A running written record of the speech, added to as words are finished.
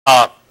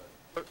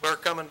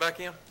Clerk coming back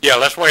in? Yeah,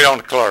 let's wait on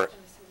the clerk.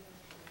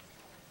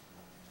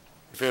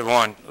 If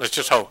everyone, let's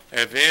just hold.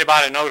 Have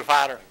anybody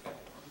notified her?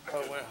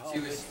 She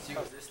was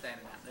just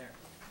standing out there.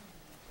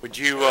 Would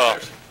you,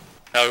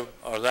 no,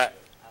 or that?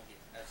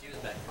 She was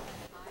back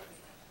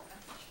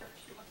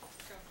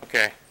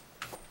Okay.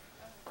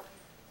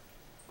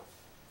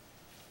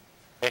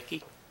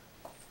 Becky?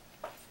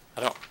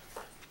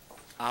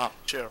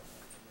 Chair.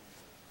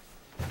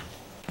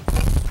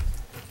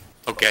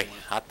 Okay,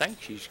 I think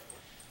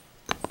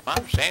my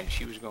understanding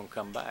she was gonna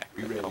come back.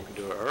 We were talking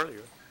to her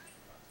earlier.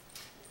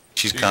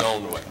 She's coming.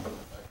 on the way.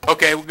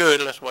 Okay, we're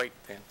good, let's wait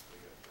then.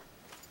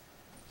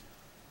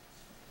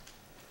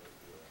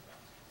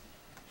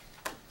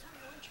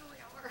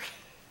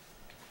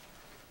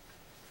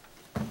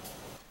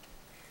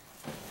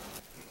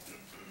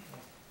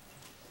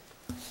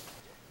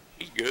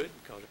 She's good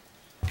because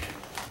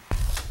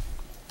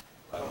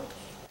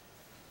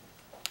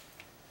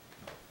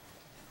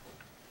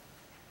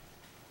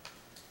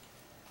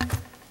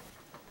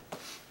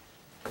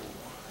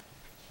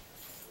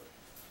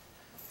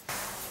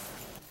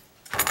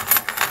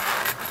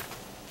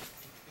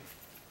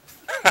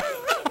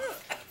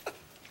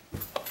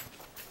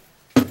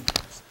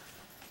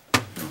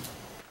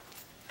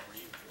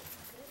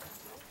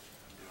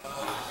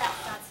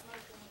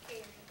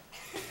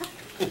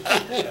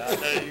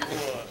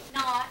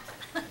Not.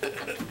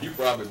 You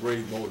probably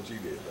breathed more than she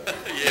did.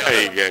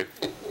 there you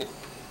go.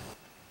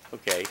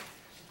 Okay.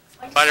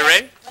 Everybody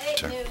ready? Wait,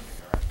 Sure. no.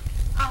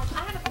 I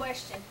have a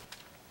question.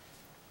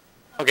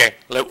 Okay,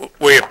 let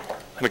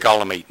me call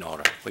the meeting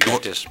order. We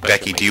got this special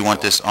Becky, do you meeting want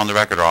order. this on the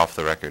record or off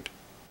the record?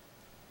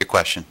 Your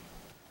question.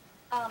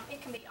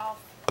 It can be off.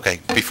 Okay,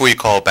 before you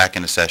call back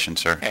into session,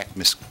 sir, Okay.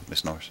 Miss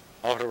Norris.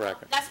 Off the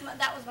record.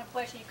 That was my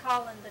question. You're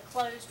calling the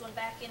closed one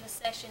back into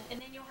session,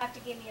 and then you'll have to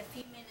give me a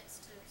few minutes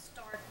to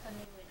start a new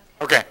one,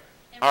 okay? Okay,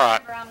 And all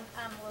right. remember,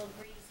 I'm a little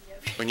greasy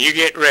over here. When you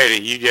get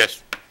ready, you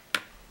just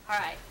All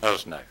right. let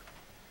us know.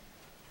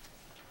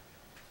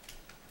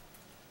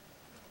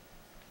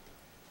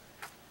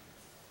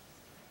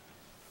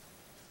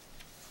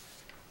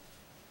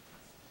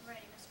 I'm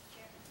ready, Mr.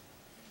 Chairman.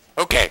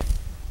 Okay,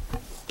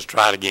 let's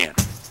try it again.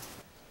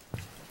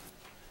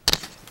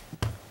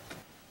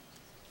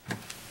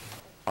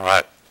 All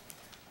right.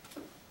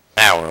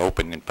 Now we're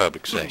open in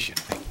public session.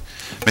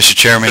 Mr.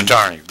 Chairman.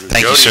 Attorney,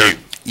 Thank go you, to sir. you.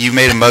 You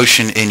made a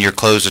motion in your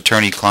closed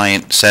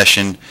attorney-client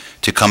session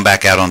to come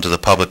back out onto the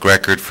public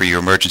record for your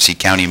emergency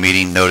county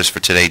meeting notice for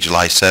today,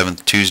 July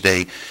 7th,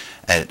 Tuesday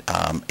at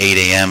 8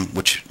 a.m.,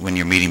 when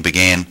your meeting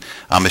began.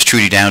 Ms.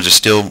 Trudy Downs is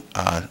still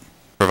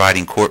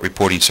providing court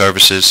reporting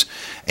services,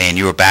 and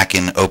you are back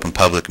in open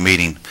public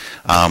meeting.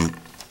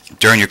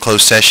 During your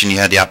closed session, you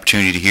had the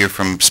opportunity to hear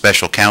from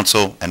special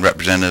counsel and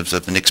representatives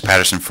of the Nix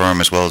Patterson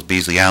firm as well as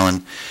Beasley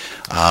Allen,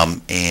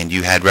 and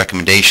you had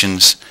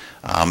recommendations.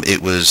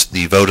 It was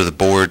the vote of the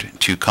board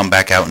to come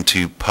back out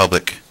into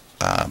public,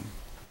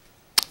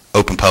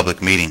 open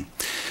public meeting.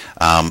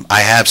 I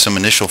have some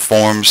initial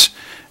forms,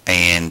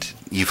 and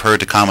you've heard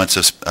the comments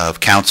of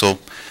council.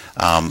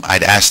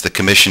 I'd ask the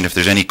commission if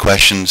there's any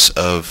questions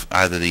of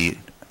either the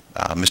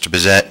Mr.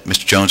 Bezette,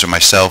 Mr. Jones, or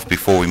myself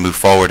before we move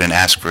forward, and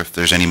ask for if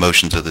there's any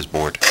motions of this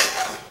board.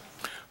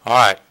 All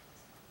right.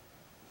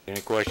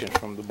 Any questions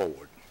from the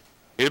board?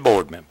 Any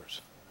board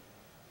members?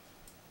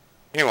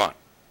 Anyone?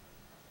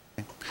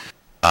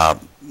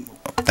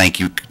 Thank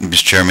you,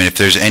 Mr. Chairman. If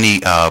there's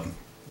any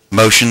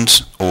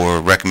motions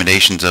or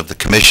recommendations of the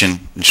commission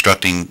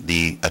instructing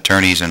the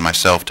attorneys and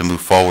myself to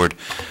move forward,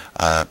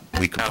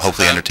 we could Council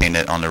hopefully Time. entertain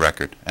that on the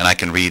record. And I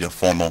can read a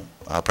formal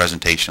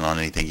presentation on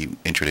anything you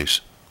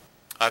introduce.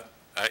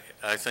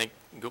 I think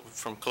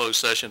from closed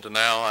session to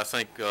now, I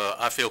think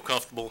I feel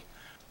comfortable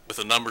with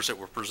the numbers that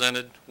were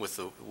presented, with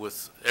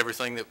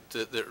everything that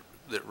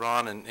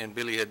Ron and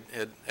Billy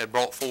had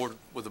brought forward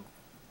for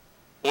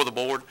the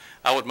board.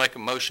 I would make a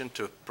motion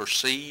to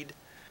proceed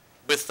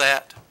with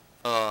that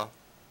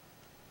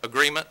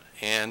agreement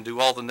and do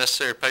all the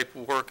necessary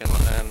paperwork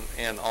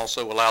and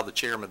also allow the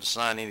chairman to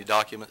sign any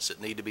documents that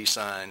need to be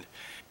signed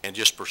and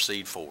just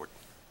proceed forward.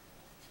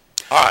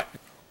 All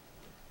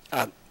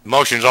right.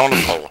 Motion's on the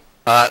floor.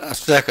 I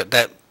second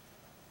that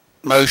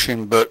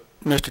motion, but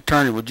Mr.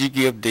 Attorney, would you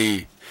give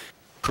the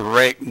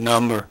correct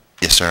number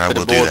Yes, sir, I to the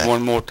will do board that.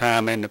 one more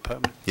time in the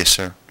public? Yes,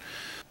 sir.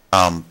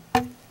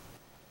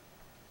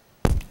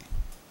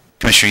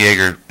 Commissioner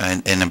Yeager,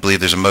 and I believe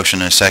there's a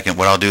motion and a second.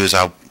 What I'll do is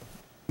I'll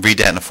read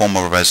that in the form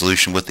of a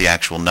resolution with the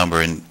actual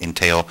number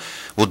entail.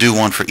 We'll do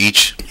one for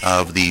each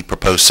of the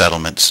proposed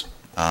settlements,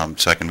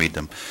 so I can read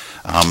them.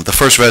 The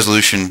first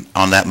resolution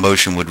on that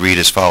motion would read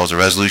as follows: a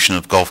resolution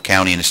of Gulf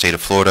County in the state of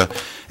Florida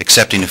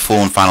accepting the full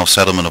and final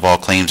settlement of all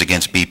claims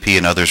against BP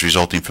and others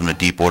resulting from the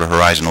Deepwater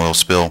Horizon oil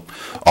spill,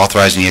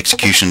 authorizing the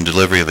execution and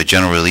delivery of a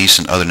general release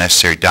and other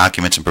necessary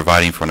documents, and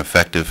providing for an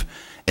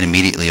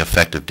immediately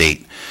effective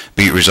date.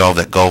 Be it resolved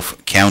that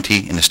Gulf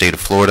County in the state of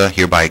Florida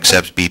hereby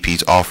accepts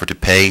BP's offer to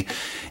pay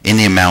in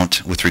the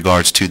amount with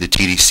regards to the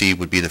TDC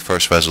would be the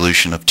first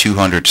resolution of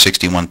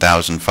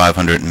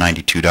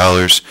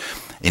 $261,592,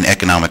 in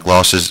economic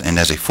losses and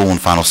as a full and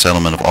final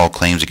settlement of all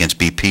claims against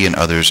BP and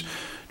others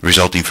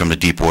resulting from the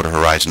Deepwater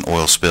Horizon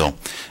oil spill.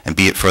 And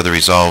be it further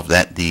resolved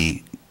that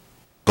the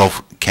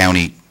Gulf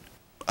County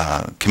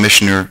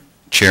Commissioner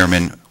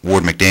Chairman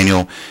Ward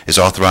McDaniel is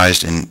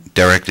authorized and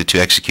directed to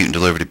execute and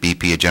deliver to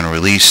BP a general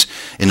release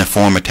in the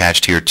form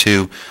attached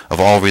hereto of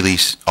all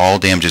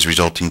damages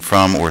resulting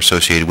from or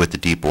associated with the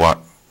Deepwater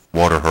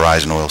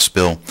Horizon oil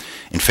spill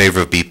in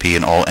favor of BP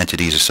and all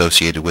entities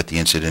associated with the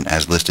incident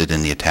as listed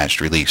in the attached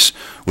release,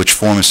 which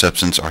form and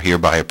substance are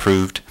hereby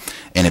approved,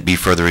 and it be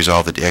further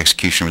resolved that the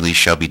execution release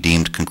shall be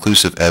deemed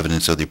conclusive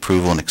evidence of the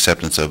approval and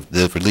acceptance of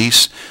the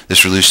release.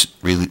 This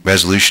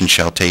resolution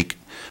shall take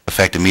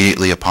effect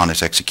immediately upon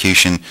its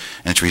execution,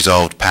 and it's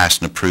resolved,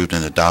 passed, and approved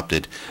and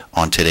adopted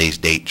on today's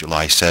date,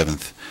 July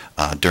 7th,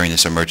 during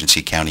this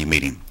emergency county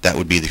meeting. That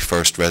would be the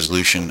first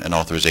resolution and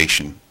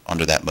authorization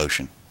under that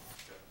motion.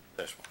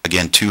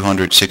 Again,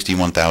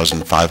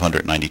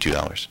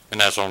 $261,592.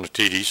 And that's on the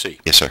TDC.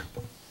 Yes, sir.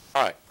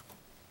 All right.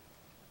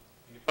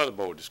 Any further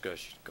board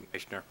discussion?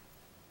 Commissioner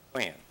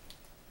Quinn?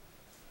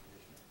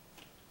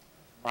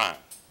 Ryan?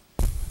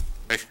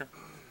 Commissioner?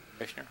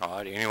 Commissioner? All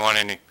right. Anyone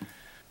in the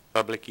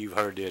public? You've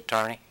heard the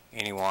attorney?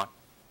 Anyone?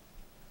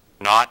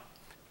 Not?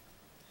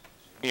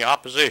 Any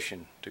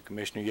opposition to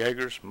Commissioner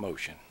Yeager's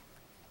motion?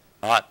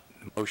 Not.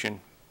 The motion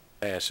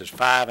passes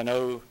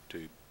 5-0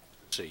 to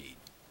proceed.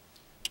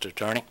 Mr.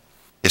 Attorney?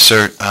 Yes,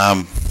 sir.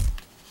 I'll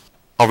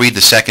read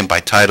the second by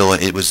title.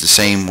 It was the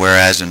same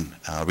whereas and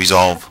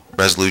resolve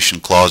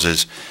resolution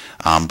clauses,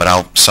 but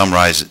I'll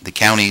summarize it. The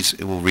counties,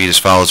 it will read as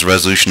follows: a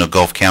resolution of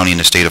Gulf County in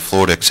the state of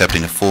Florida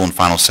accepting the full and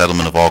final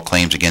settlement of all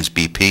claims against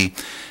BP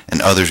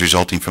and others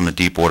resulting from the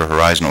Deepwater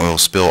Horizon oil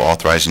spill,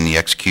 authorizing the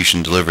execution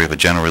and delivery of a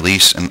general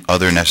release and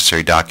other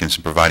necessary documents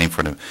and providing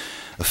for an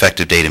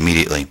effective date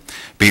immediately.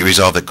 Be it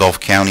resolved that Gulf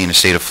County in the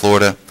state of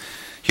Florida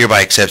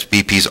hereby accepts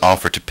BP's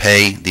offer to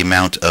pay the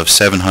amount of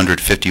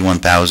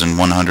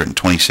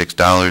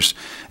 $751,126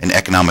 in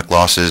economic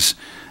losses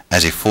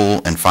as a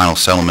full and final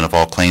settlement of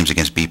all claims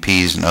against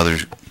BP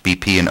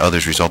and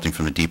others resulting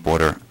from the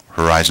Deepwater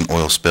Horizon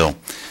oil spill.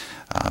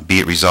 Be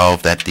it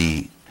resolved that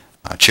the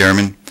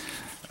chairman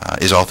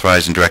is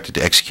authorized and directed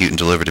to execute and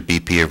deliver to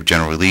BP a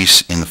general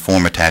release in the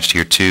form attached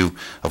hereto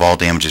of all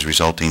damages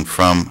resulting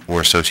from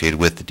or associated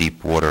with the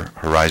Deepwater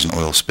Horizon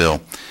oil spill.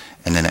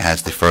 And then it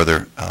has the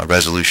further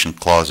resolution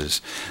clauses.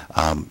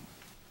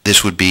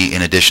 This would be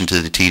in addition to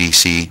the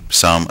TDC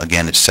sum.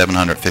 Again, it's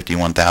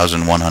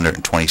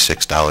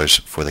 $751,126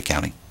 for the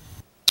county.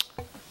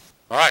 All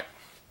right.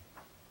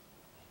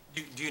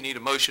 Do you need a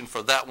motion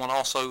for that one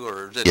also,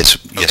 or? is it- Yes,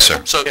 Okay. yes,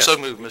 sir. So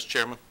move, Mr.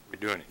 Chairman, We're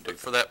doing it.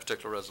 for that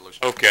particular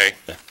resolution. Okay.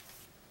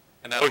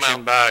 And that Motion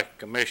amount, by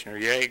Commissioner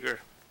Yeager.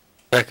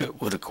 Second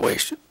with a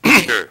question.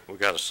 Sure. We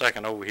got a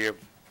second over here.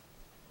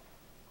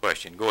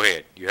 Question. Go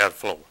ahead. You have the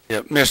floor.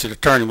 Yeah, Mr.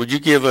 Attorney, would you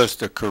give us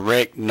the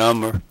correct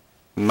number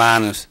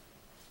minus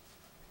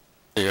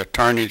the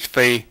attorney's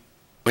fee?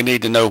 We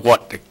need to know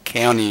what the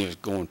county is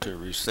going to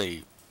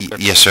receive.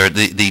 Yes, sir.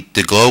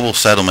 The global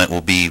settlement will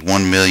be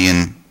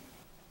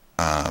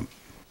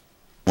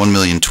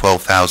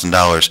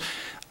 $1,012,000.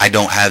 I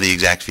don't have the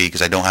exact fee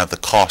because I don't have the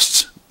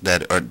costs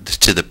that are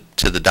to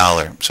the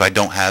dollar. So I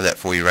don't have that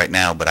for you right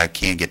now, but I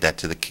can get that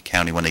to the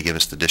county when they give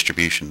us the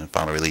distribution and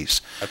final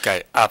release.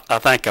 Okay, I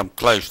think I'm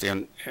close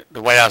then.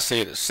 The way I see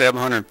it, it's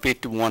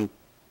 $751,000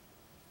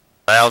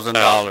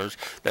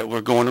 that we're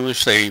going to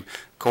receive.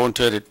 According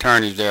to the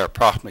attorneys, there are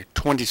approximately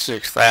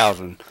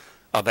 26,000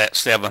 of that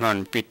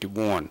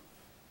 751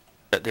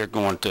 that they're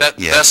going to.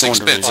 Yeah. that's going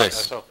to expensive.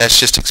 receive. That's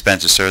just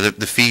expenses, sir.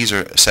 The fees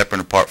are separate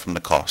and apart from the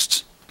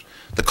costs.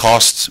 The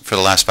costs for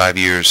the last 5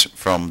 years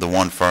from the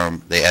one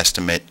firm, they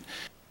estimate,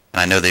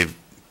 and I know they've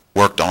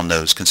worked on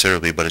those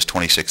considerably, but it's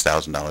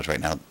 $26,000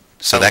 right now.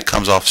 So that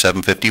comes off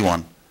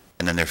 751,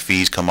 and then their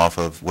fees come off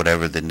of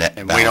whatever the net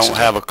And balance we is. don't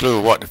have a clue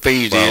what the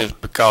fees Well- is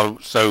because,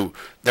 so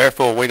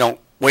therefore we don't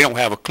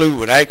have a clue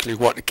what actually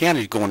what the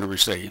county's going to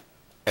receive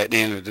at the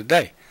end of the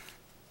day.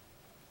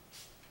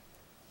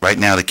 Right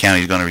now, the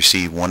county is going to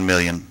receive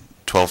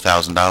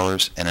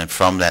 $1,012,000, and then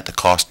from that, the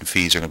cost and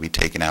fees are going to be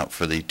taken out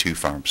for the two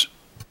firms.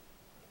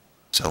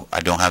 So I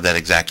don't have that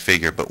exact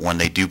figure, but when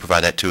they do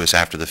provide that to us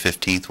after the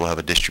 15th, we'll have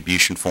a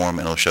distribution form,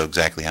 and it'll show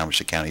exactly how much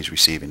the county is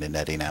receiving and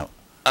netting out.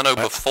 I know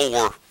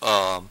before,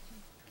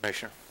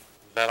 Commissioner.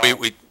 Is that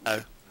all?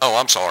 oh,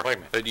 I'm sorry. Wait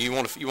a minute. You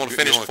want to You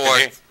finish wanna before I?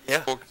 finish?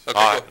 Yeah. Okay, All go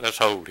right, let's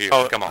hold here.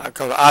 Come on.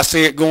 Because I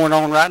see it going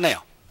on right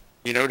now.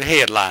 You know, the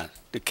headline,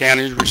 the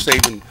county is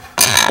receiving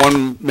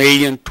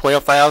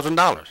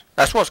 $1,012,000.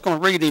 That's what's going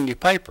to read in your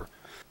paper.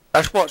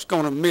 That's what's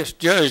going to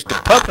misjudge the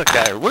public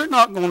there. We're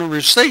not going to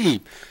receive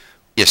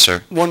Yes,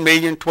 sir.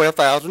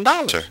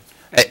 $1,012,000. Sir.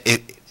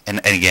 And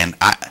again,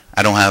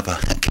 I don't have a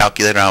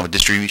calculator, I have a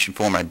distribution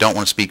form, I don't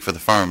want to speak for the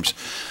firms,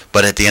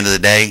 but at the end of the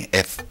day,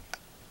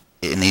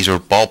 and these are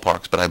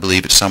ballparks, but I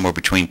believe it's somewhere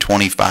between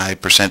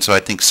 25%, so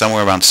I think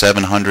somewhere around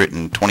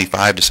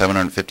 725 to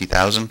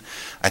 750,000,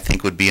 I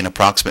think would be an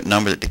approximate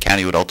number that the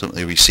county would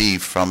ultimately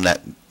receive from that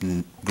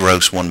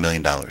gross $1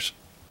 million.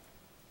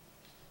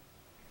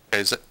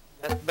 Is it?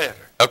 That's better.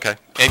 Okay.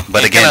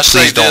 But again,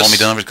 please don't hold me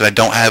to numbers, because I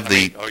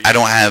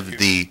don't have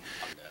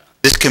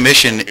this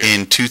commission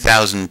in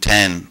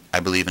 2010, I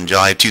believe in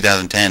July of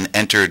 2010,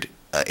 entered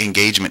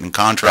engagement and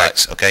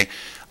contracts, okay?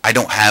 I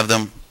don't have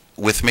them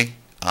with me.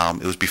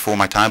 It was before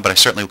my time, but I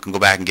certainly can go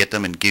back and get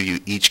them and give you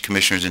each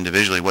commissioners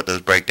individually what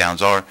those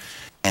breakdowns are.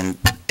 And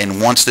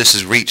once this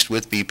is reached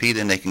with BP,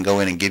 then they can go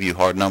in and give you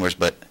hard numbers,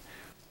 but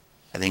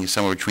I think it's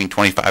somewhere between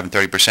 25 and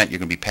 30% you're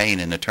going to be paying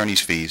in attorney's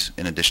fees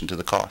in addition to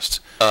the costs.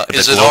 But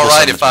Is the it global all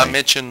right if I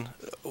settlement's mention,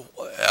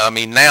 I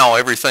mean, now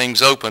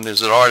everything's open,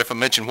 is it all right if I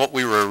mention what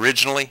we were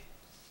originally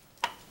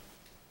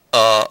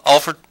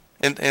offered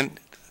in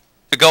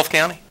to Gulf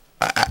County?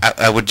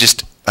 I would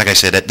just, like I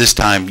said, at this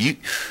time,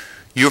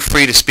 you're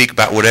free to speak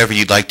about whatever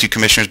you'd like to,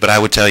 Commissioners, but I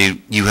would tell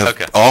you, you have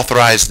Okay.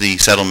 authorized the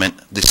settlement,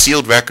 the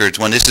sealed records,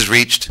 when this is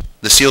reached,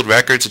 the sealed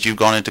records that you've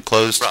gone into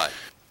closed. Right,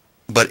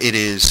 But it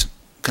is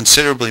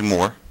considerably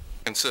more,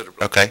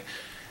 considerably. okay?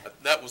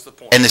 That was the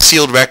point. And the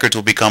sealed records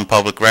will become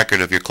public record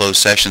of your closed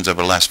sessions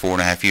over the last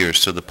 4.5 years.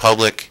 So the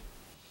public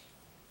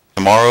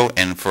tomorrow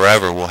and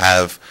forever will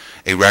have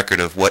a record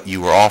of what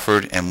you were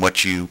offered and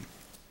what you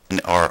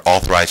are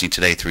authorizing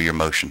today through your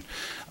motion.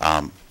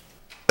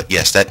 But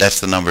yes,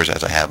 that's the numbers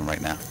as I have them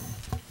right now.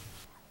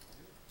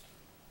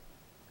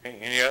 Okay,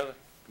 any other?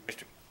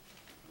 Mr.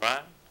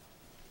 Ryan?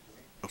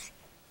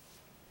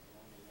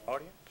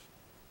 Audience?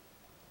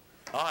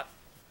 Not.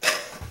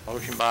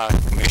 Motion by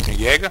Commissioner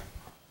Yeager.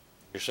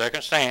 Your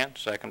second stand,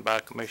 second by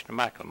Commissioner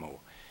McLemore.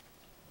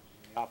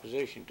 Any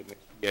opposition to Mr.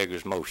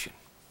 Yeager's motion?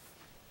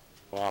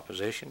 No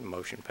opposition,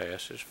 motion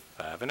passes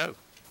 5-0.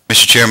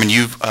 Mr. Chairman,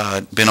 you've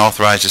been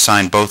authorized to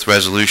sign both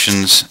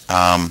resolutions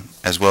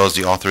as well as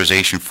the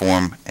authorization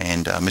form,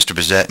 and Mr.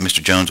 Bezette and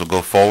Mr. Jones will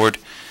go forward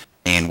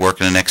and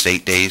work in the next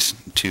 8 days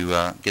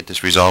to get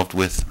this resolved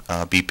with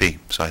BP.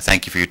 So I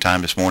thank you for your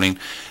time this morning.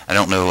 I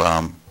don't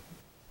know,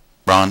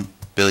 Ron,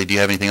 Billy, do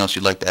you have anything else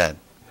you'd like to add?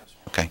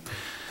 Okay.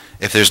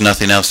 If there's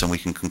nothing else, then we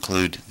can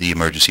conclude the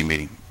emergency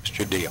meeting.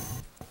 Mr. Deal.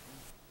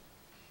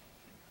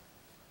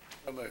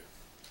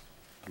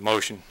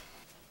 Motion.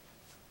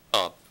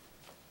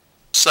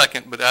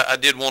 Second, but I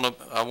did want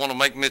to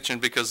make mention,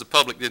 because the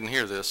public didn't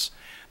hear this.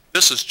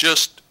 This is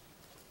just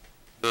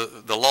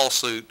the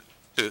lawsuit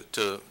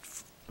to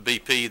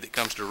BP that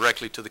comes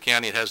directly to the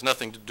county. It has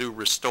nothing to do with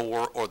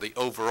Restore or the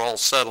overall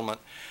settlement.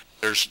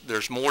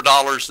 There's more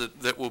dollars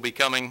that will be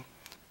coming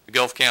to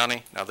Gulf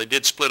County. Now, they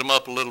did split them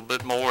up a little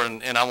bit more,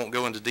 and I won't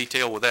go into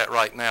detail with that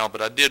right now,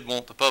 but I did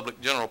want the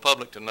public, general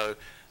public, to know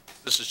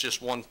this is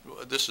just one,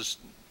 this is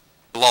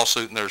the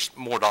lawsuit, and there's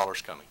more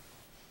dollars coming.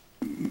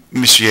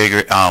 Mr.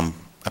 Yeager,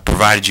 I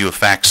provided you a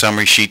fact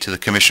summary sheet to the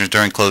commissioners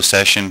during closed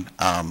session.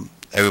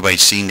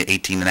 Everybody's seen the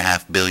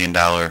 $18.5 billion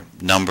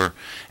number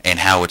and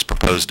how it's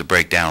proposed to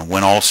break down.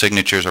 When all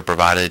signatures are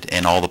provided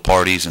and all the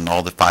parties and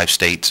all the 5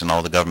 states and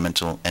all the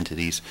governmental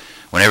entities,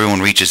 when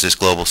everyone reaches this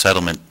global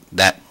settlement,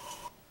 that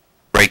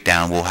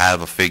breakdown will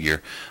have a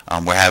figure.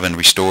 We're having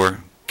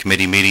Restore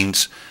committee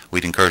meetings.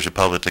 We'd encourage the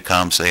public to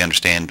come so they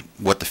understand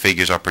what the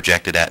figures are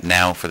projected at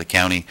now for the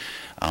county,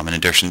 in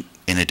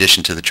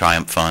addition to the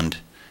Triumph Fund,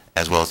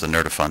 as well as the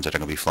NERDA funds that are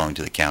going to be flowing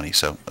to the county,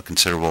 so a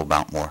considerable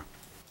amount more.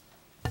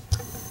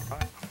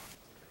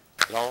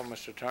 Is all,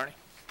 Mr. Attorney?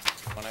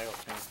 Anyone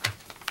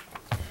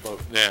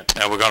else?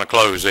 Now we're going to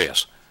close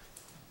this,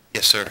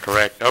 Yes, sir.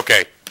 correct?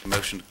 Okay.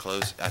 Motion to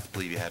close. I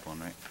believe you had one,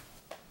 right?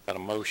 Got a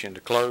motion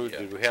to close.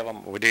 Did we have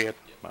them? We did.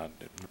 All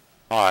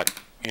right.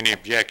 Any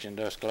objection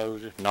to us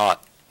closing? If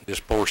not, this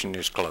portion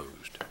is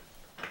closed.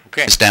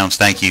 Okay. Ms. Downs,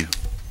 thank you.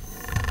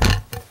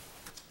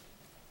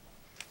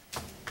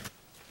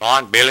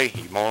 Ron, Billy,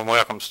 you're more than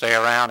welcome to stay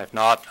around. If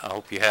not, I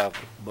hope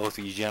both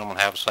of you gentlemen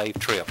have a safe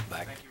trip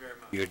back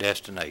to your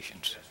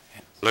destinations.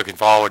 Looking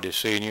forward to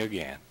seeing you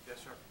again. Yes,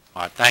 sir.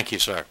 All right, thank you,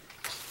 sir.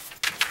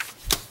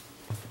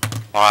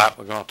 All right,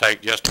 we're going to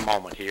take just a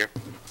moment here.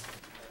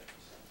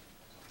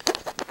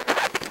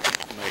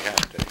 May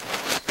have to.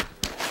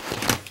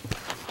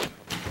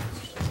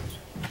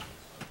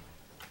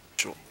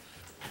 Sure.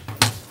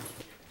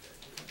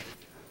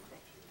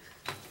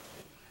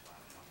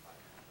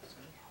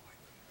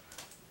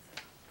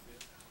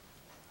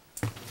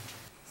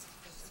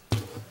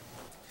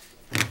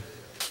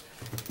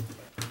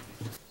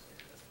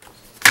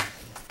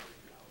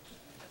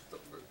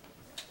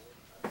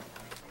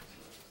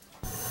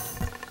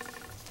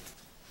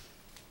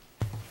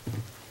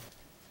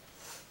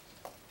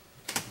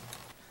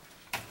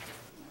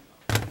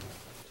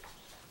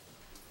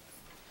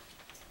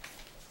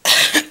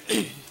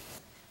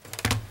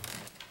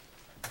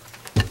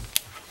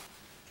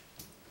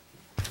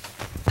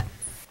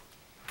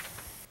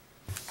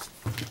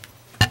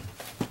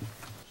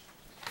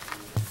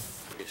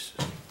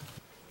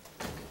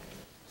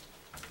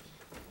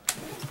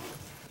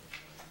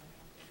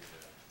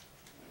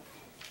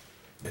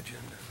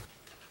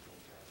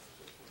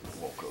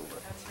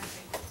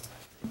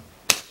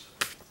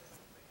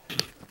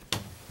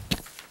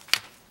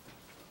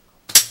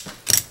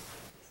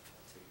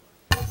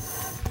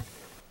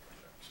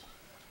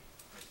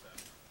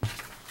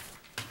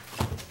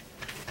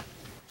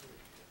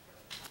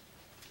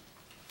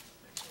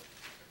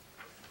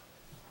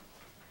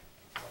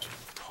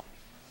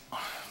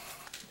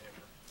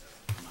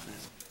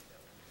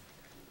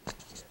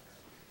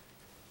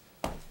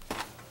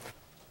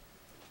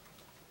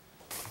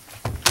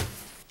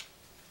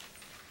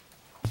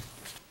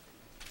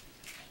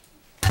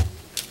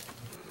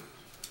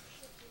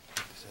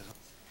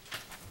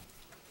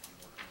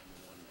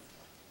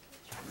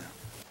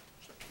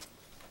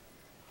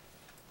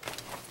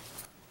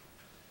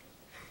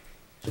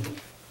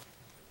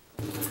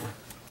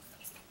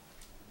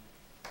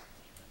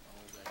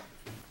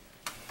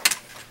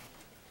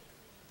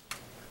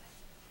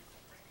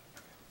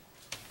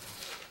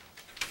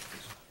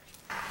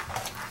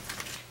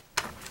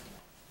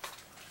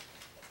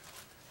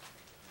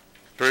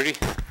 Rudy.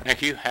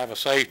 Thank you. Have a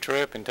safe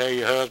trip, and tell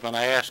your husband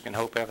I asked, and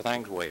hope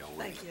everything's well.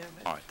 Thank you.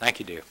 All right, thank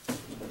you, dear.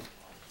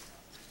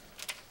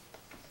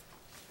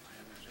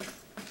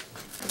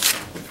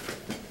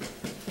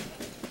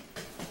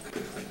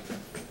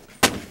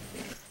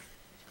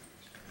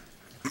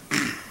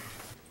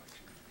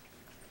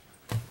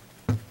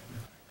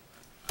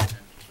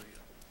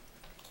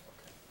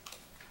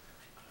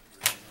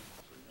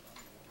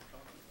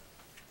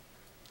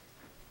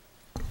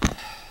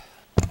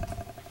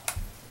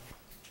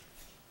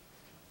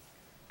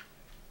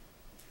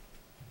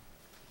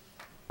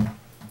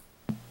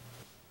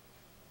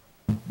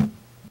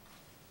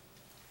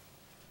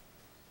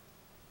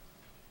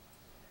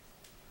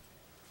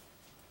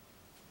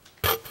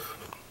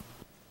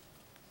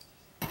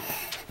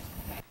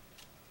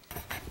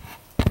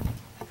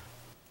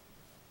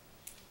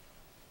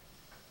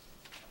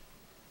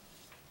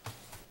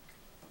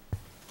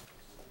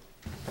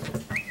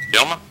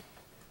 Gentlemen,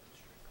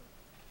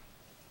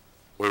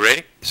 we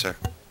ready? Yes, sir.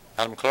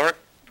 Madam Clerk?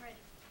 Ready.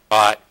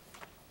 All right.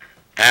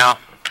 Now,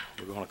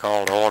 we're going to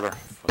call to order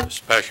for the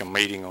special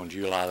meeting on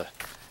July the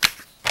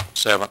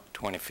 7th,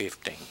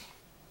 2015.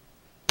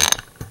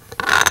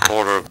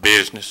 Order of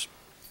business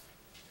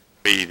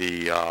be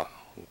the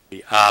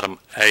item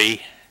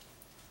A,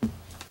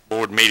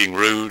 board meeting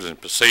rules and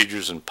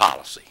procedures and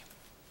policy.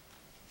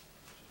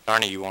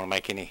 Attorney, you want to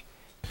make any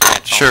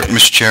comments on Sure,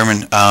 this? Mr.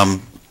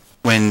 Chairman.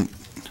 When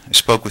I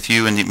spoke with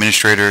you and the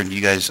administrator,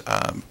 you guys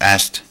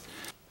asked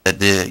that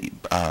the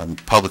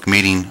public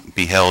meeting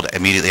be held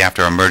immediately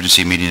after our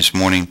emergency meeting this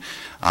morning.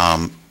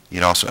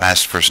 You'd also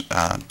asked for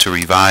to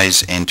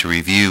revise and to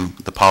review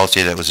the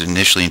policy that was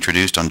initially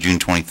introduced on June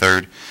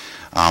 23rd.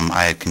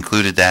 I had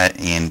concluded that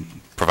and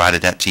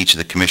provided that to each of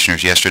the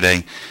commissioners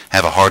yesterday.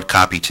 Have a hard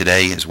copy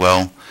today as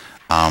well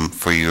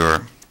for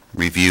your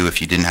review if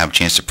you didn't have a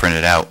chance to print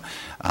it out.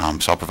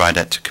 So I'll provide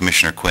that to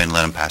Commissioner Quinn and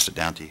let him pass it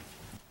down to you.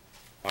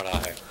 What I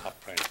have, I'll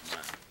print it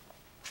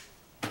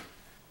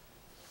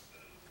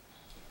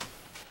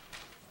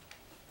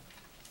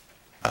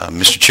now.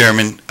 Mr.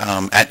 Chairman,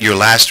 at your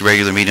last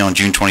regular meeting on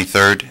June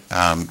 23rd,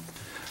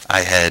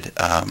 I had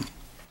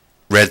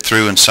read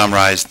through and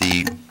summarized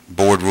the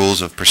board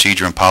rules of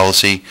procedure and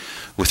policy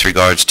with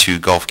regards to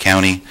Gulf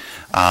County.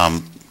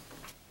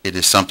 It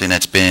is something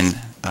that's been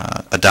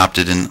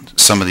adopted in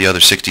some of the other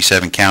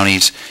 67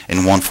 counties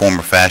in one form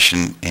or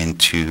fashion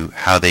into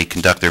how they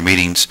conduct their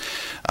meetings.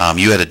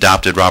 You had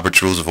adopted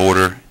Robert's Rules of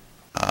Order,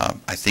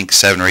 I think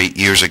 7 or 8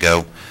 years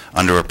ago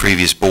under a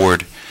previous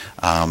board,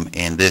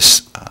 and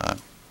this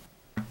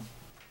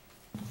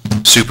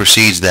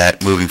supersedes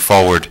that moving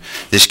forward.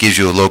 This gives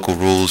you a local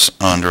rules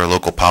under a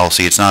local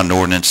policy. It's not an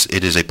ordinance,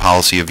 it is a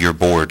policy of your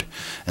board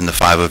and the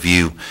 5 of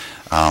you.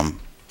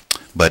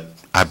 But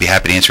I'd be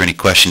happy to answer any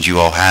questions you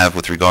all have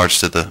with regards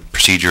to the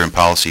procedure and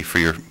policy for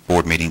your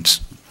board meetings.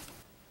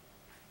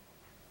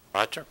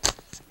 Right, sir.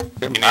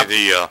 Any of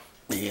the,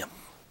 Yeah.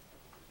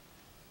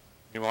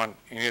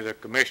 any of the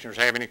commissioners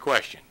have any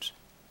questions?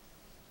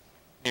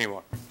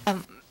 Anyone?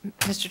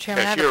 Mr.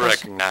 Chairman, I Yes, have a you're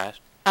question.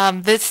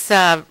 recognized. This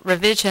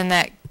revision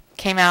that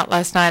came out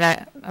last night,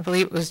 I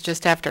believe it was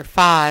just after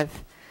 5.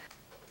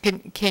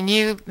 Can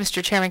you,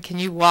 Mr. Chairman, can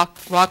you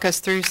walk us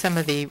through some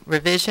of the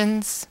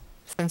revisions,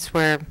 since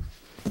we're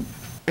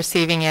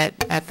receiving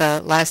it at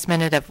the last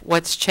minute, of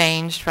what's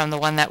changed from the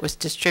one that was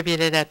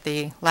distributed at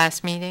the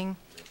last meeting?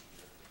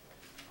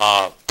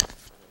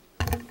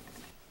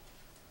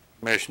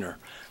 Commissioner,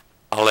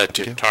 I'll let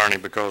the Okay. attorney,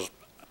 because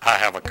I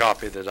have a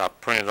copy that I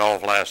printed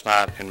off last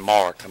night and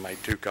marked. I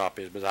made 2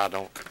 copies, but I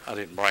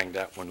didn't bring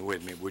that one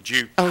with me. Would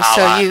you Oh, so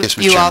highlight? you Yes, Mr.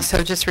 you Chairman.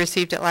 also just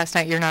received it last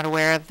night? You're not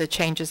aware of the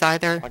changes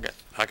either?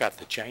 I got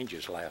the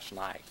changes last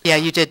night. Yeah,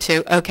 you did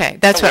too? Okay,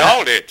 that's We what.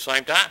 all did at the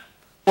same time.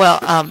 Well,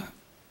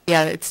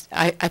 yeah,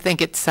 I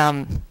think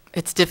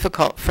it's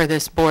difficult for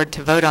this board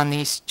to vote on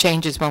these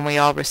changes when we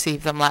all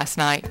received them last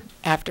night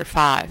after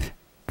 5.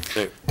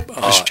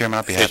 Mr. Chairman,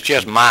 I'll be happy It's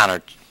just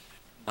minor.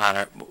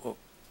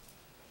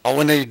 All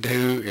we need to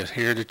do is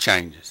hear the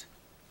changes.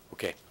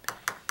 Okay,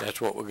 that's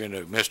what we're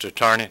gonna do. Mr.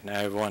 Attorney, now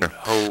everyone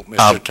hold, Mr.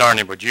 Um,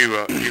 Attorney, but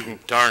you can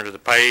turn to the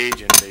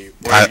page and where you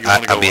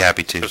wanna go. I'll be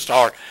happy to. To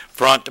start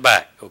front to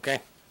back, okay?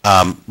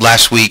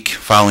 Last week,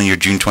 following your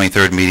June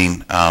 23rd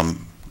meeting, I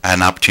had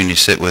an opportunity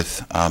to sit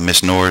with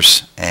Ms.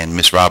 Norris and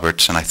Ms.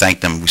 Roberts, and I thanked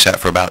them. We sat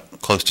for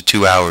about close to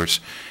 2 hours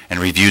and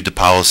reviewed the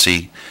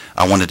policy.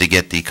 I wanted to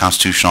get the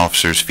constitutional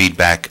officers'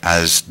 feedback,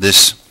 as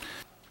this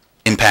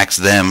impacts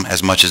them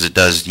as much as it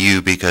does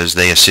you, because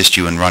they assist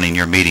you in running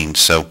your meetings.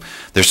 So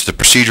there's the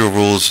procedural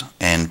rules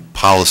and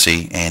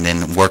policy, and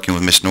then working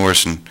with Ms.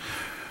 Norris and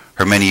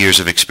her many years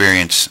of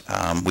experience,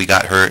 we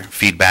got her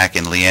feedback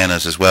and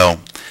Leanna's as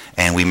well,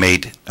 and we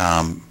made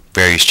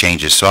various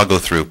changes. So I'll go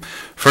through.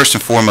 First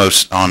and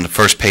foremost, on the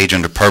first page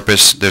under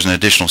purpose, there's an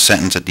additional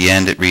sentence at the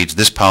end. It reads,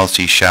 "This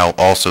policy shall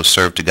also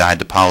serve to guide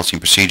the policy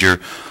and procedure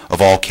of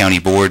all county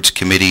boards,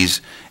 committees,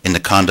 in the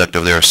conduct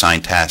of their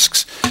assigned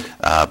tasks."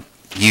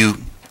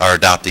 You are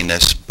adopting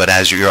this, but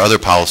as your other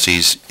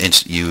policies,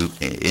 you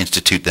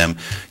institute them,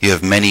 you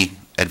have many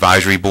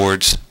advisory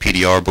boards,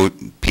 PDR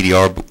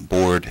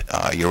board,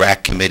 your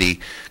RAC committee,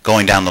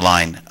 going down the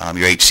line,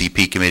 your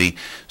HCP committee.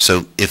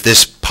 So if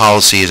this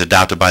policy is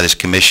adopted by this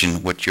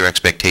commission, what your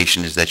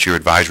expectation is that your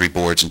advisory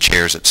boards and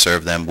chairs that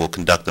serve them will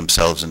conduct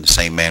themselves in the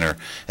same manner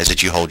as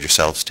that you hold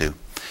yourselves to.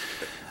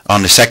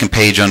 On the second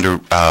page under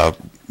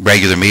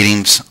regular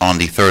meetings, on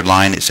the third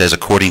line, it says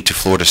according to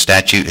Florida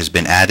statute has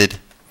been added.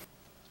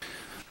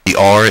 The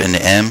R and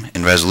the M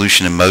in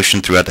resolution and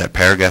motion throughout that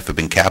paragraph have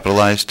been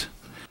capitalized.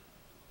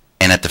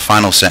 And at the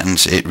final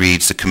sentence, it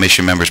reads, the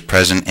commission members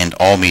present and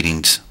all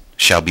meetings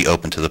shall be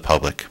open to the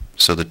public.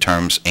 So the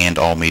terms and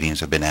all meetings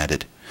have been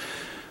added.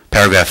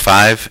 Paragraph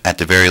 5, at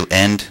the very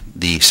end,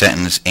 the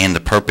sentence and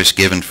the purpose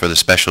given for the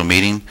special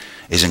meeting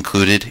is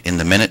included in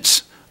the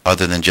minutes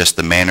other than just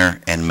the manner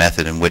and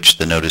method in which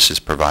the notice is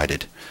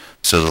provided.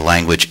 So the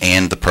language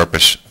and the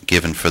purpose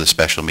given for the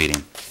special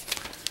meeting.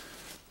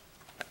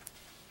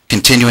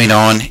 Continuing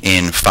on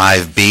in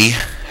 5B,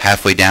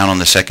 halfway down on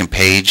the second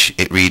page,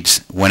 it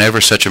reads,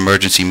 whenever such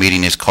emergency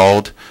meeting is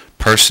called,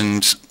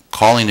 persons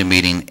calling the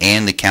meeting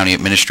and the county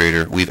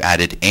administrator, we've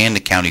added, and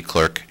the county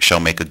clerk shall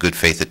make a good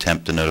faith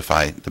attempt to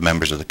notify the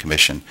members of the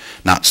commission.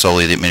 Not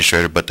solely the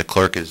administrator, but the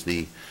clerk is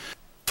the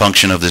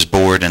function of this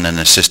board and an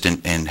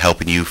assistant in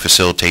helping you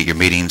facilitate your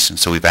meetings, and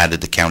so we've added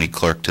the county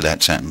clerk to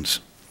that sentence.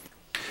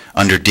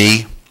 Under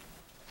D,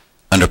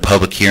 under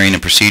public hearing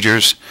and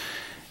procedures,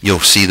 you'll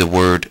see the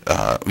word,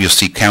 you'll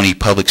see county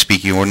public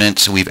speaking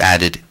ordinance. We've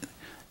added,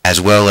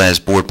 as well as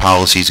board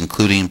policies,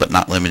 including but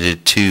not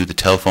limited to the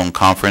telephone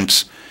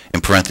conference,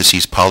 in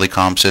parentheses,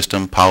 Polycom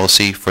system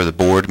policy for the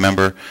board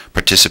member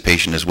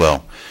participation as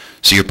well.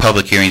 So your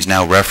public hearings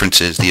now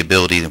references the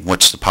ability,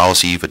 what's the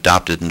policy you've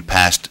adopted in the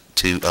past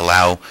to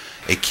allow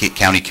a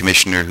county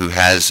commissioner who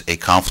has a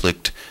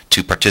conflict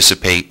to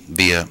participate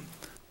via,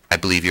 I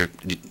believe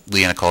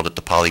Leanna called it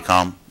the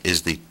Polycom,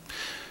 is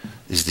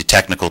the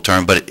technical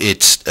term, but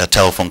it's a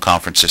telephone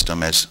conference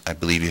system, as I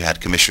believe you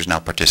had commissioners now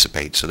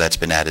participate. So that's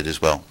been added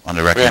as well on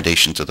the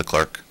recommendations of the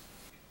clerk.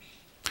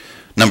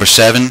 Number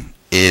 7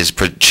 is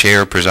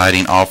chair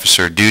presiding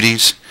officer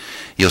duties.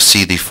 You'll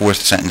see the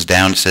fourth sentence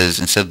down. It says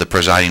instead of the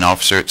presiding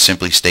officer, it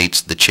simply states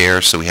the chair,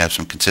 so we have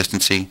some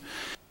consistency,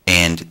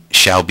 and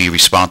shall be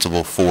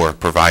responsible for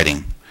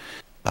providing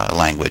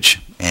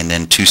language. And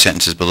then 2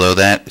 sentences below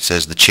that, it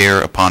says the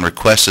chair, upon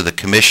request of the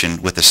commission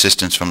with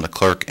assistance from the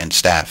clerk and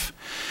staff.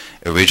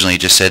 Originally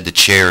it just said the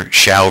chair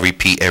shall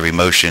repeat every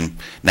motion.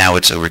 Now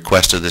it's a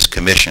request of this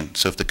commission.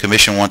 So if the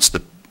commission wants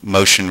the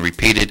motion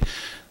repeated,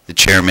 the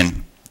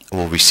chairman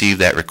will receive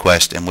that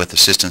request, and with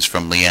assistance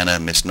from Leanna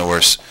and Ms.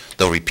 Norris,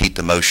 they'll repeat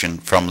the motion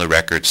from the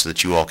record so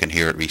that you all can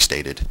hear it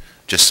restated.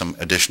 Just some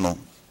additional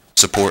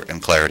support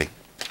and clarity.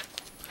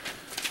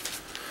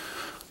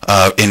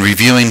 In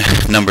reviewing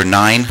number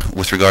 9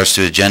 with regards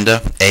to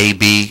agenda, A,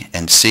 B,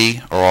 and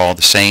C are all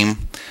the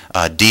same.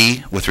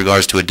 D, with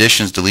regards to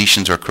additions,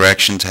 deletions, or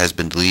corrections, has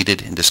been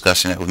deleted. In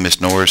discussing that with Ms.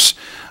 Norris,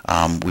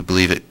 we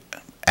believe it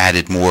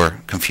added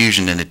more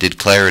confusion than it did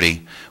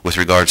clarity with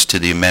regards to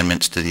the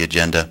amendments to the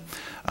agenda.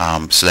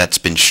 So that's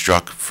been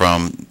struck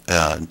from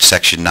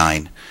Section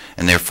 9,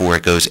 and therefore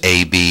it goes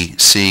A, B,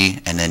 C,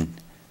 and then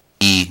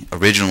E,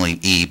 originally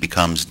E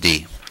becomes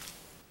D.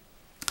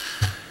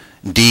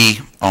 D,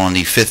 on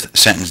the 5th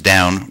sentence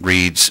down,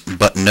 reads,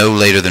 but no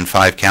later than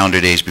 5 calendar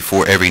days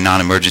before every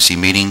non-emergency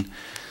meeting.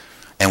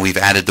 And we've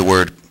added the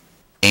word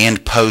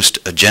and post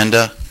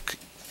agenda,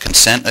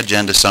 consent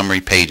agenda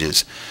summary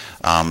pages.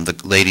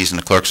 The ladies in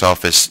the clerk's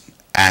office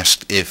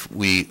asked if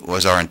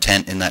was our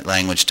intent in that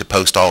language to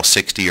post all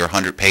 60 or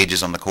 100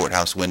 pages on the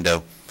courthouse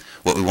window.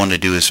 What we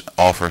wanted to do is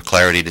offer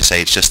clarity to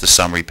say it's just the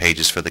summary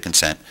pages for the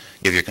consent.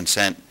 You have your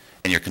consent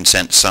and your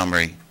consent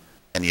summary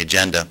and the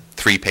agenda,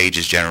 3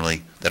 pages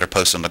generally, that are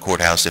posted on the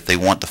courthouse. If they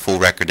want the full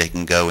record, they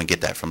can go and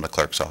get that from the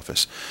clerk's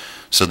office.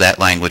 So that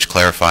language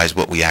clarifies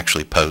what we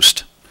actually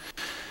post.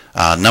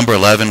 Number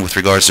 11, with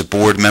regards to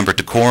board member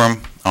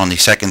decorum, on the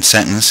second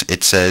sentence,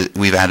 it says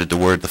we've added the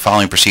word the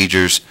following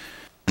procedures,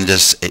 and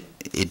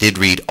it did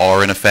read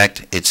are in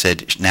effect. It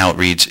said now it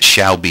reads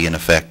shall be in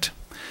effect.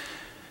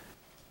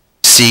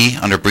 C,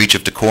 under breach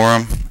of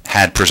decorum,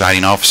 had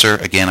presiding officer.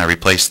 Again, I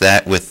replaced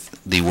that with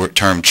the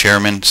term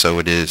chairman, so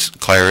it is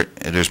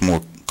there's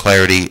more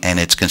clarity, and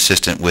it's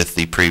consistent with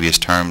the previous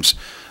terms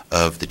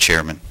of the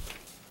chairman.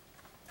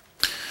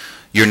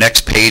 Your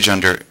next page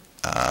under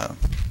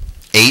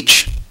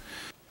H,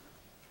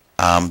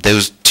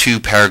 those 2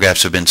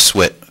 paragraphs have been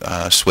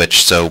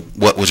switched. So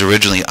what was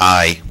originally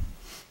I,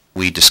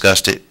 we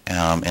discussed it,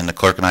 and the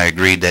clerk and I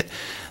agreed that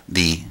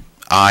the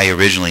I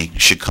originally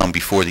should come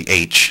before the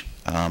H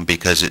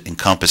because it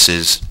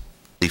encompasses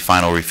the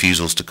final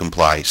refusals to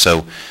comply.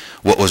 So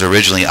what was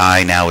originally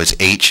I now is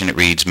H, and it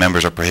reads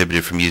members are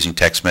prohibited from using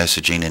text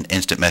messaging and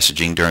instant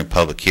messaging during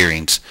public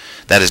hearings.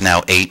 That is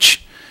now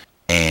H,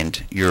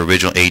 and your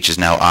original H is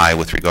now I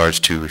with regards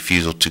to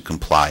refusal to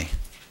comply.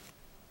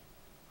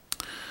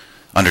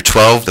 Under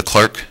 12, the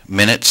clerk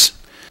minutes,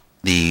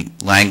 the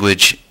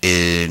language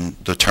in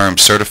the term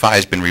certify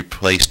has been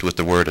replaced with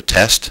the word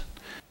attest,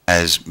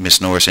 as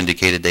Ms. Norris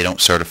indicated, they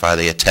don't certify,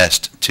 they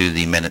attest to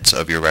the minutes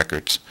of your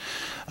records.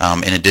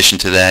 In addition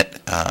to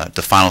that,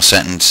 the final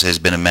sentence has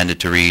been amended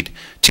to read,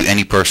 "To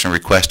any person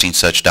requesting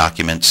such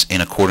documents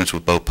in accordance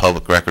with both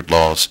public record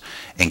laws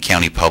and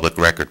county public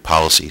record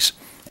policies,"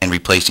 and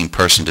replacing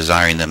 "person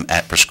desiring them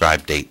at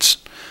prescribed dates."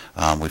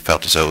 We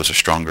felt as though it was a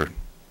stronger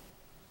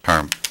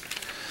term.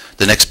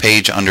 The next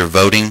page, under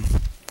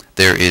voting,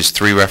 there is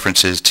 3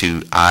 references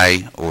to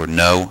aye or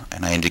no,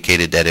 and I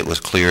indicated that it was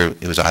clear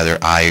it was either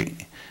aye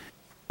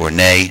or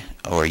nay,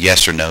 or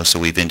yes or no, so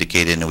we've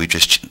indicated and we've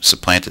just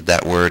supplanted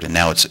that word, and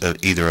now it's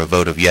either a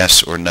vote of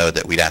yes or no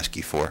that we'd ask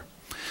you for.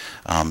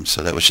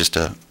 So that was just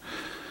a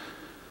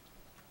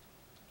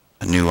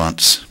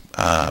nuance.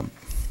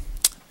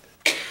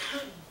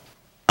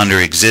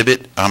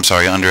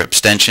 Under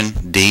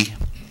abstention, D,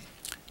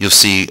 you'll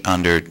see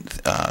under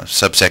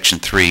subsection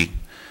 3,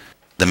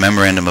 the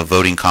memorandum of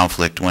voting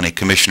conflict. When a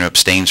commissioner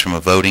abstains from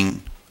a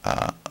voting,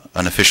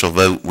 an official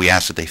vote, we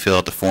ask that they fill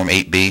out the Form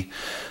 8B.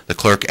 The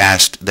clerk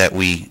asked that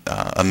we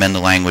amend the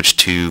language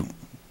to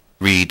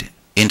read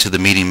into the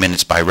meeting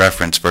minutes by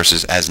reference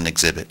versus as an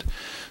exhibit.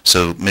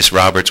 So Ms.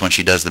 Roberts, when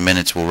she does the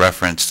minutes, will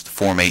reference the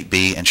Form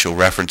 8B, and she'll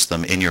reference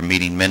them in your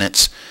meeting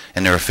minutes.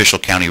 And they're official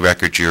county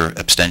records, your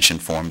abstention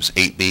forms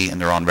 8B, and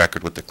they're on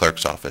record with the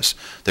clerk's office.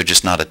 They're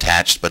just not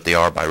attached, but they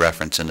are by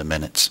reference in the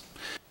minutes.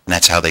 And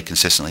that's how they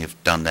consistently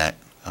have done that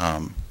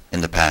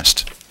in the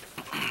past.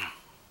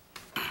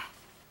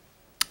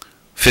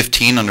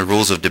 15, under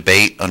rules of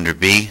debate, under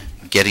B,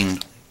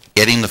 getting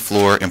the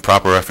floor,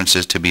 improper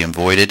references to be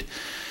avoided.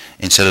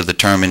 Instead of the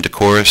term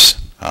indecorous,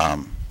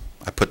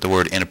 I put the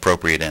word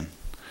inappropriate in.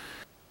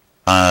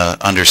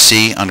 Under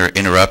C, under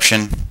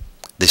interruption,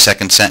 the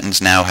second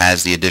sentence now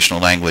has the additional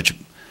language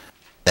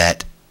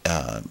that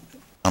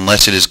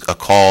unless it is a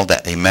call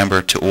that a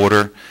member to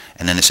order,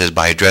 and then it says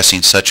by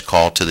addressing such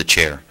call to the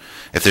chair.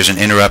 If there's an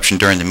interruption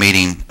during the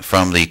meeting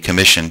from the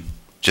commission,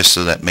 just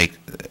so that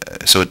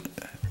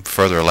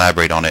further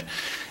elaborate on it,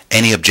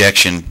 any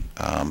objection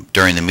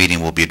during the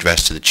meeting will be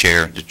addressed to the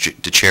chair.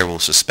 The chair will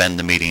suspend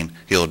the meeting.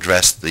 He'll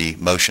address the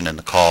motion and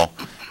the call,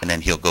 and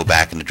then he'll go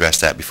back and address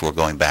that before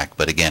going back.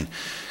 But again,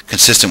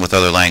 consistent with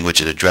other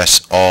language, it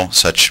address all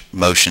such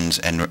motions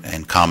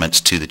and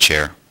comments to the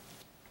chair.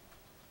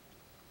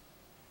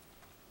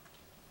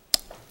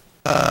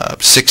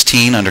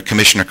 16, under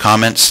commissioner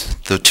comments,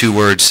 the 2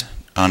 words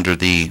under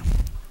the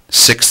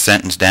 6th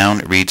sentence down,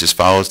 it reads as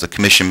follows: the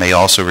commission may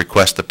also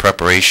request the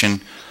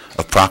preparation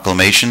of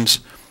proclamations,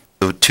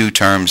 the 2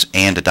 terms,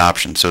 and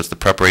adoption. So it's the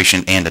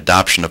preparation and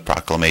adoption of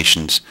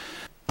proclamations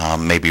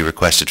may be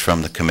requested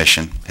from the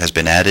commission, has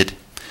been added.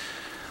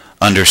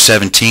 Under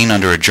 17,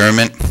 under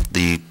adjournment,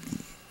 the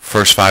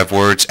first 5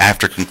 words,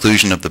 after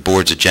conclusion of the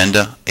board's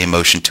agenda, a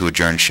motion to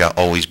adjourn shall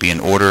always be in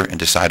order and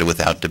decided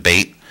without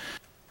debate.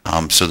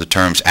 So the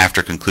terms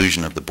after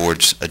conclusion of the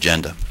board's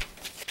agenda.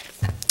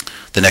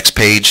 The next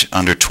page,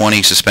 under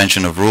 20,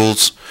 suspension of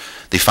rules,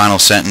 the final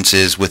sentence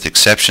is, with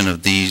exception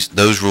of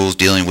those rules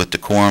dealing with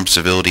decorum,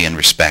 civility, and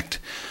respect.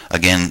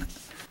 Again,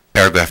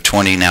 paragraph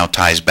 20 now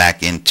ties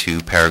back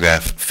into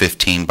paragraph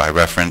 15 by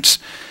reference,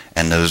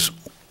 and those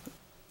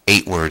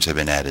 8 words have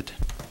been added.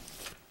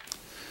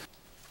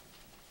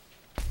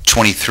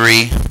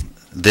 23,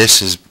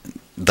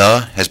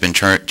 has been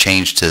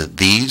changed to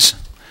these,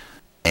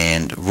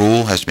 and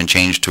rule has been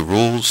changed to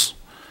rules.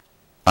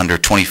 Under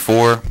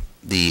 24,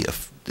 the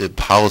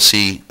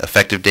policy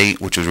effective date,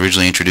 which was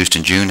originally introduced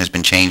in June, has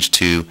been changed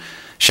to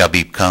shall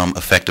become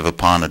effective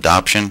upon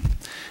adoption.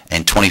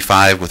 And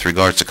 25, with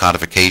regards to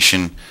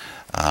codification,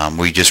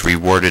 we just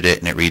reworded it,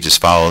 and it reads as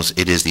follows: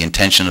 it is the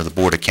intention of the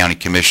Board of County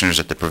Commissioners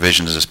that the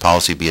provisions of this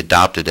policy be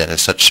adopted at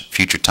such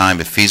future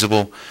time if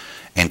feasible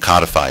and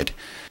codified.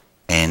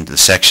 And the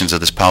sections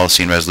of this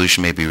policy and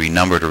resolution may be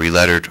renumbered or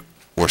relettered,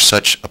 or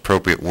such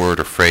appropriate word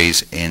or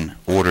phrase in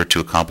order to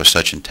accomplish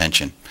such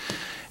intention.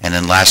 And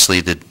then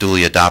lastly, the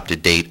duly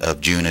adopted date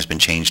of June has been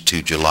changed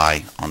to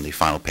July on the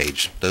final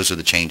page. Those are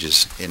the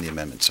changes in the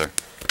amendment, sir.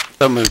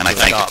 So moved And I to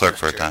thank the adopt, clerk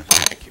for her Mr. time.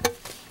 Thank you.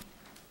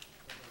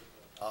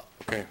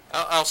 Okay,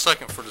 I'll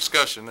second for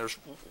discussion. There's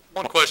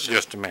one question.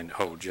 just a minute,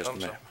 hold just a I'm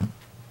minute. sorry.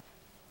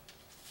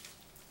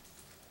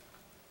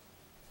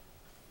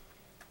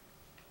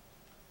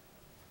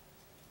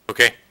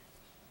 Okay,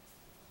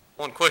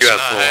 One question You have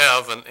the I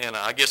floor. have, and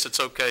I guess it's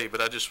okay, but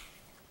there's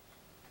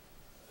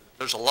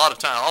a lot of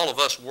time, all of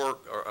us work,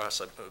 or I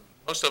said,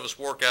 most of us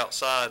work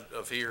outside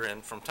of here,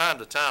 and from time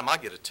to time, I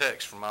get a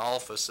text from my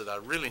office that I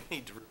really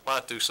need to reply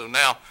to. So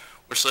now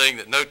we're saying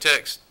that no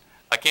text,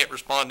 I can't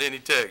respond to any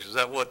text. Is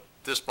that what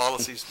this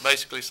policy's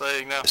basically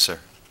saying now? Yes, sir.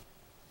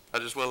 I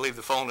just will leave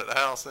the phone at the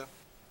house then?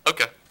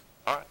 Okay,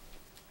 all right.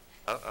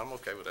 I'm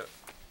okay with that.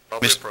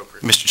 Probably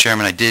appropriate. Mr.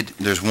 Chairman,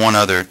 there's one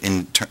other,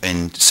 in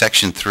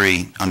section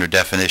 3, under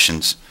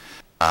definitions,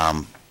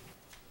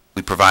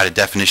 we provided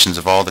definitions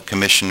of all the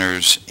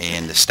commissioners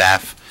and the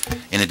staff.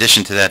 In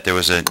addition to that, there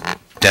was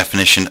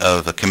definition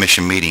of a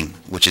commission meeting,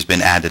 which has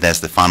been added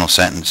as the final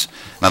sentence.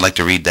 And I'd like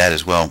to read that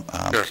as well.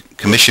 Sure.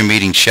 Commission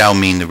meeting shall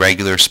mean the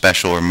regular,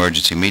 special, or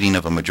emergency meeting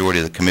of a majority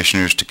of the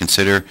commissioners to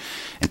consider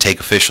and take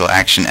official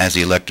action as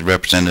the elected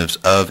representatives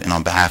of and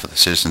on behalf of the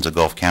citizens of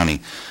Gulf County.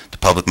 The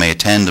public may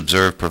attend,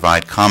 observe,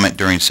 provide comment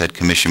during said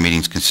commission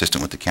meetings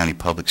consistent with the county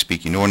public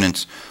speaking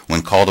ordinance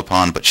when called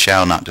upon, but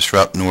shall not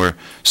disrupt nor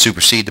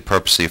supersede the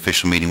purpose of the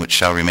official meeting, which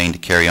shall remain to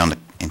carry on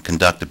and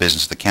conduct the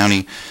business of the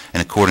county in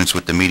accordance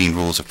with the meeting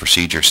rules of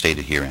procedure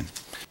stated herein.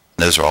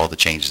 Those are all the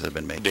changes that have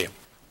been made. Deal.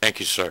 Thank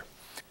you, sir.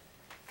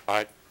 All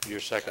right, your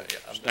second,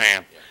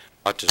 Stan.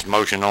 Got this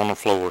motion on the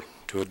floor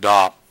to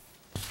adopt.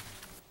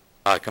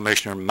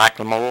 Commissioner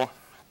McLemore,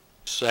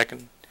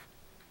 second.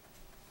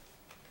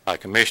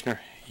 Commissioner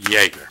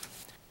Yeager.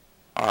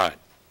 All right.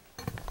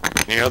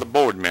 Any other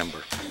board member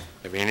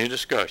have any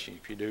discussion?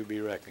 If you do,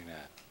 be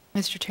recognized.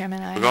 Mr.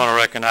 Chairman, We're going to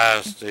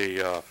recognize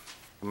the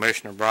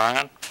Commissioner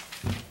Bryan.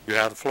 You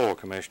have the floor,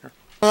 Commissioner.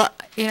 Well,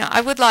 I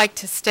would like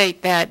to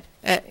state that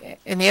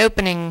in the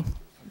opening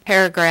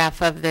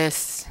paragraph of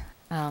this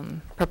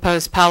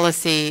proposed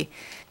policy,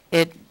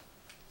 it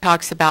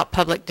talks about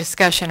public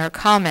discussion or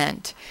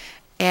comment,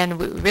 and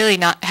we really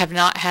have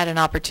not had an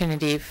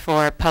opportunity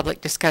for public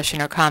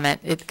discussion or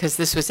comment because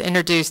this was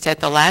introduced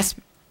at the last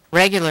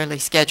regularly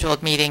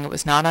scheduled meeting. It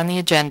was not on the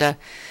agenda.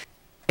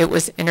 It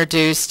was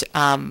introduced,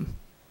 and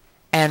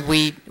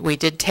we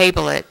did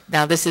table it.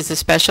 Now, this is a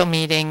special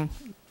meeting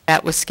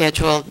that was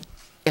scheduled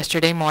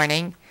yesterday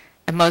morning,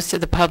 and most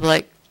of the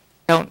public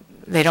don't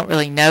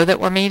really know that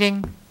we're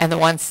meeting, and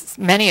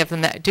many of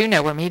them that do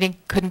know we're meeting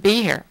couldn't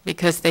be here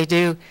because they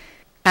do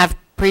have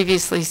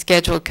previously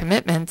scheduled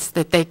commitments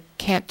that they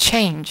can't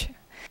change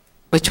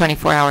with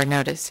 24-hour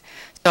notice.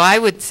 So I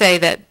would say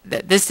that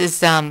this is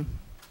something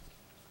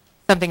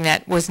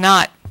that was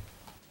not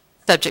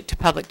subject to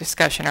public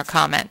discussion or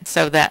comment,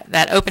 so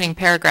that opening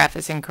paragraph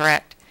is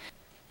incorrect.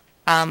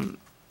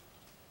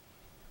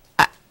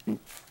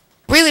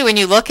 Really, when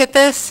you look at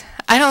this,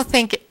 I don't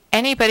think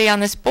anybody on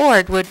this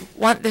board would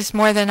want this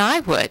more than I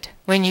would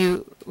when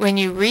you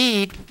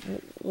read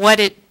what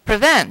it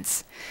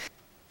prevents.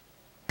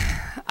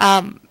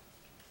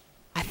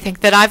 I think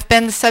that I've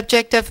been the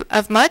subject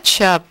of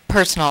much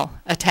personal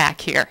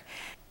attack here,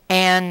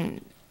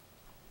 and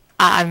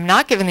I'm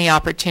not given the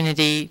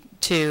opportunity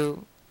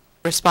to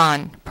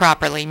respond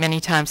properly many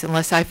times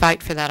unless I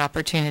fight for that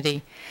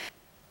opportunity.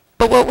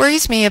 But what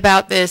worries me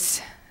about this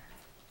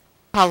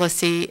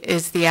policy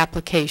is the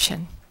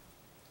application,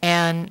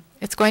 and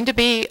it's going to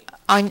be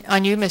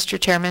on you, Mr.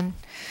 Chairman.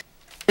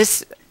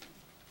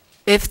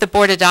 If the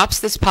board adopts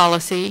this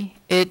policy,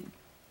 it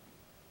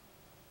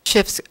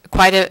shifts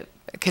quite a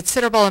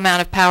considerable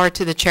amount of power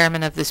to the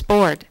chairman of this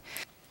board.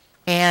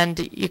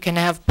 And you can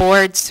have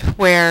boards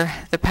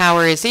where the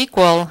power is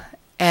equal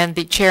and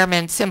the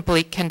chairman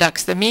simply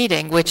conducts the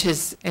meeting, which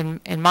is, in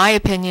my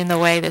opinion, the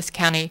way this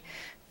county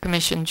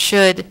commission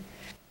should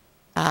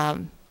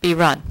be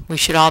run. We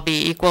should all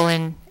be equal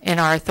in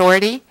our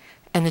authority,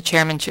 and the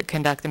chairman should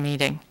conduct the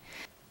meeting.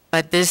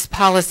 But this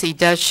policy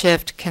does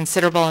shift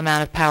considerable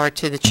amount of power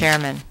to the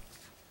chairman.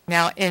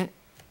 Now,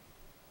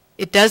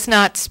 it does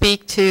not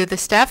speak to the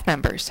staff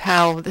members,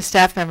 how the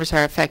staff members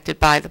are affected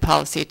by the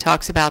policy. It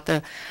talks about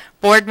the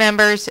board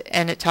members,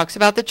 and it talks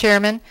about the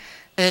chairman,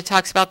 and it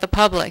talks about the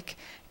public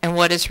and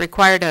what is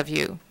required of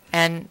you.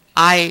 And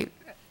I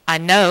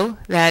know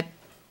that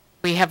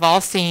we have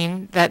all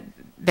seen that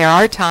there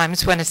are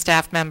times when a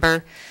staff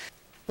member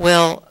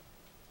will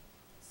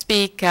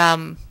speak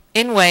in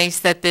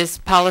ways that this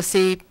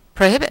policy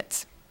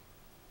prohibits.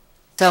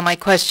 So my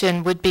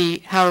question would be,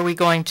 how are we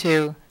going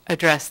to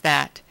address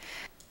that?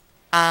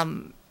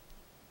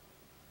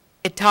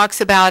 It talks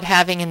about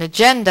having an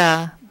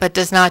agenda, but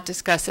does not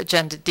discuss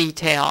agenda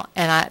detail.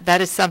 And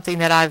that is something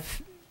that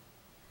I've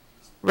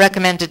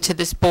recommended to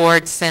this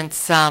board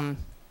since I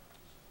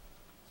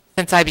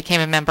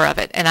became a member of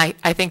it. And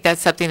I think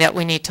that's something that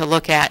we need to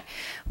look at.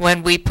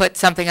 When we put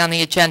something on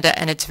the agenda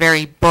and it's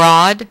very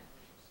broad,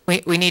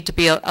 we need to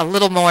be a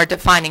little more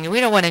defining. We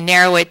don't want to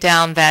narrow it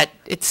down that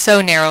it's so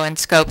narrow in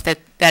scope that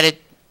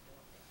it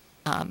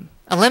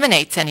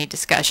eliminates any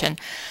discussion.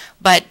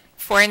 But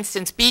for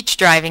instance, beach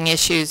driving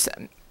issues,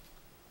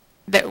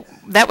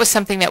 that was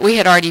something that we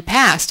had already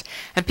passed,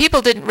 and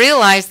people didn't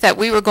realize that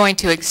we were going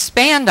to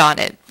expand on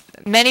it.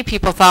 Many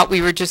people thought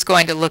we were just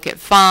going to look at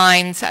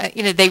fines.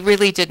 They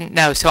really didn't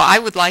know. So I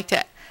would like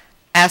to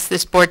ask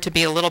this board to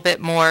be a little bit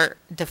more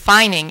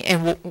defining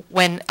in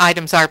when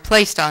items are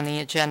placed on the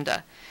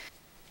agenda.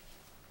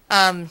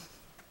 Now,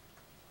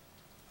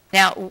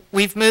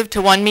 we've moved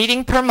to one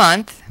meeting per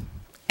month,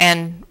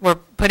 and we're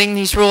putting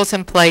these rules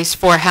in place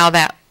for how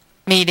that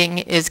meeting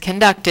is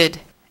conducted,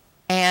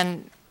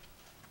 and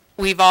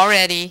we've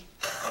already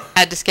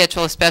had to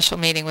schedule a special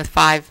meeting with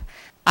 5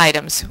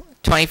 items,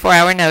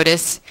 24-hour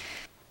notice,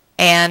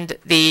 and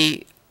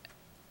the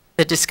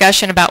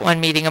discussion about one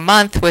meeting a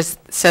month was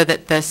so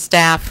that the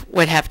staff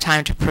would have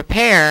time to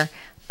prepare,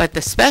 but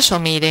the special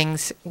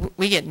meetings,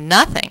 we get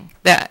nothing.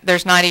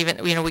 There's not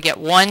even, we get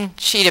one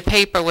sheet of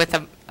paper with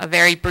a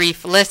very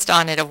brief list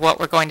on it of what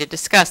we're going to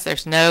discuss.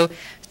 There's no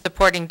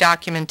supporting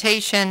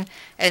documentation,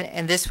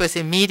 and this was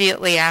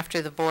immediately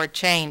after the board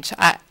change.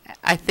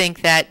 I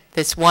think that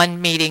this one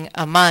meeting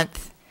a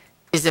month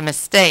is a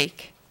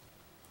mistake.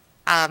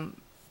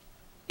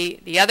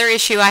 The other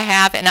issue I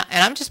have, and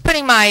I'm just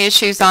putting my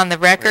issues on the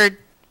record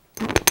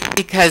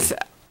because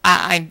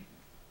I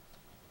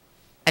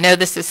know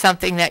this is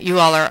something that you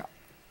all are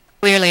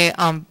clearly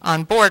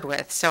on board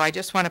with, so I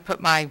just want to put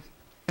my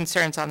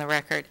concerns on the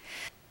record.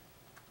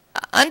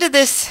 Under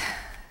this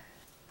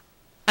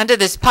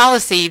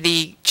policy,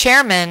 the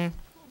chairman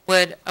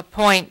would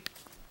appoint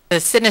the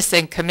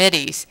citizen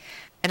committees,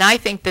 and I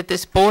think that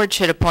this board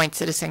should appoint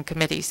citizen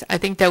committees. I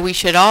think that we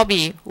should all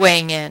be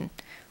weighing in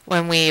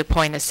when we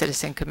appoint a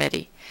citizen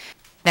committee.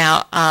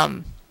 Now,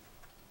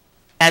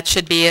 that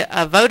should be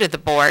a vote of the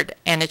board,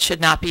 and it should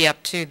not be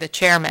up to the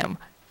chairman,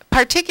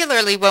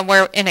 particularly when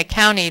we're in a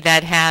county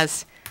that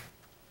has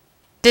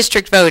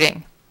district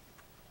voting,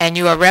 and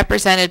you are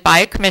represented by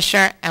a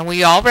commissioner, and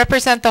we all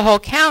represent the whole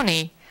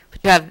county, but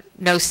you have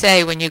no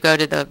say when you go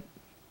to the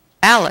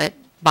ballot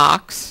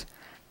box,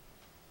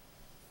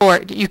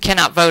 or you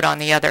cannot vote on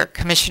the other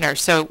commissioner.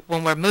 So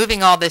when we're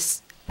moving all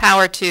this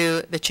power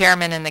to the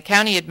chairman and the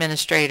county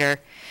administrator,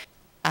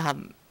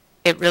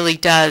 it really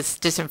does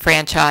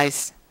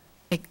disenfranchise.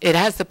 It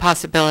has the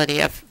possibility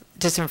of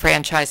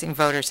disenfranchising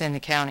voters in the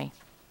county.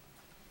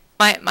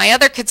 My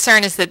other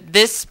concern is that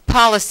this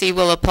policy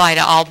will apply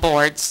to all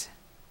boards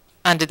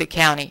under the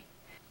county.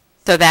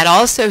 So that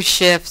also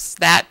shifts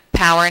that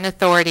power and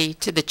authority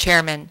to the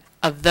chairman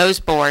of those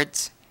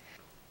boards.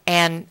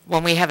 And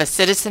when we have a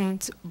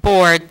citizens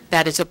board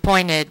that is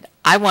appointed,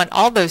 I want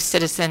all those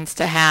citizens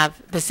to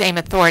have the same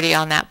authority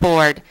on that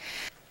board.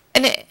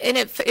 And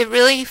it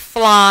really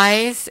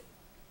flies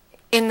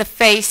in the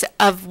face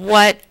of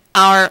what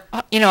our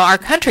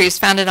country is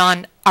founded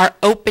on, our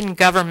open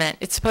government.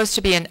 It's supposed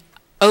to be an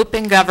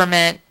open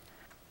government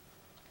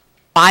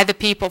by the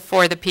people,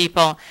 for the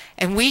people,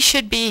 and we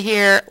should be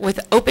here with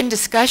open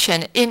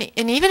discussion, and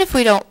even if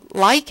we don't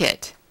like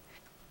it,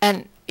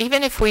 and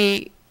even if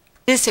we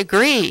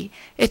disagree,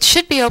 it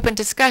should be open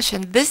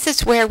discussion. This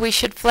is where we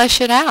should flesh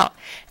it out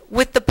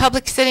with the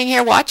public sitting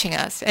here watching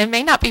us. It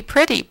may not be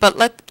pretty, but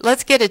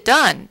let's get it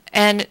done.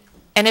 And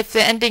if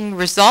the ending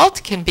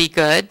result can be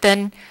good,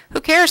 then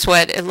who cares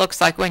what it looks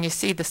like when you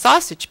see the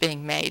sausage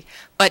being made?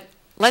 But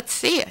let's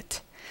see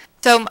it.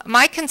 So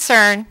my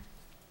concern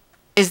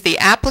is the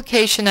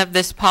application of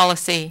this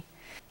policy,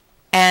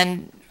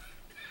 and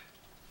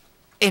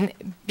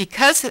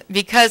because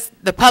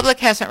the public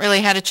hasn't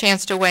really had a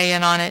chance to weigh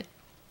in on it,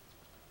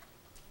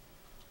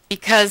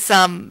 because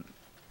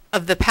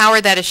of the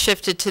power that is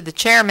shifted to the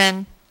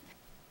chairman,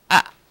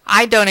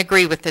 I don't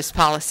agree with this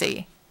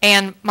policy.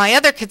 And my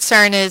other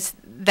concern is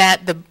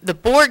that the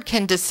board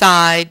can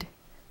decide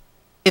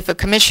if a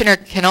commissioner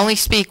can only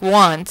speak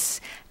once,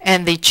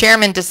 and the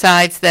chairman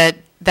decides that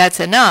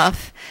that's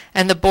enough,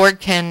 and the board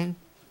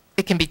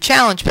it can be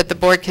challenged, but the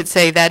board could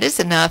say that is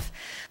enough.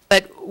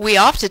 But we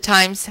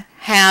oftentimes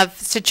have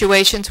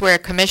situations where a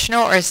commissioner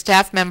or a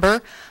staff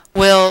member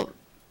will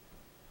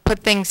put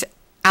things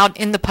out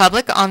in the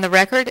public on the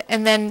record,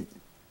 and then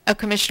a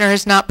commissioner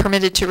is not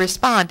permitted to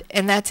respond,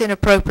 and that's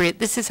inappropriate.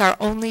 This is our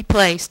only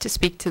place to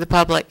speak to the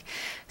public.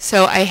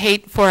 So I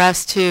hate for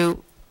us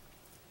to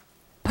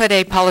put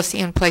a policy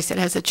in place that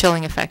has a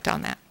chilling effect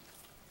on that.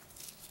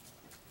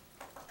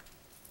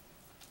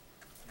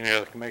 Any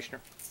other commissioner?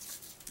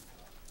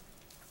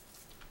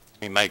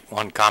 Let me make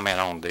one comment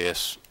on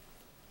this.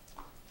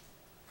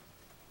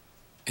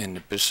 In the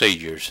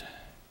procedures,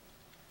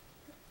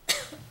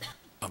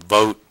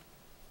 a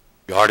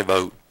majority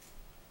vote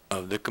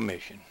of the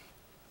commission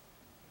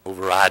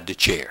override the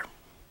chair.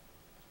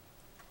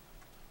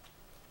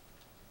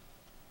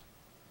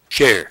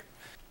 Chair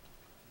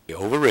be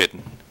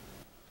overridden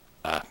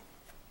by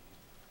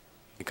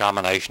a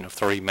combination of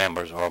 3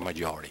 members or a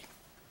majority.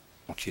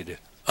 I want you to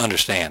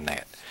understand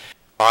that.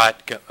 All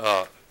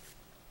right.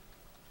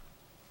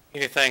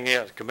 Anything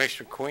else?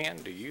 Commissioner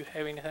Quinn, do you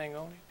have anything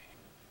on it?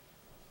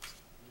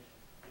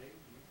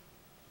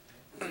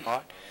 All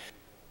right.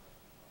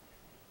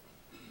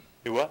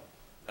 Do what?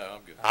 No,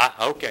 I'm good.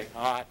 Okay,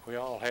 all right. We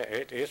all have,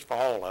 it's for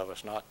all of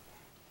us, not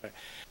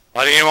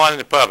anyone in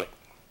the public.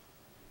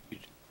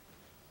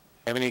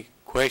 Have any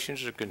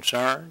questions or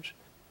concerns?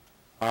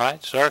 All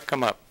right, sir,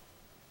 come up.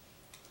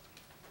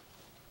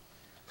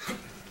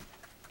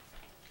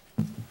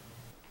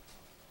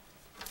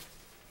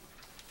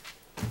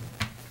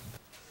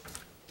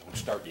 Don't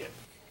start yet.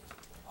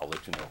 I'll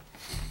let you know.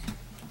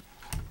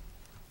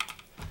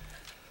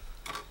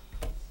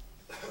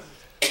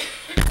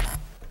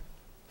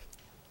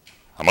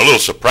 I'm a little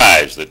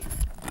surprised that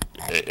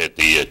at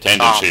the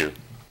attendance here.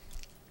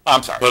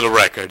 I'm sorry. For the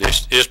record,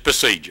 it's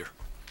procedure.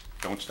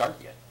 Don't start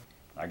yet.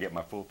 I get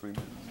my full 3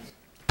 minutes.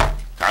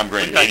 Tom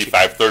Green,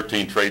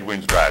 8513 Trade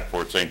Winds Drive,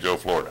 Port St. Joe,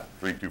 Florida,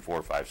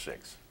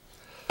 32456.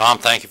 Tom,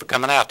 thank you for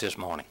coming out this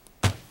morning.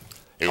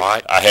 All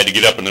right. I had to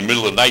get up in the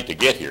middle of the night to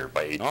get here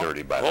by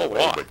 8:30, by the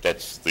way, but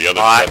that's the other.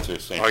 All right. That's the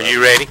same Are time.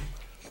 you ready?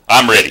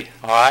 I'm ready.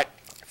 All right.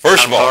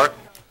 First of Madam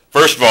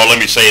all, let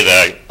me say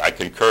that I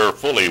concur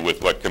fully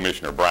with what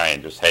Commissioner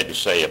Bryan just had to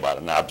say about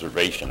an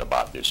observation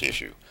about this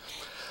issue.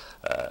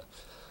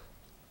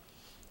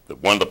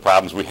 One of the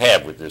problems we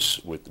have with this,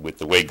 with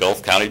the way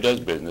Gulf County does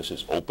business,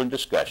 is open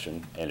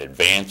discussion and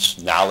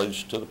advance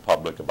knowledge to the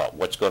public about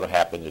what's going to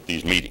happen at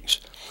these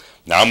meetings.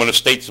 Now, I'm going to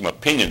state some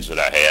opinions that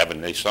I have,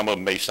 and some of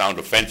them may sound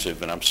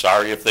offensive, and I'm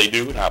sorry if they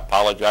do, and I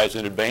apologize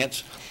in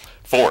advance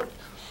for it.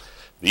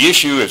 The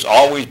issue has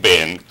always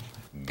been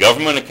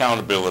government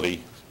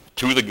accountability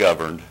to the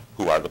governed,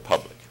 who are the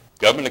public.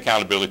 Government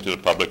accountability to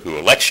the public who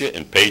elects you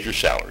and pays your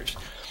salaries.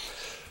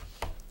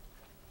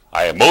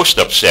 I am most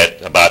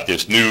upset about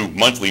this new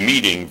monthly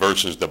meeting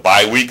versus the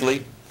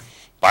biweekly.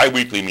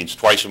 Biweekly means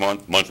twice a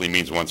month, monthly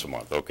means once a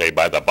month, okay?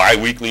 By the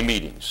biweekly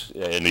meetings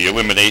and the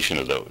elimination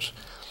of those.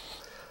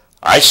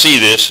 I see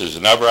this as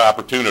another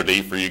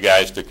opportunity for you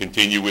guys to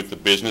continue with the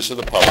business of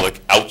the public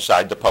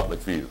outside the public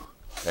view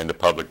and the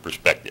public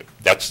perspective.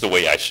 That's the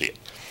way I see it.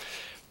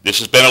 This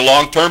has been a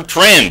long-term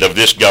trend of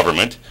this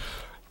government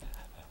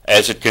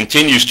as it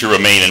continues to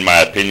remain, in my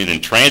opinion,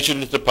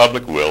 intransigent to the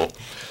public will,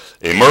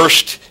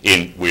 immersed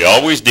in, we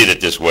always did it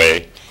this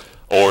way,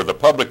 or the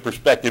public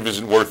perspective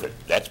isn't worth it.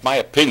 That's my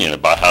opinion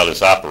about how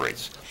this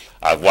operates.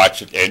 I've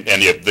watched it,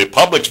 and the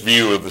public's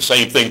view of the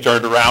same thing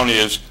turned around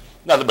is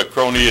nothing but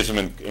cronyism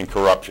and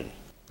corruption.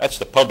 That's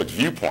the public's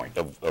viewpoint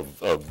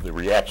of the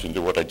reaction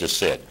to what I just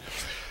said.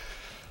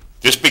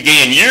 This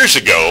began years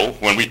ago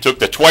when we took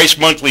the twice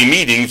monthly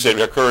meetings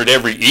that occurred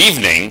every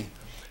evening,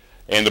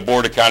 and the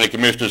Board of County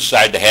Commissioners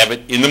decided to have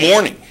it in the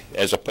morning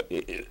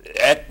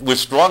with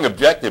strong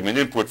objective and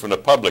input from the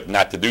public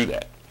not to do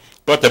that.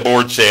 But the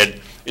board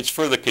said it's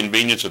for the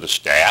convenience of the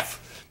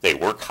staff. They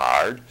work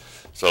hard.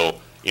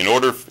 So in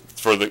order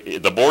for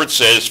the board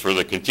says for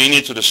the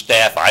convenience of the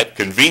staff, I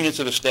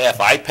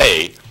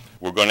pay,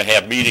 we're going to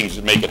have meetings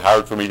that make it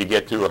hard for me to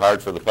get to or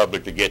hard for the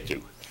public to get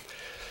to.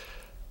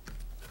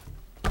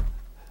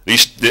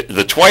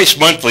 The twice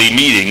monthly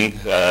meeting,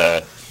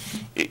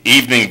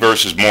 evening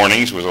versus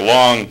mornings, was a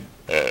long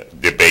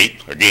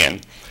debate,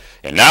 again,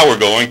 and now we're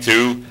going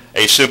to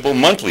a simple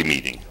monthly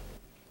meeting.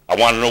 I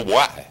want to know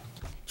why.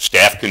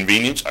 Staff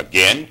convenience,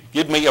 again,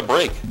 give me a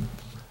break.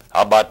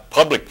 How about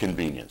public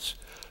convenience?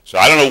 So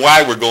I don't know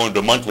why we're going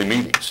to monthly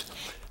meetings.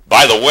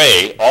 By the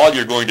way, all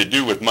you're going to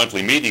do with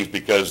monthly meetings,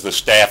 because the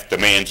staff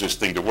demands this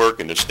thing to work,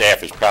 and the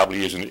staff is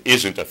probably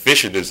isn't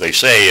efficient as they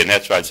say, and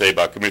that's what I'd say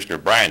about Commissioner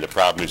Bryan. The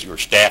problem is your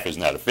staff is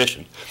not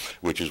efficient,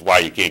 which is why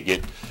you can't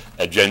get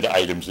agenda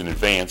items in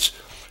advance.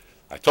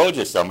 I told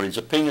you some of these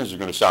opinions are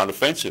going to sound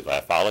offensive. I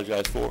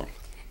apologize for them,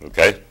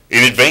 okay,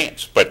 in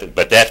advance, but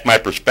that's my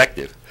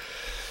perspective.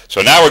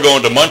 So now we're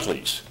going to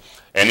monthlies.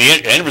 And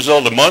the end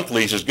result of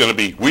monthlies is going to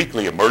be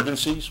weekly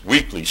emergencies,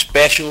 weekly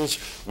specials,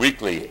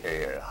 weekly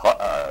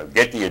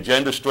get the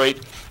agenda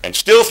straight, and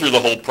still through the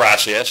whole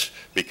process,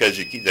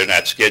 because they're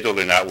not scheduled,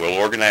 they're not well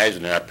organized,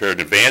 and they're not prepared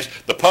in advance,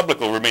 the public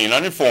will remain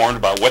uninformed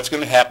about what's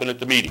going to happen at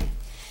the meeting.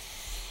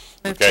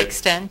 Move to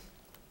extend.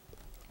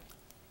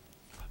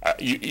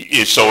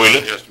 Just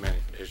a minute.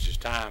 It's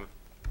just time.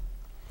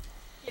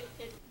 It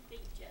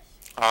beat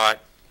Jeff. All right.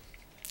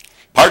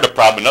 Part of the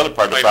problem, another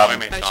part of the problem.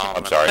 Wait a minute, Tom.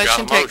 I'm sorry. I got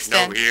Motion a to motion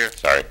extend. over here.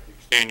 Sorry.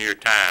 Extend your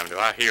time. Do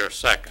I hear a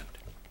second?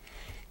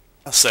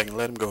 A second,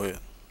 let him go ahead.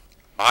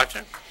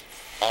 Martin?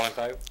 All in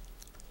favor?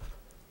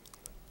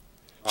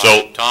 All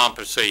So- right, Tom,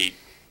 proceed.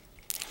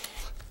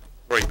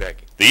 Hurry,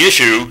 Becky. The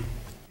issue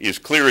is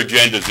clear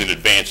agendas in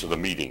advance of the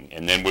meeting,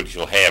 and then what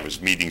you'll have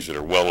is meetings that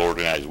are well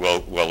organized,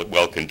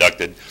 well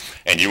conducted,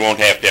 and you won't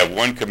have to have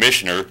one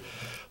commissioner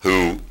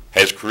who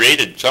has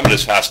created some of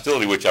this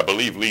hostility, which I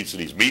believe leads to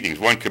these meetings.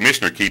 One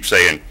commissioner keeps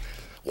saying,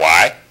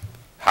 why?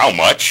 How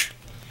much?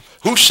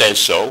 Who says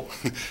so?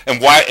 And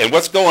why? And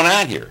what's going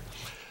on here?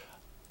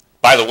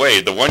 By the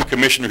way, the one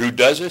commissioner who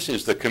does this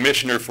is the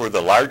commissioner for the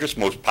largest,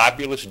 most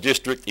populous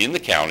district in the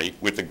county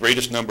with the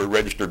greatest number of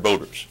registered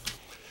voters.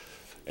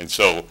 And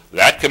so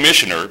that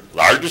commissioner,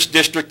 largest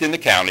district in the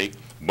county,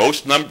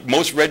 most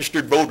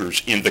registered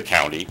voters in the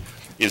county,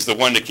 is the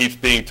one that keeps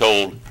being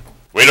told,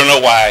 we don't know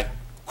why,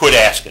 quit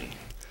asking,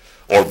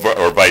 or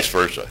vice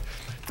versa.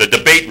 The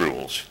debate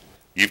rules.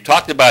 You've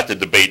talked about the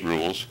debate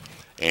rules,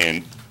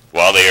 and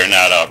while they are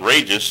not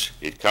outrageous,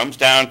 it comes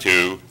down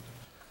to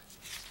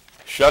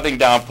shutting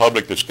down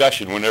public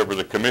discussion whenever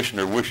the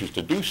commissioner wishes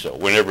to do so,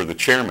 whenever the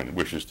chairman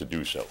wishes to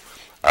do so.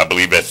 I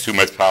believe that's too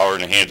much power in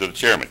the hands of the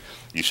chairman.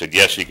 You said,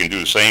 yes, he can do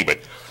the same, but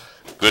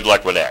good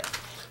luck with that.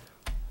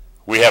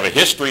 We have a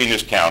history in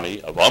this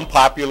county of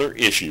unpopular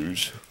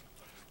issues,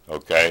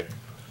 okay,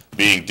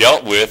 being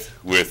dealt with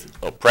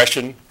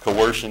oppression,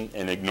 coercion,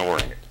 and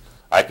ignoring it.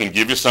 I can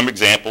give you some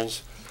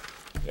examples,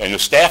 and the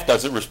staff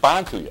doesn't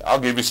respond to you. I'll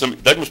give you some,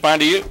 doesn't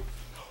respond to you.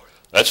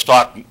 Let's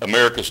talk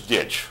America's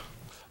Ditch.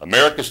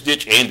 America's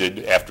Ditch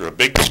ended after a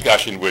big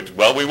discussion which,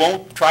 well, we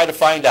won't try to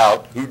find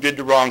out who did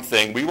the wrong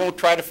thing. We won't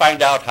try to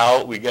find out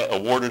how we got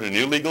awarded an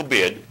illegal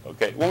bid.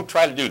 Okay, we won't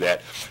try to do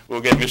that. We'll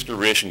get Mr.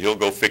 Risch and he'll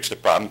go fix the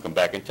problem, come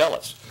back and tell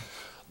us.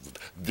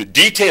 The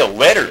detailed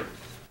letter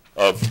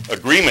of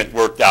agreement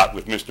worked out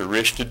with Mr.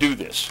 Risch to do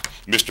this.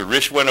 Mr.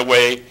 Risch went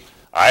away.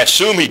 I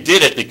assume he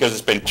did it because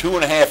it's been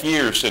 2.5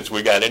 years since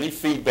we got any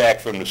feedback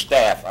from the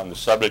staff on the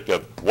subject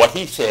of what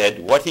he said,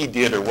 what he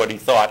did, or what he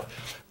thought.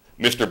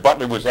 Mr.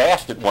 Butler was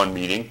asked at one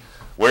meeting,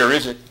 where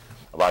is it?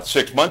 About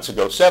 7 months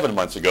ago, and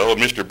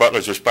Mr.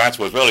 Butler's response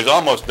was, well, he's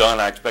almost done.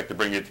 I expect to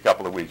bring it in a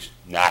couple of weeks.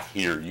 Not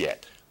here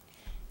yet.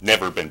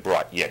 Never been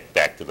brought yet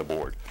back to the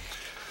board.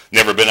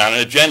 Never been on an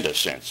agenda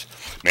since.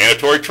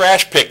 Mandatory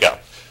trash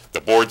pickup.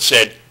 The board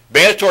said,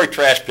 mandatory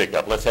trash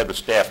pickup, let's have the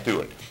staff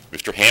do it.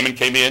 Mr. Hammond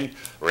came in,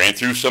 ran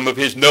through some of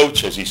his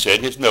notes, as he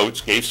said, his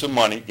notes, gave some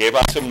money, gave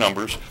out some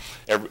numbers.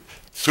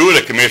 Two of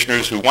the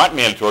commissioners who want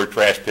mandatory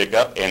trash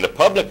pickup and the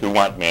public who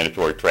want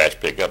mandatory trash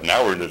pickup,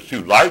 now we're the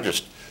two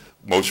largest,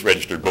 most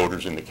registered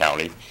voters in the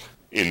county,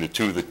 in the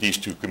two that these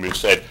two committees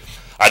said,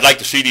 I'd like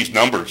to see these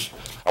numbers.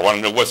 I want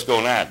to know what's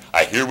going on.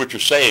 I hear what you're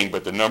saying,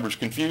 but the numbers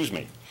confuse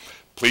me.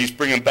 Please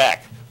bring them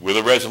back with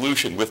a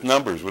resolution, with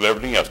numbers, with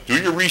everything else.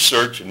 Do your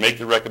research and make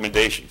your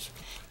recommendations.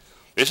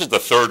 This is the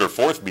third or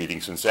fourth meeting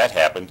since that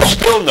happened.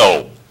 Still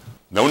no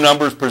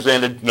numbers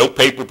presented, no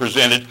paper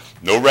presented,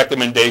 no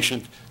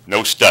recommendation,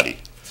 no study.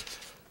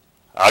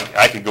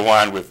 I could go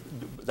on with,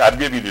 I'll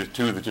give you the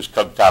two that just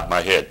come to the top of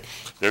my head.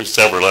 There's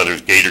several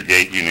others,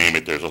 Gatorgate, you name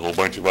it. There's a whole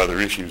bunch of other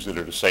issues that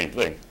are the same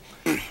thing.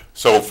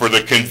 So for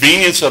the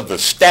convenience of the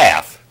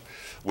staff,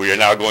 we are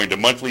now going to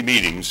monthly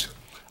meetings.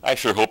 I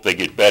sure hope they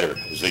get better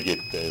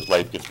as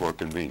life gets more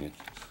convenient.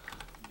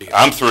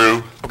 I'm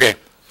through. Okay.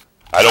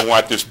 I don't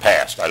want this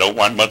passed. I don't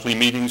want monthly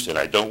meetings, and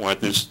I don't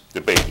want this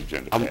debate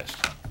agenda passed.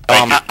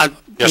 Thank you.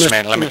 Yes,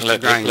 man,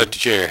 let the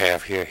chair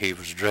have here. He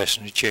was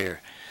addressing the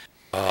chair.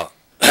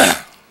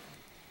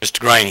 Mr.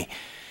 Graney,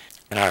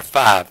 in our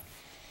 5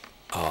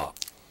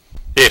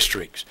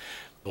 districts,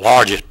 the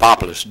largest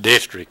populous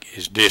district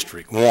is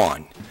District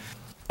 1,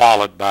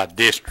 followed by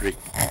District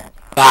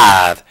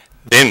 5,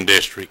 then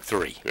District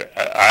 3.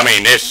 I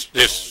mean,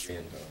 this.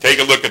 Take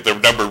a look at the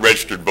number of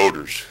registered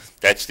voters.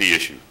 That's the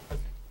issue.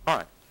 All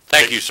right.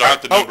 Thank you, sir.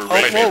 Count the number of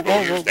registered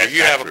voters. Do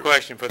you have a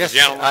question for the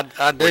gentleman?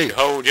 I do. Would you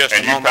hold just a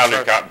And you moment, probably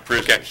sir? count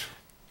prisoners.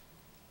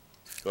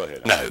 Go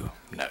ahead. No.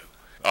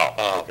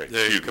 Oh, okay.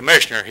 The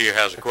commissioner here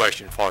has a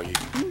question for you.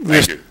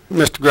 Thank you.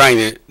 Mr.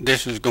 Graney,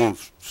 this is going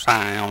to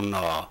sound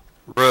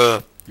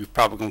rough. You're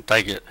probably going to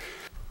take it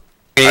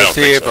I don't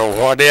think offensive so.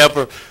 or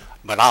whatever,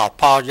 but I'll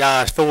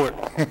apologize for it.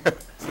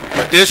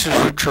 But this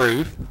is the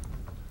truth.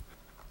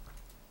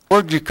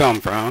 Where'd you come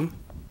from?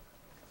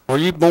 Were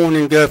you born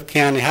in Gulf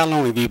County? How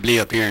long have you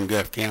lived here in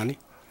Gulf County?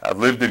 I've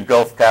lived in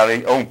Gulf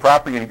County, owned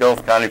property in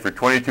Gulf County for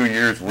 22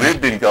 years,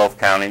 lived in Gulf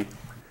County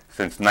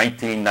since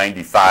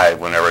 1995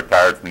 when I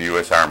retired from the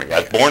U.S. Army. I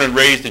was born and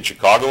raised in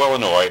Chicago,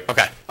 Illinois.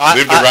 Okay.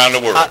 Lived around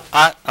the world.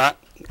 I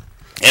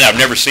And I've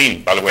never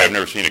seen, by the way, I've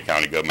never seen a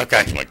county government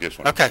function like this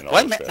one. Okay, in all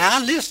wait a minute. respects. Now,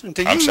 I listened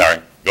to you. I'm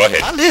sorry. Go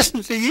ahead. I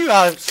listened to you.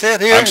 I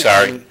sat here. I'm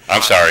sorry. and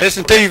I'm sorry.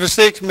 Listened to you for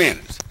 6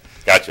 minutes.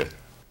 Gotcha.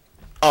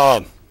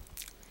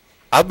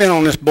 I've been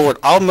on this board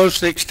almost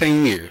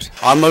 16 years.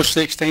 Almost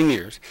 16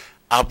 years.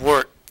 I've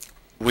worked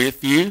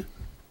with you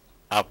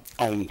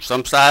on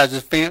some sides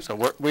of the fence. I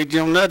worked with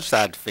you on the other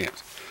side of the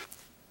fence.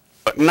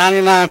 But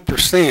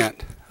 99%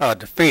 of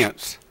the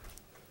fence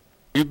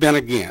you've been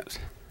against.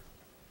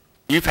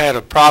 You've had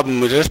a problem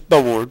with this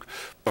board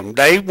from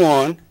day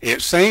one.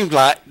 It seems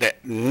like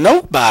that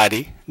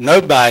nobody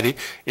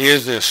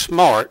is as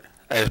smart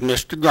as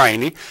Mr.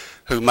 Graney,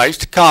 who makes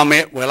the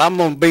comment, well, I'm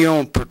going to be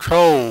on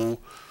patrol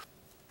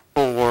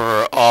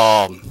for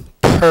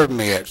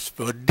permits,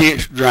 for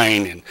ditch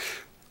draining.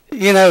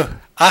 You know,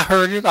 I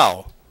heard it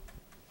all.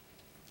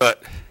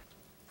 But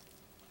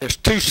there's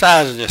two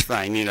sides of this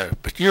thing, you know.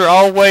 But you're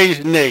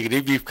always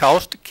negative. You've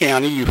cost the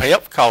county. You've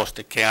helped cost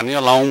the county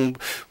along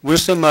with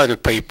some other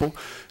people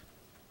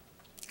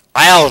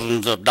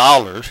thousands of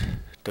dollars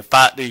to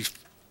fight these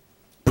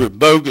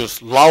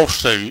bogus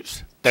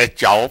lawsuits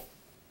that y'all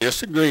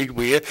disagreed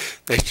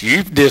with, that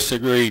you've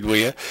disagreed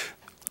with.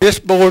 This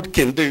board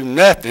can do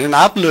nothing.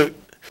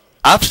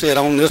 I've sat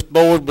on this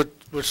board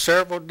with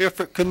several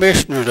different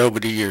commissioners over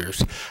the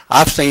years.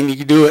 I've seen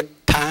you do it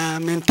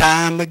time and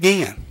time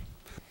again.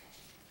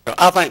 So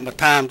I think my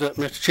time's up,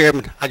 Mr.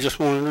 Chairman. I just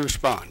wanted to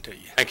respond to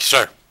you. Thank you,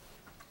 sir.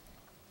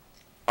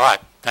 All right.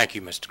 Thank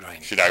you, Mr.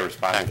 Graney. Should I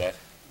respond to that?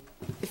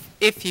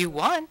 If you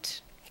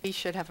want, he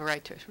should have a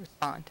right to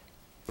respond.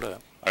 I mean,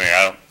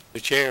 I don't. The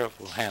chair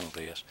will handle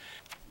this.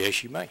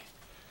 Yes, you may.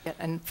 Yeah,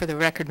 and for the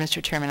record,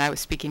 Mr. Chairman, I was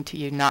speaking to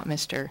you, not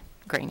Mr.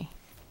 Graney.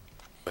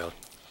 Well,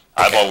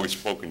 I've always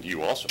spoken to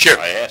you also. Sure.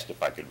 I asked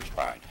if I could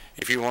respond.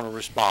 if you want to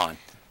respond,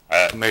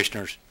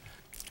 commissioners.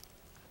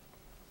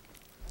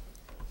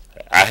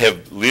 I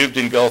have lived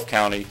in Gulf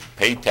County,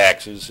 paid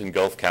taxes in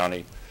Gulf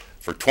County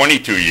for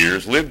 22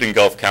 years, lived in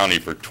Gulf County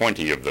for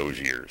 20 of those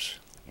years.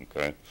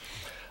 Okay?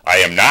 I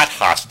am not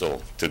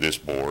hostile to this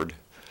board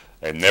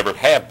and never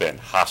have been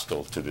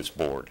hostile to this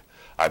board.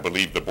 I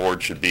believe the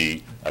board should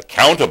be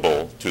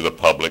accountable to the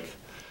public.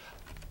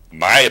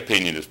 My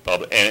opinion is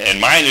public,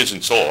 and mine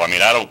isn't so. I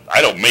mean,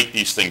 I don't make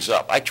these things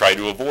up. I try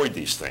to avoid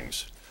these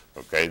things.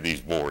 okay,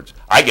 these boards.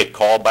 I get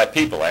called by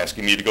people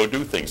asking me to go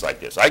do things like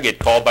this. I get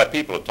called by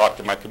people to talk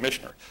to my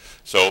commissioner.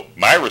 So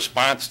my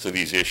response to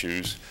these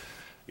issues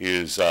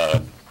is,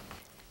 I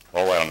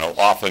don't know,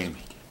 often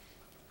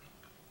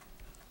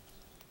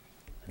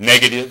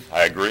negative,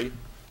 I agree.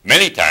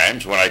 Many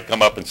times when I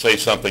come up and say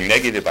something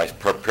negative, I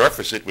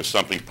preface it with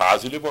something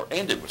positive or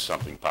end it with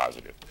something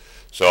positive.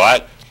 So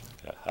I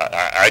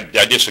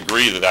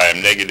disagree that I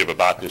am negative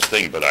about this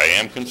thing, but I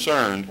am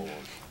concerned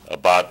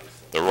about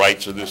the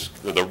rights of this,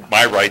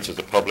 my rights as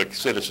a public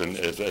citizen,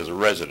 as a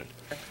resident.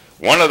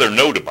 One other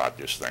note about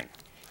this thing.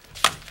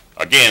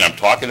 Again, I'm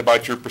talking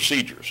about your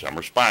procedures. I'm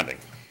responding.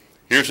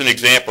 Here's an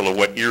example of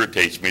what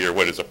irritates me or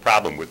what is a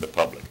problem with the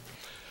public.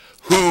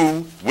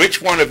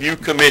 Which one of you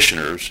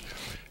commissioners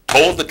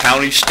told the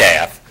county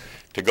staff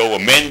to go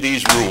amend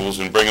these rules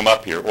and bring them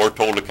up here, or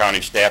told the county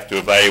staff to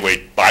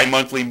evaluate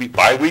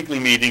bi-weekly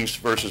meetings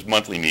versus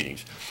monthly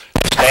meetings?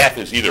 The staff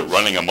is either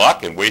running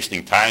amok and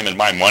wasting time and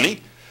my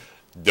money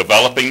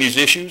developing these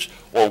issues,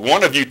 or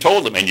one of you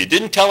told them, and you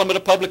didn't tell them at a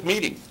public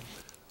meeting.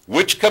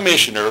 Which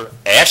commissioner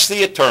asked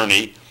the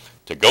attorney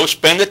to go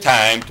spend the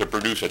time to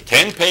produce a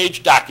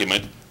 10-page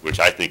document, which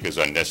I think is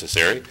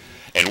unnecessary,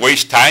 and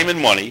waste time and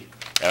money?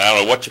 And I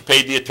don't know what you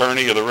paid the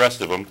attorney or the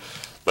rest of them,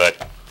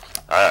 but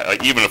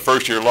even a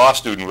first-year law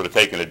student would have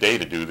taken a day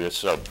to do this.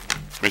 So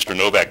Mr.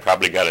 Novak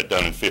probably got it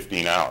done in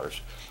 15 hours.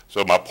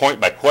 So my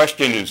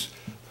question is,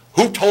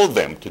 who told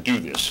them to do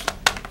this?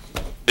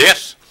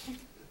 This?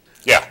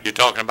 Yeah. You're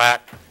talking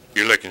about?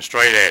 You're looking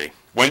straight at him.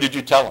 When did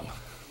you tell them?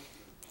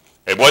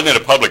 It wasn't at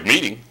a public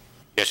meeting.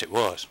 Yes, it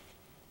was.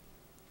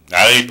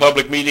 Not any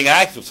public meeting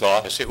I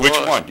saw. Yes, it Which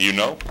was. one? Do you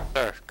know?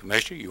 Sir,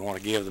 Commissioner, you want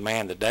to give the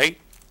man the date?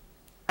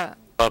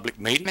 Public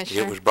meeting.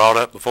 Commissioner? It was brought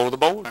up before the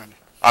board.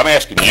 I'm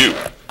asking you.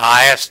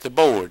 I asked the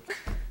board.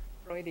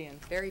 Freudian,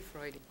 very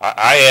Freudian.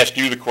 I asked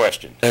you the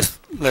question.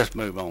 Let's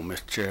move on,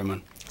 Mr.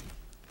 Chairman.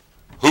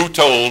 Who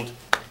told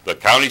the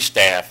county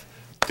staff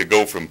to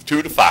go from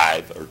 2 to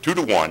 5 or 2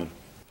 to 1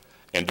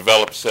 and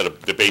develop a set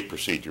of debate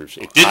procedures?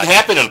 It didn't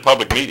happen in a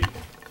public meeting.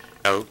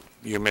 No,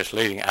 you're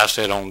misleading. I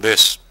said on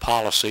this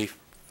policy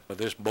for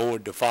this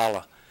board to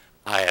follow,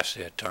 I asked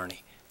the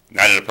attorney.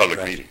 Not in a public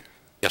Right. meeting.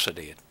 Yes, I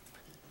did.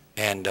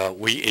 And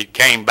it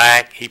came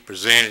back, he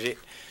presented it.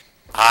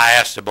 I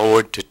asked the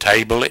board to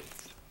table it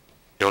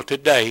till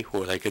today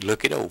where they could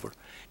look it over,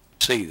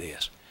 see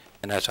this.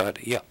 And that's how I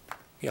did.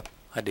 Yep,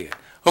 I did.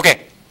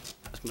 Okay,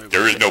 Let's move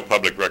There on. is no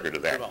public record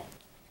of that. Move on.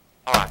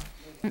 all right.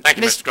 Thank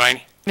you, Mr.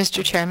 Graney.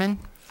 Mr. Chairman,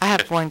 I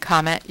have one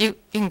comment. You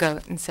can go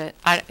and sit.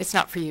 It's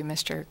not for you,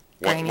 Mr.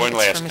 Graney. One it's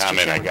last for Mr.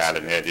 comment I Jones. got,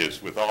 and that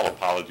is, with all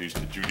apologies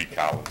to Judy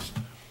Collins,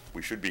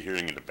 we should be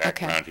hearing in the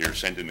background here,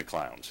 send in the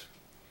clowns.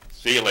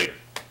 See you later.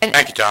 And-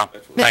 Thank you, Tom.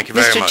 Thank you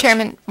very much. Mr.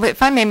 Chairman,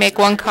 if I may make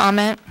one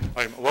comment.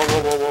 Wait a minute.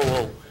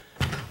 Whoa.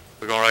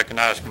 We're going to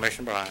recognize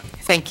Commissioner Bryan.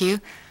 Thank you.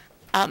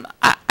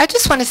 I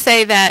just want to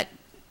say that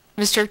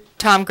Mr.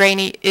 Tom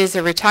Graney is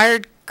a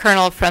retired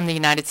colonel from the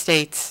United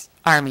States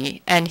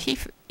Army, and he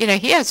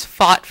has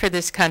fought for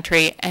this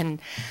country, and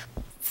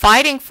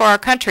fighting for our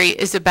country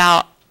is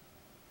about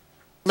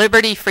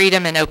liberty,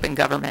 freedom, and open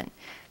government.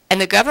 And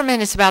the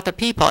government is about the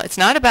people. It's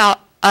not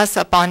about us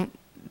up on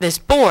this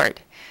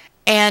board.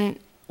 And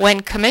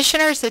when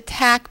commissioners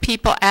attack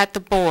people at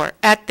the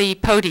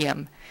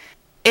podium,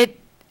 it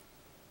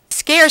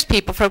scares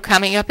people from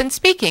coming up and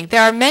speaking.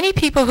 There are many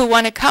people who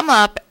want to come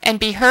up and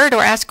be heard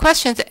or ask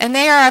questions, and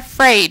they are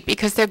afraid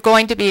because they're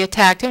going to be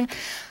attacked. And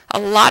a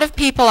lot of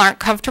people aren't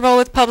comfortable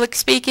with public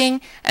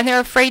speaking, and they're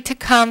afraid to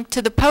come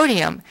to the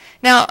podium.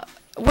 Now,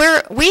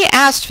 we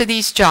asked for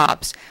these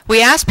jobs.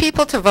 We asked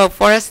people to vote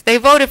for us. They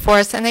voted for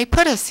us, and they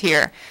put us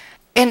here.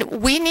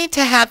 And we need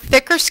to have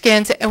thicker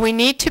skins, and we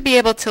need to be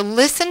able to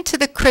listen to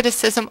the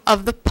criticism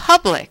of the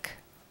public,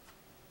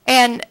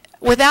 and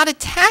without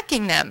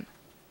attacking them.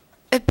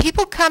 If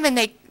people come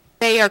and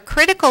they are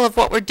critical of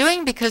what we're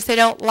doing because they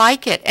don't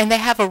like it, and they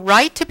have a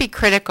right to be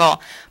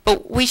critical,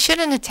 but we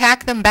shouldn't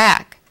attack them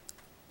back.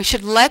 We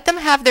should let them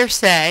have their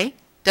say.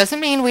 Doesn't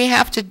mean we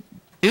have to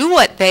do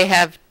what they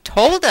have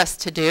told us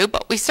to do,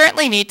 but we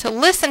certainly need to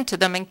listen to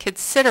them and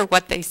consider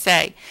what they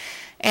say.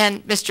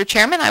 And Mr.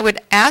 Chairman, I would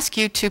ask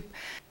you to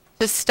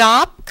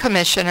stop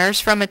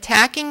commissioners from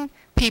attacking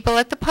people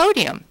at the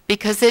podium,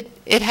 because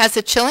it has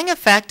a chilling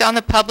effect on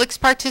the public's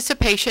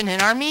participation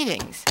in our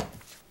meetings.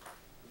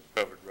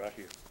 Covered right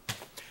here.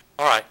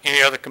 All right,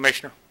 any other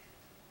commissioner?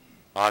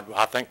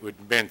 I think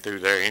we've been through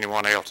there.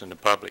 Anyone else in the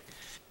public?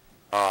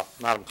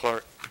 Madam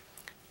Clerk?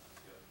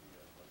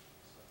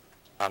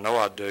 I know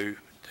I do.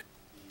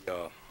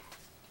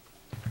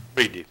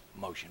 Read the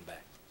motion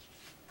back.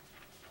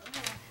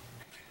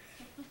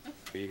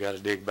 You got to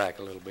dig back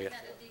a little bit.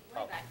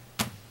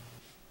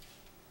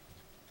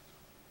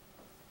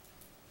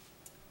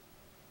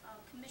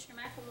 Commissioner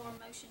McElmore,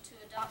 motion to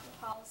adopt the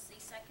policy,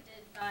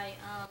 seconded by,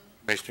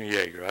 Commissioner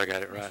Yeager, I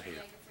got it right Mr. here.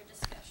 Yeager for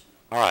discussion.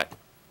 All right.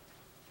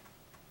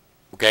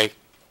 Okay.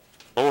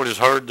 Board has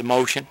heard the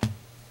motion.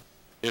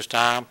 This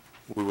time,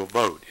 we will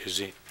vote. Is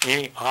there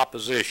any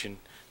opposition to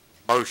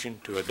the motion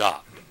to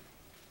adopt?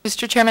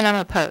 Mr. Chairman, I'm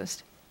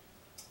opposed.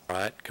 All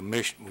right,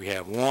 commission, we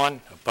have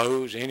one,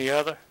 opposed, any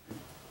other?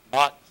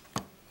 Not,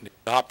 the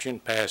adoption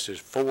passes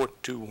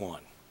 4-1.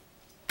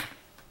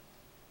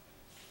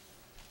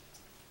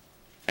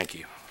 Thank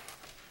you.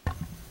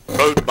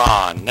 Road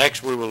bond,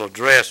 next we will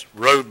address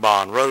road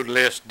bond, road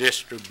list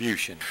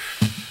distribution.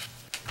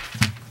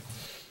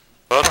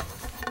 Butler?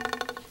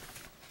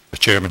 Mr.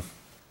 Chairman,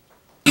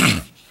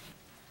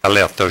 I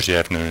left Thursday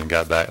afternoon and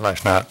got back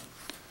last night.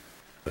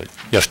 But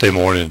yesterday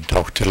morning,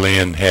 talked to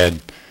Lynn,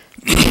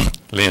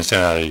 Lynn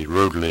sent out a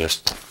road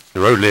list.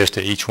 The road list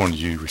that each one of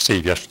you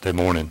received yesterday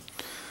morning.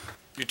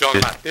 You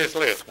talking about this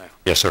list now?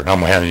 Yes, sir. I'm going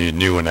to hand you a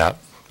new one out.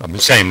 The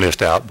same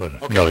list out, but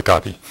another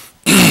copy.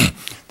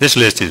 This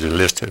list is a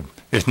list of,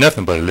 it's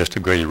nothing but a list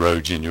of graded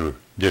roads in your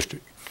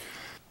district.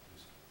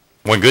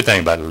 One good thing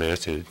about the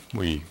list is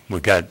we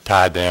got it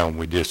tied down.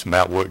 We did some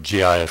outwork,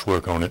 GIS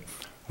work on it.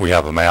 We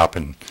have a map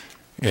and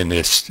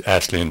it's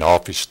actually in the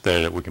office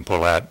there that we can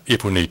pull out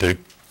if we need to.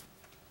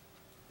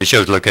 It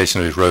shows the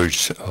location of these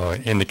roads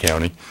in the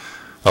county.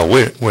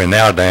 We're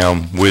now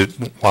down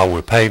with, while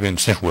we're paving,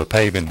 since we're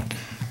paving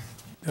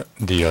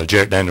the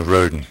Jack Daniels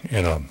Road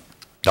and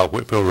Doc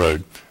Whitfield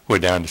Road, we're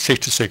down to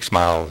 66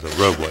 miles of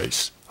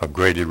roadways, of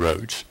graded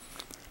roads.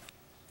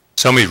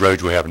 Some of these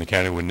roads we have in the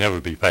county will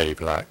never be paved,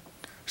 like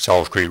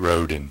Sauls Creek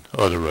Road and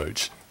other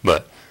roads.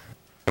 But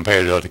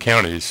compared to other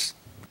counties,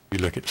 you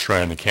look at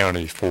surrounding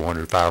counties,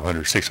 400,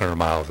 500, 600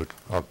 miles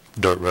of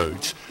dirt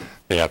roads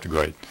they have to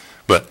grade.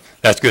 But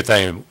that's a good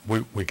thing.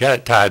 We got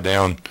it tied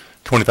down.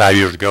 25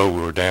 years ago,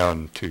 we were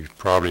down to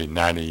probably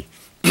 90,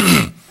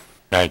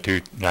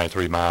 92,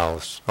 93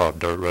 miles of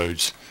dirt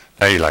roads.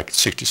 Now you're like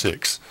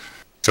 66.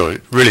 So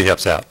it really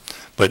helps out.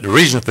 But the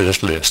reason for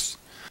this list,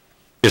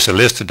 it's a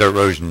list of dirt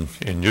roads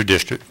in your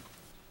district.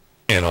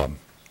 And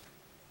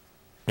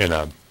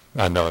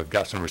I know I've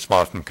got some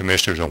response from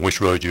commissioners on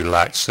which roads you'd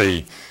like to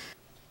see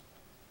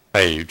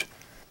paved.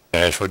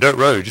 And as for dirt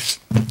roads,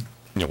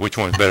 which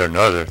one's better than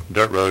other?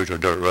 Dirt roads are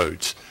dirt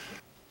roads.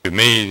 To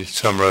me,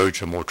 some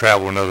roads are more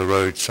traveled than other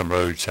roads. Some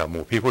roads have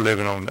more people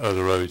living on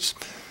other roads.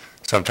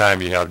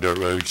 Sometimes you have dirt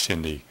roads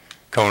in the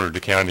corner of the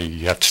county.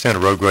 You have to send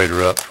a road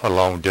grader up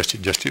along just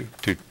to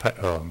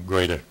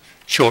grade a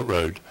short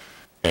road.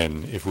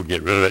 And if we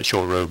get rid of that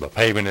short road by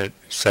paving it,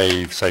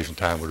 save some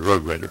time with a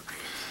road grader.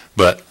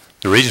 But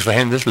the reason for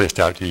handing this list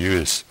out to you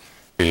is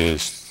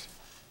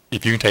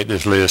if you can take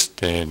this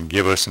list and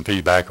give us some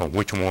feedback on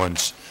which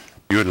ones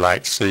you would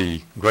like to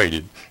see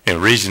graded. And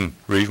the reason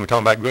we're talking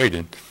about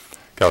grading,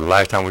 because the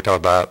last time we talked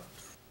about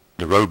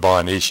the road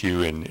bond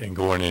issue and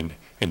going in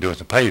and doing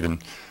some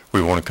paving,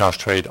 we want to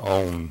concentrate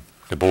on,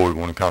 the board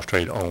want to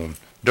concentrate on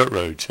dirt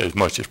roads as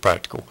much as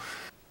practical.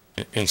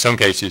 In some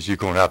cases, you're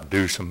going to have to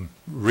do some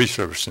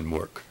resurfacing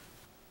work.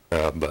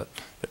 But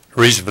the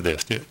reason for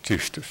this, to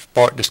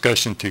spark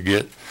discussion, to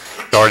get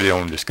started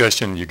on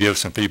discussion, you give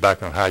some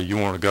feedback on how you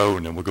want to go,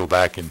 and then we'll go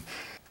back. And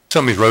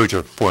some of these roads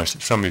are, for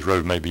instance, some of these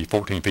roads may be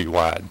 14 feet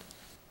wide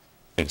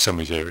in some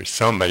of these areas.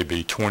 Some may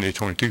be 20,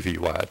 22 feet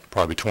wide,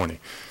 probably 20.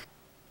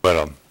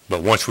 But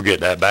once we get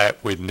that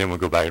back, then we'll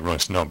go back and run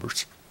some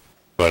numbers.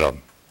 But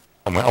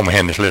I'm going to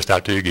hand this list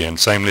out to you again,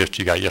 same list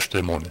you got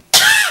yesterday morning.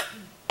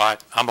 All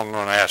right, I'm going to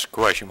ask a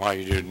question while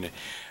you're doing it.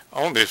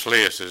 On this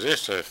list, is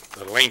this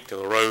the length of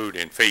the road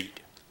in feet?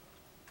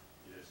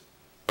 Yes.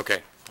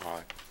 Okay, all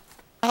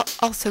right.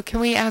 Also, can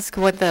we ask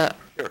what the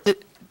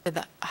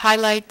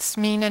highlights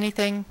mean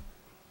anything?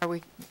 Are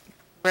we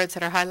roads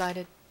that are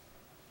highlighted?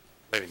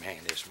 Let him hand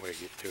this and we'll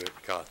get to it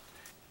because.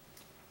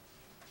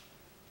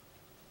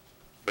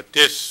 But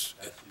this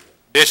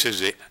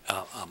is it.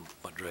 I'm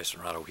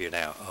addressing right over here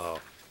now.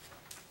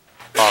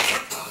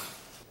 Awesome.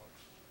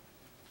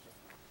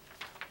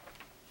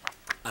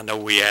 I know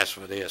we asked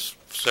for this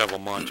several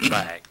months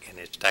back, and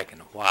it's taken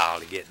a while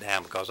to get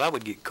down because I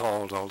would get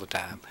calls all the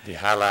time. The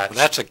highlights. Well,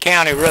 that's a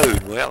county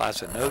road. Well, I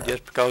said, no,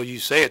 just because you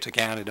say it's a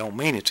county don't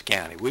mean it's a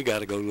county. We got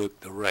to go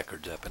look the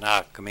records up, and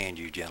I commend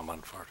you,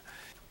 gentlemen, for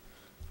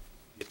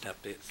getting up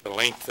there. The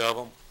length of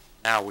them,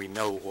 now we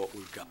know what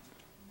we've got.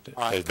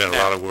 There's been a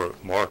lot of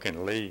work. Mark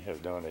and Lee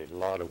have done a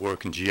lot of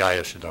work, and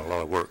GIS has done a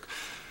lot of work.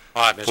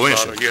 All right, Mr.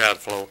 Butler, you have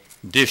the floor.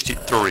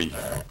 District 3,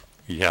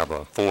 you have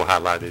 4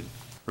 highlighted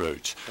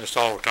roads. Let's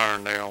all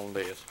turn there on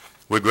this.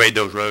 We grade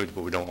those roads,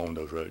 but we don't own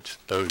those roads.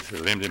 Those are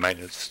limited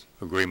maintenance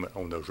agreement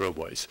on those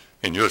roadways.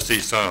 And you'll see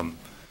some,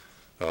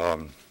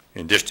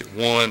 in District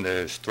 1,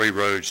 there's 3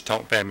 roads,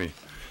 Tonk Family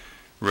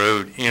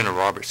Road, Inner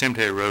Robert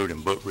Cemetery Road,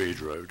 and Book Ridge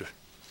Road.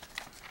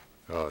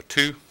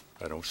 2,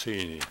 I don't see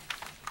any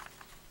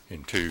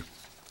in 2.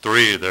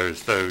 3,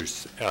 there's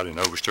those out in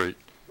Overstreet.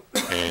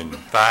 And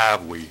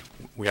 5, we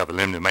have a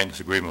limited maintenance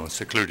agreement on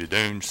Secluded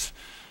Dunes.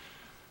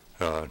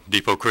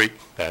 Depot Creek,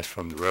 that's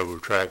from the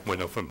railroad track,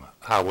 went up from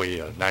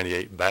Highway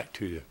 98 back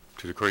to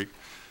the creek,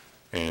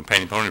 and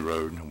Painted Pony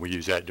Road, and we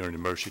use that during the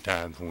emergency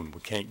times when we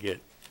can't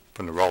get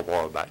from the raw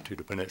water back to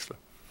the peninsula.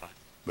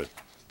 But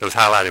those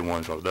highlighted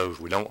ones are those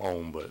we don't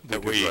own, but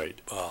we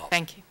grade.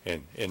 Thank you.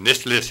 And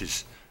this list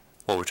is,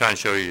 what we're trying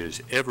to show you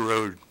is every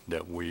road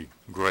that we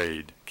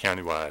grade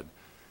countywide,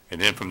 and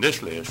then from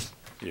this list,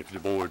 if the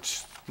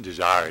board's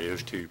desire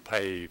is to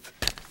pave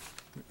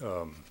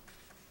dirt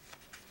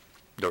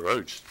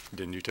roads,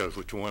 then you tell us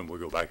which one, we'll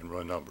go back and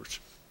run numbers.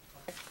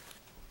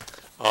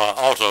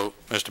 Also,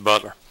 Mr.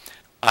 Butler,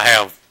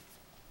 I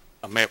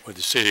met with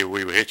the city of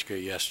Weaver Hitchcock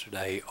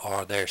yesterday,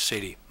 or their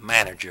city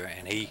manager,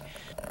 and he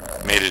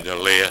submitted a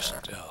list.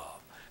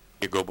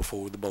 You go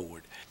before the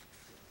board.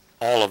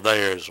 All of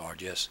theirs are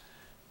just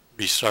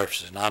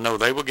resurfacing. I know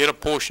they will get a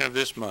portion of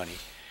this money.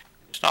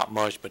 It's not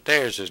much, but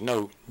theirs is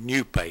no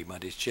new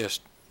pavement. It's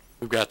just,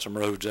 we've got some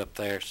roads up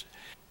there,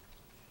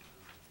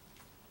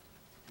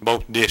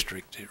 both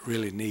districts that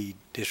really need,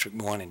 District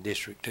 1 and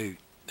District 2.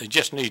 They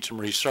just need some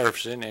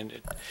resurfacing, and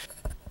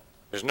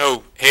there's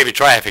no heavy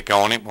traffic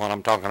on it. What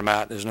I'm talking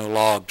about, there's no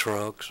log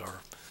trucks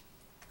or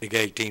big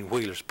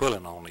 18-wheelers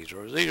pulling on these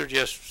roads. These are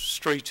just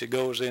streets that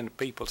goes into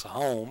people's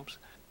homes,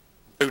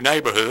 through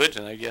neighborhoods,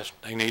 and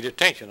they need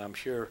attention. I'm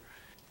sure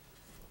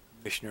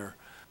Commissioner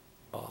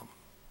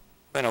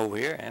went over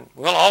here, and,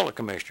 well, all the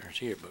commissioners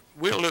here, but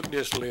we'll look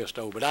this list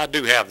over. But I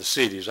do have the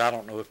cities. I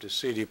don't know if the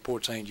city of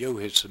Port St. Joe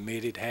has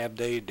submitted. Have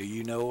they? Do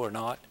you know or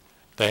not?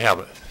 They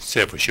haven't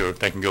said for sure.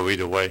 They can go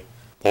either way.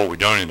 What we've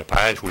done in the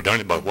past, we've done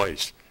it both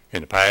ways.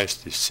 In the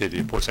past, the city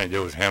of Port St.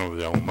 Joe has handled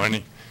their own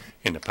money.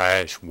 In the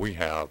past, we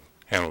have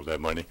handled their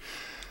money.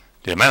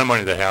 The amount of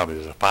money they have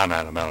is a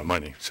finite amount of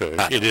money, so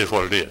it is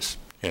what it is.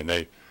 And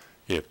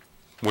if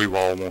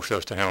Weaver wants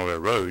us to handle their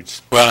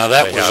roads. Well, now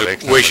that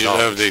was the wishes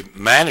of the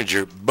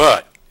manager,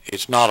 but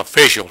it's not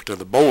official to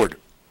the board.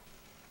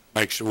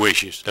 Makes the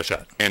wishes. That's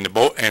right. And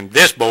and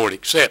this board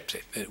accepts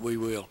it, that we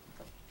will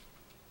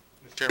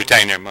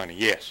retain their money.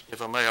 Yes.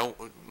 If I may, I'll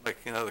make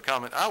another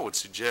comment. I would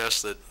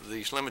suggest that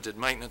these limited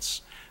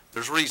maintenance,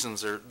 there's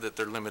reasons that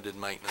they're limited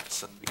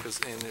maintenance, and because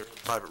in their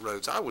private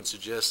roads, I would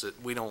suggest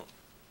that we don't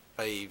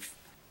pave,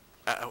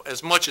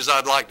 as much as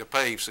I'd like to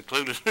pave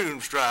secluded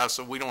Williams Drive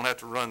so we don't have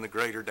to run the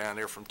grader down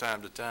there from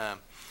time to time.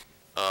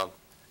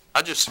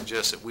 I just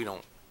suggest that we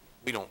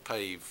don't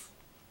pave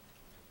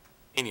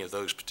any of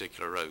those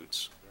particular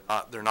roads.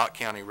 They're not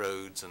county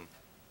roads, and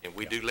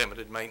we do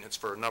limited maintenance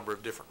for a number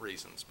of different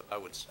reasons, but I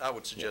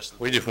would suggest that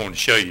we just want to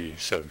show you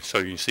so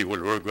you can see where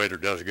the road grader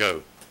does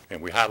go,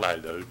 and we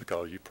highlighted those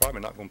because you're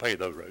probably not going to pave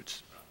those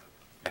roads.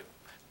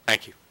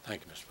 Thank you.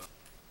 Thank you, Mr. Butler.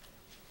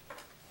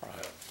 All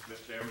right.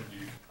 Mr. Chairman,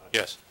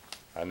 Yes.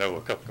 I know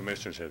a couple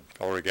commissioners have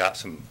already got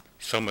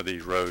some of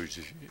these roads.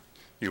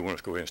 You want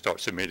us to go ahead and start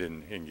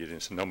submitting and getting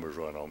some numbers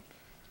run on,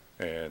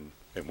 and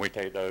we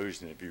take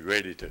those, and if you're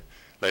ready to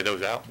lay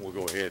those out, we'll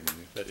go ahead and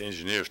let the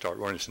engineer start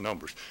running some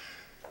numbers.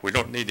 We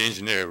don't need to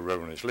engineer every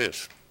road on this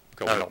list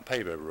because we don't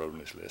pave every road on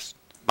this list.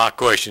 My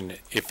question,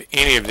 if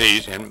any of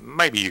these, and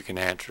maybe you can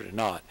answer it or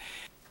not,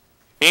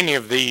 any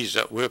of these,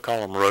 we'll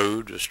call them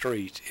roads or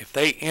streets, if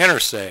they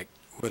intersect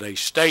with a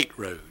state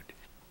road,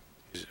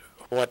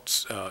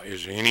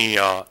 is any,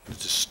 does the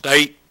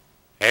state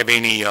have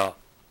any, are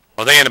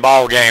they in the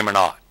ball game or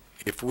not?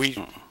 If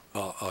we,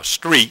 a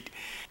street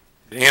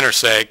that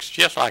intersects,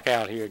 just like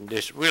out here in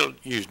district, we'll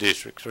use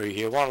District 3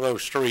 here, one of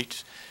those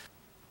streets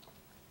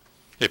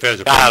if there's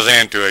a ties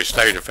into a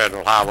state or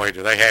federal highway,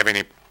 do they have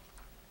any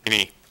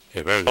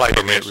if there's a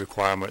permit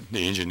requirement,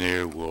 the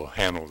engineer will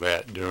handle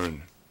that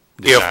during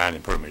design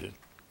and permitting.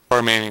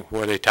 Permitting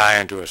where they tie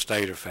into a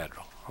state or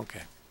federal.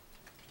 Okay.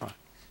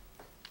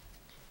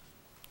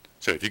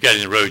 So if you got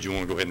any roads you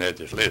want to go ahead and add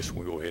to this list,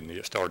 we'll go ahead and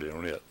get started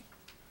on it.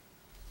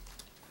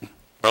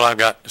 Well, I've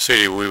got the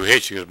city of Weaver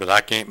Hitchcock, but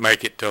I can't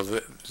make it till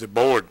the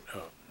board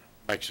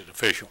makes it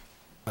official.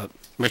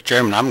 Mr.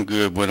 Chairman, I'm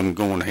good with them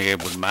going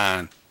ahead with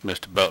mine,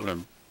 Mr. Butler.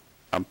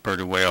 I'm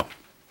pretty well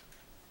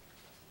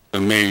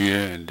familiar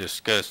and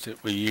discussed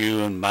it with you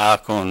and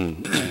Michael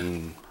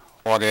and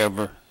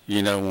whatever,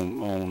 you know,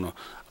 on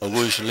a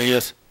wish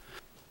list.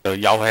 So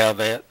y'all have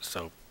that,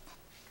 so,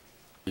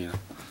 you know,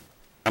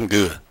 I'm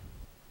good.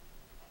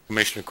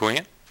 Commissioner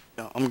Quinn?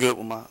 Yeah, I'm good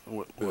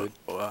with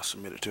what I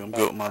submitted to. I'm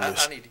good with my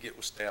list. I need to get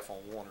with staff on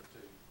one or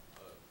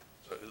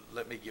two. So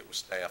let me get with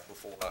staff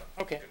before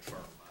I confirm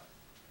mine.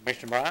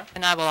 Commissioner Bryant?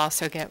 And I will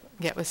also get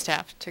with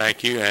staff too.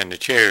 Thank you, and the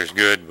chair is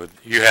good, but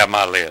you have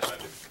my list.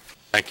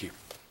 Thank you.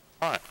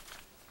 All right.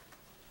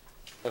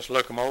 Let's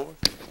look them over,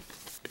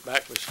 get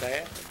back with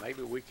staff, and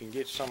maybe we can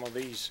get some of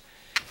these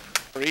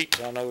streets.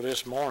 I know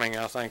this morning,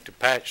 I think the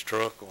patch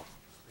truck will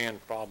be in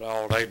probably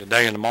all day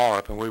today and tomorrow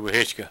up in Weaver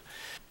Hitchcock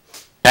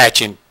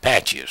patching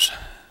patches.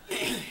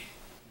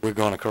 We're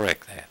going to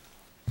correct that.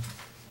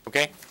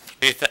 Okay?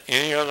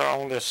 Any other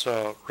on this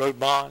road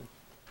bond?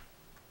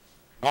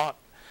 Not?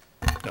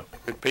 No.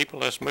 Good people,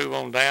 let's move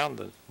on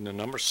down. The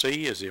number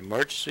C is the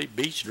emergency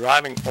beach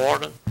driving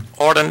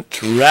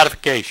ordinance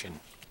ratification.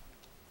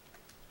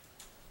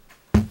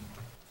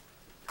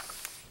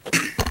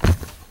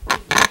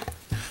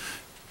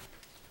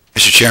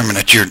 Mr. Chairman,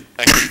 at your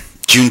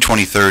June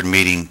 23rd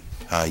meeting,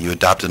 you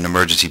adopted an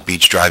emergency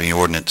beach driving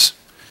ordinance.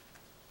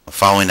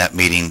 Following that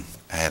meeting,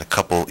 I had a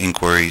couple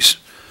inquiries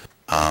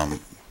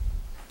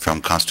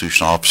from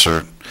constitutional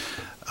officer.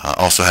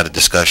 Also had a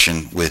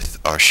discussion with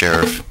our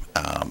sheriff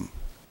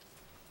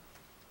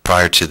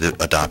prior to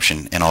the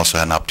adoption, and also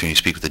had an opportunity to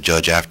speak with the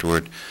judge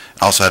afterward.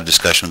 Also had a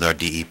discussion with our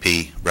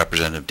DEP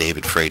Representative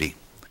David Frady.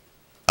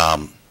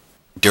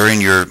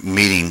 During your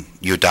meeting,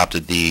 you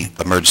adopted the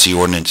emergency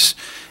ordinance,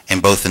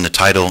 and both in the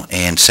title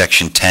and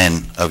Section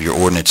 10 of your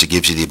ordinance, it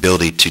gives you the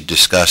ability to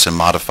discuss and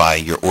modify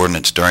your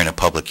ordinance during a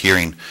public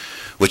hearing,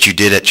 which you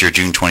did at your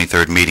June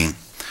 23rd meeting.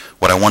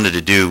 What I wanted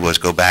to do was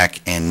go back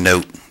and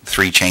note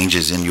 3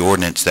 changes in the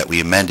ordinance that we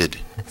amended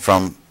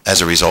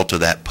as a result of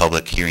that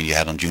public hearing you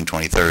had on June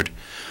 23rd.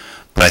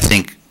 But I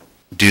think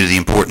due to the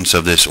importance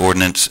of this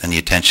ordinance and the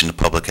attention the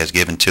public has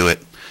given to it,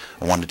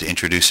 I wanted to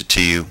introduce it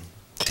to you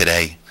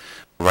today,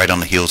 right on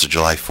the heels of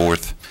July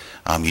 4th.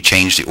 You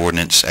changed the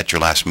ordinance at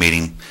your last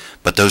meeting,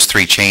 but those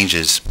 3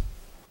 changes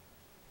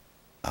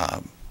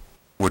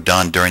were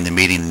done during the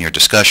meeting in your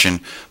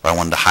discussion, but I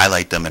wanted to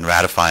highlight them and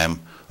ratify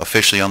them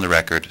officially on the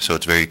record, so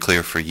it's very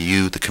clear for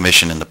you, the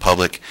commission, and the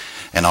public,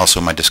 and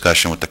also my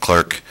discussion with the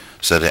clerk,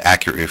 so that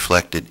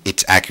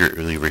it's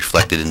accurately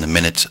reflected in the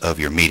minutes of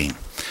your meeting.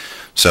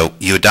 So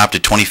you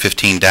adopted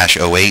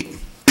 2015-08.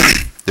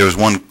 There was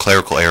one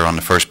clerical error on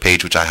the first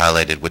page, which I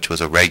highlighted, which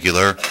was a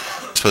regular.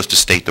 It's supposed to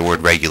state the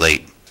word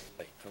regulate.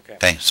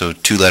 Okay, so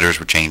 2 letters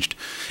were changed.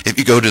 If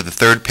you go to the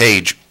 3rd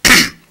page,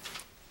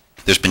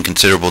 there's been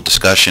considerable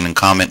discussion and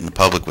comment in the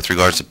public with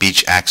regards to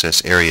beach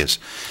access areas.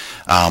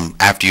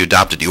 After you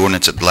adopted the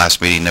ordinance at the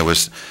last meeting, there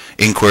was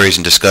inquiries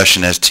and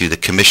discussion as to the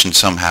commission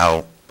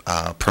somehow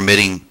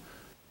permitting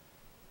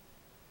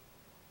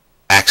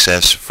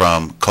access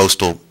from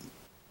coastal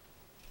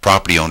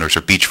property owners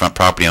or beachfront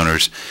property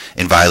owners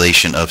in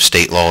violation of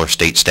state law or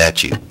state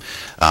statute.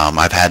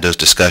 I've had those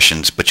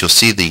discussions, but you'll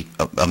see the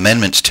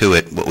amendments to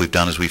it. What we've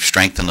done is we've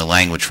strengthened the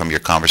language from your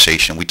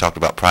conversation. We talked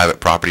about private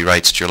property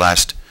rights at your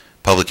last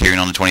public hearing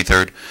on the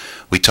 23rd.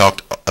 We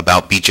talked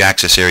about beach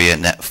access area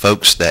and that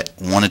folks that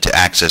wanted to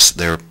access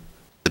the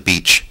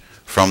beach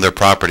from their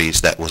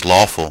properties that was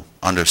lawful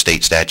under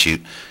state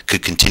statute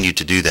could continue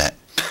to do that.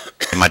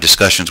 In my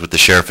discussions with the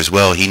sheriff as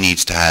well, he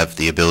needs to have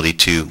the ability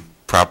to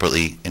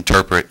properly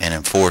interpret and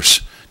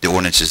enforce the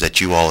ordinances that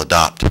you all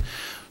adopt.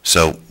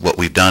 So what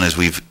we've done is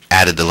we've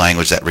added the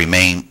language that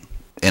remain,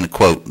 in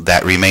quote,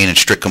 that remain in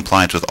strict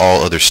compliance with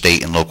all other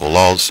state and local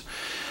laws.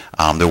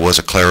 There was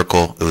a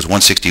clerical, it was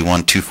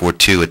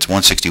 161-242, it's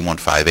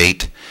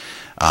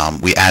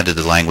 161-58. We added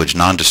the language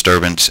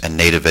non-disturbance and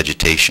native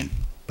vegetation,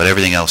 but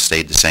everything else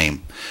stayed the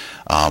same.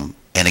 And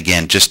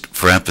again, just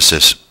for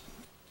emphasis,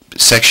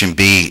 Section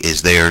B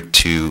is there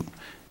to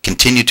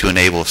continue to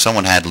enable if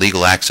someone had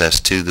legal access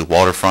to the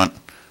waterfront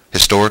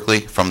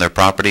historically from their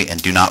property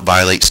and do not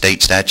violate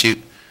state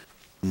statute,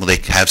 well, they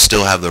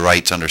still have the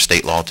rights under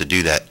state law to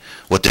do that.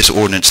 What this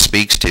ordinance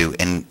speaks to,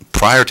 and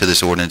prior to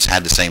this ordinance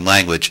had the same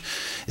language,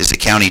 is the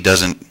county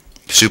doesn't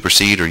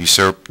supersede or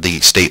usurp the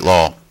state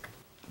law.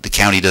 The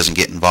county doesn't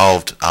get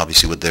involved,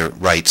 obviously, with their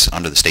rights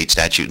under the state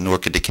statute, nor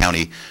could the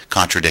county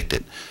contradict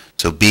it.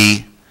 So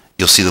B,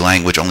 you'll see the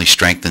language only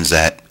strengthens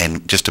that,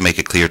 and just to make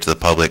it clear to the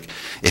public,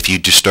 if you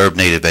disturb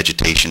native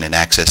vegetation and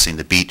accessing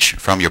the beach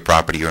from your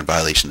property, you're in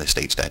violation of the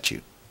state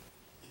statute.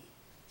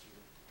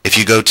 If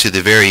you go to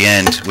the very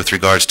end with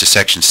regards to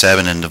Section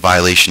 7 and the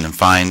violation and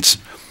fines,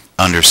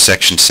 under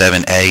Section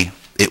 7A,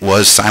 it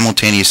was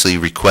simultaneously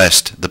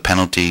request the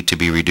penalty to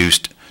be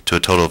reduced to a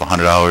total of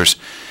 $100,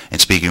 and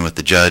speaking with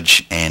the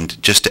judge,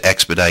 and just to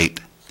expedite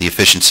the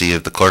efficiency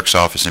of the clerk's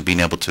office and being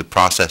able to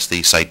process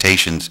these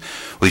citations,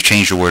 we've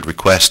changed the word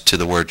request to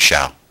the word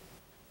shall.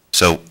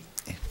 So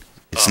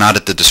it's not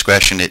at the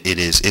discretion, it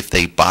is if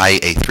they buy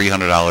a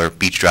 $300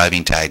 beach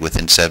driving tag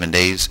within 7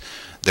 days,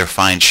 their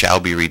fine shall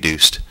be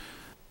reduced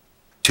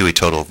to a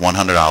total of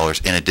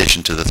 $100 in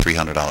addition to the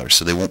 $300.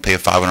 So they won't pay a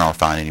 $500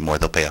 fine anymore,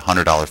 they'll pay a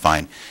 $100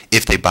 fine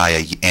if they buy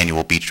an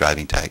annual beach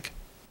driving tag.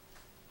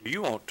 Do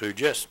you want to,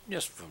 just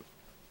for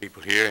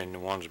people here and the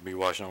ones that be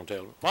watching on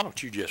television, why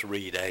don't you just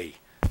read A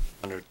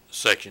under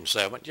Section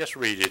 7, just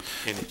read it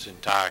in its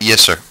entirety? Yes,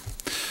 sir.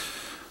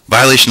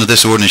 Violation of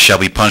this ordinance shall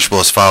be punishable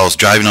as follows.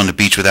 Driving on the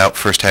beach without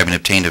first having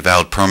obtained a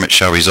valid permit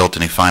shall result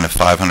in a fine of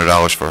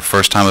 $500 for a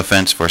first-time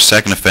offense. For a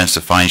second offense,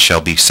 the fine shall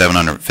be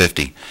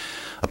 $750.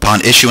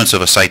 Upon issuance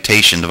of a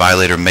citation, the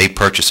violator may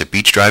purchase a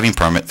beach driving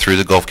permit through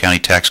the Gulf County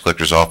Tax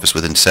Collector's Office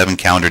within 7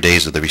 calendar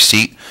days of the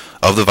receipt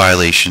of the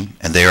violation,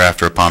 and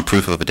thereafter, upon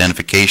proof of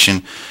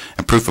identification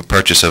and proof of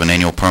purchase of an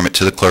annual permit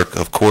to the clerk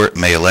of court,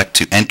 may elect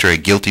to enter a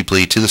guilty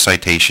plea to the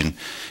citation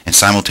and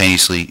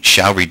simultaneously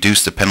shall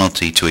reduce the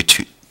penalty to a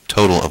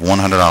total of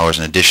 $100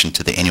 in addition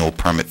to the annual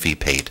permit fee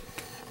paid.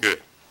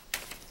 Good.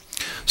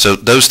 So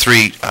those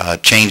 3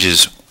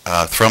 changes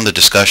from the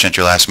discussion at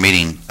your last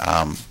meeting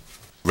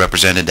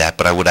represented that,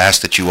 but I would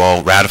ask that you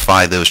all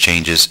ratify those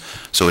changes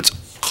so it's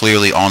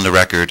clearly on the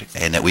record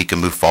and that we can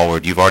move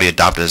forward. You've already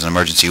adopted it as an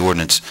emergency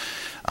ordinance,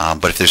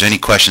 but if there's any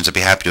questions, I'd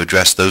be happy to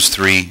address those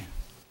 3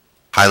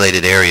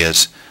 highlighted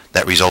areas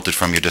that resulted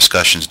from your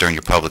discussions during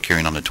your public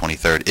hearing on the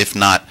 23rd. If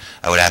not,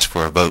 I would ask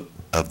for a vote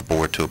of the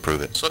board to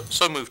approve it.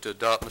 So moved to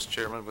adopt, Mr.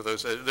 Chairman, with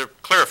those, they're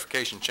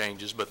clarification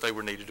changes, but they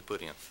were needed to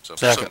put in. So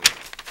Second.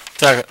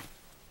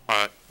 All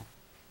right.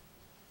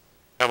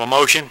 Have a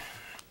motion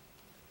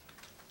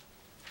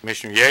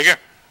Commissioner Yeager,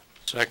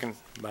 second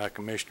by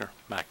Commissioner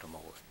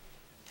McLemore.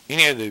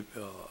 Any of the,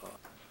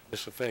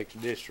 this affects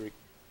District,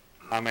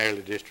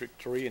 primarily District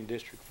 3 and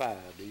District 5,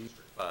 do you?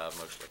 5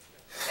 mostly.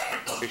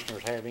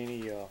 Commissioners have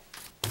any,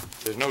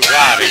 there's no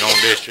driving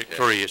on District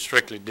 3, it's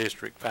strictly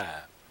District 5.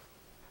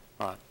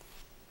 All right,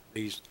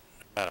 please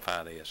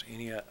ratify this.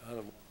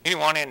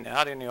 Anyone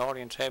out in the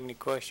audience have any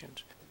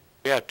questions?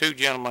 We have 2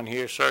 gentlemen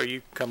here, sir,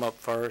 you can come up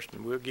first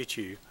and we'll get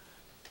you.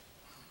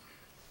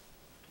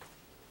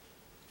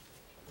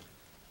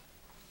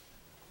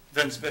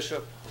 Vince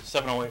Bishop,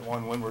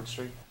 7081 Windward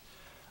Street.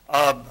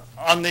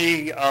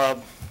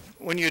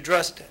 When you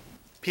addressed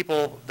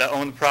people that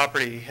own the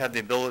property have the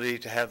ability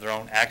to have their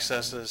own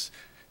accesses,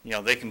 you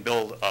know, they can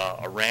build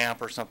a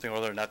ramp or something or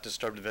other, not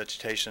disturb the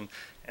vegetation,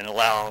 and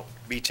allow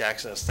beach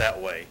access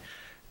that way.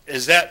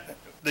 Is that,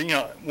 you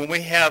know, when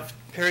we have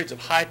periods of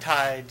high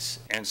tides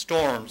and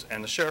storms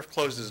and the sheriff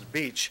closes the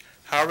beach,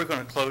 how are we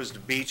going to close the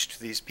beach to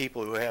these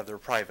people who have their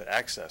private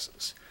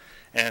accesses?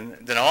 And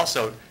then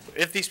also,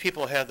 if these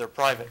people have their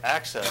private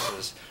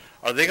accesses,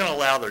 are they going to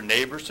allow their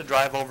neighbors to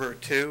drive over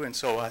it too? And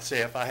so I say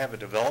if I have a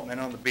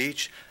development on the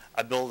beach,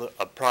 I build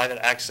a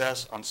private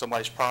access on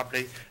somebody's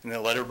property and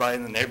then let everybody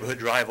in the neighborhood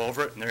drive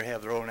over it and they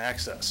have their own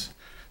access.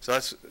 So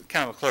that's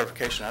kind of a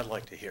clarification I'd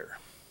like to hear.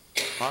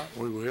 All right,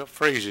 we will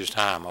freeze his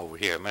time over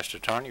here. Mr.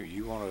 Attorney,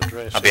 you want to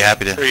address? I'll be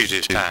happy to. Freeze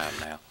his time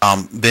now.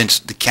 Vince,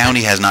 the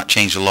county has not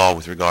changed the law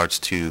with regards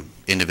to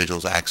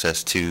individuals'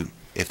 access to,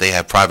 if they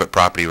have private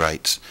property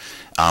rights.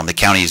 The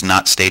county is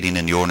not stating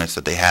in the ordinance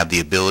that they have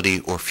the ability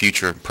or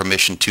future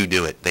permission to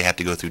do it. They have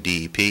to go through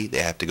DEP. They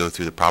have to go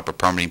through the proper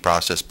permitting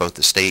process, both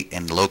the state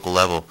and the local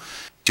level,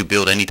 to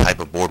build any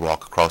type of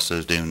boardwalk across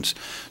those dunes.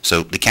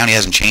 So the county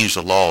hasn't changed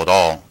the law at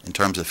all in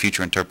terms of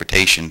future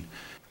interpretation.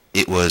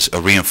 It was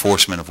a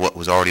reinforcement of what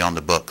was already on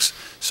the books.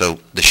 So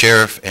the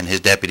sheriff and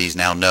his deputies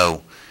now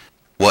know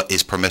what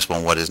is permissible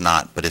and what is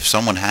not. But if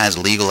someone has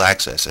legal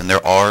access, and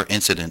there are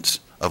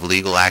incidents of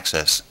legal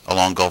access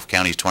along Gulf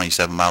County's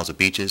 27 miles of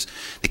beaches,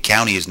 the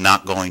county is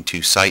not going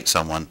to cite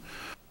someone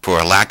for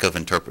a lack of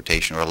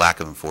interpretation or a lack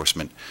of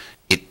enforcement.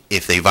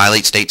 If they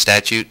violate state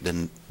statute,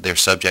 then they're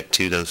subject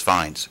to those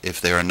fines.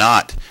 If they are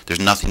not, there's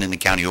nothing in the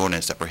county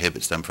ordinance that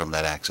prohibits them from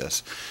that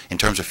access. In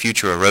terms of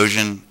future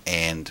erosion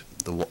and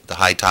the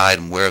high tide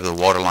and wherever the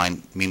water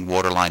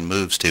line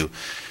moves to,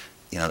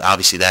 you know,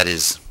 obviously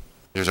there's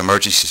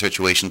emergency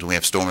situations when we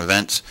have storm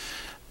events.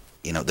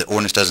 You know, the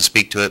ordinance doesn't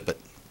speak to it, but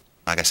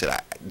like I said,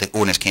 the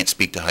ordinance can't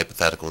speak to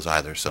hypotheticals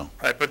either, so.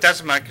 Right, but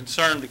that's my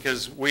concern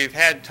because we've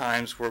had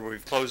times where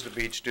we've closed the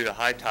beach due to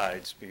high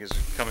tides because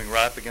it's coming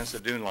right up against the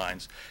dune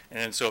lines.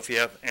 And so if you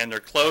have, and they're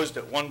closed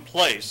at one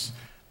place,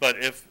 but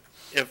if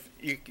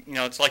you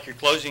know, it's like you're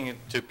closing it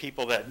to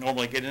people that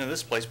normally get into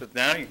this place, but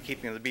now you're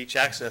keeping the beach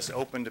access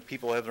open to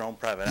people who have their own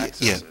private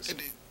accesses.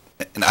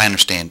 Yeah, and I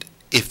understand.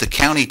 If the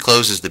county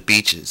closes the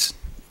beaches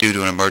due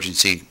to an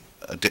emergency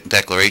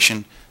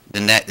declaration,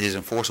 then that is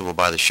enforceable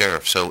by the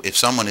sheriff. So if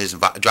someone is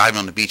driving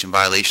on the beach in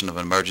violation of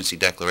an emergency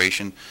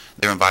declaration,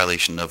 they're in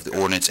violation of the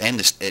ordinance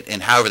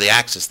and however they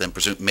access them,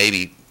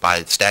 maybe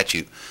by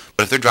statute.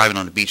 But if they're driving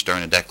on the beach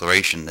during a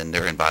declaration, then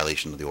they're in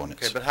violation of the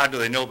ordinance. Okay, but how do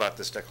they know about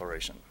this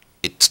declaration?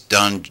 It's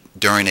done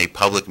during a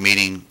public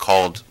meeting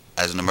called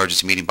as an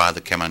emergency meeting by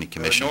the county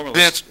commission. Normally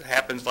this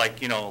happens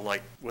like, you know,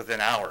 like within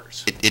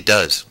hours. It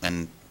does,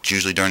 and it's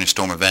usually during a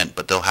storm event,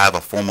 but they'll have a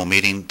formal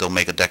meeting. They'll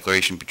make a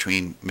declaration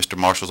between Mr.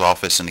 Marshall's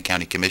office and the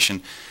county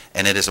commission,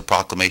 and it is a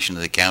proclamation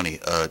of the county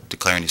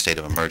declaring a state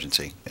of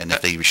emergency, and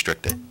if they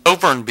restrict it.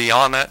 Over and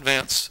beyond that,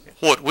 Vince,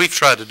 what we've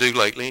tried to do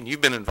lately, and you've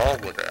been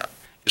involved with that,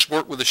 is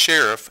work with the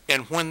sheriff,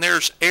 and when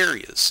there's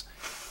areas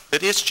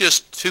that it's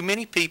just too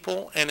many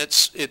people and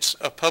it's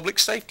a public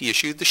safety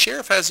issue, the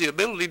sheriff has the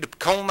ability to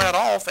cone that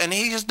off, and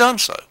he has done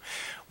so.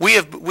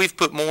 We've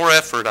put more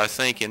effort, I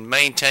think, in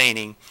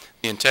maintaining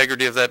the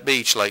integrity of that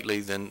beach lately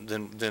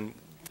than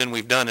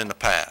we've done in the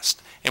past.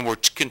 And we're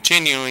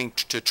continuing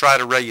to try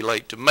to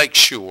regulate to make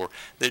sure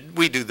that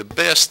we do the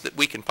best that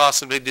we can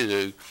possibly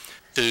do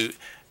to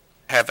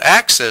have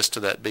access to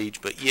that beach,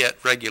 but yet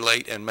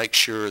regulate and make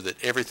sure that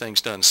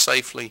everything's done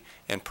safely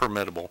and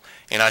permittable.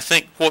 And I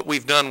think what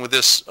we've done with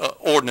this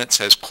ordinance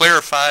has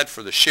clarified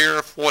for the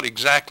sheriff what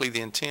exactly the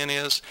intent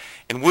is,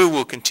 and we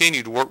will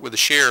continue to work with the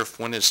sheriff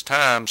when it's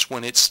times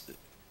when it's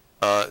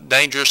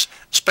dangerous,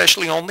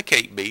 especially on the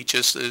Cape Beach.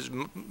 There's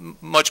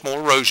much more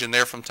erosion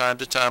there from time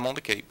to time on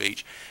the Cape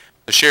Beach.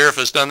 The sheriff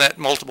has done that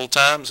multiple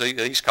times.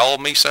 He's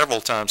called me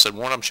several times, said,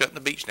 "Warren, I'm shutting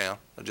the beach down.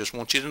 I just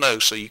want you to know,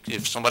 so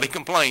if somebody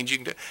complains, you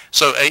can do."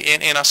 So,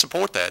 and I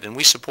support that, and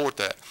we support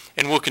that.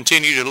 And we'll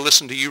continue to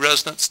listen to you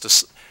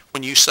residents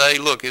when you say,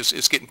 look,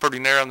 it's getting pretty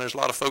narrow and there's a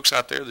lot of folks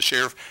out there. The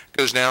sheriff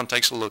goes down and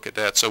takes a look at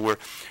that. So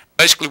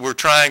we're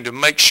trying to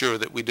make sure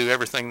that we do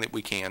everything that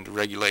we can to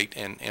regulate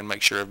and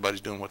make sure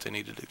everybody's doing what they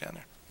need to do down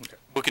there. Okay.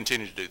 We'll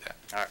continue to do that.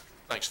 All right.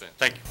 Thanks, Vince.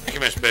 Thank you. Thank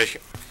you, Mr.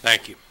 Bishop.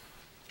 Thank you.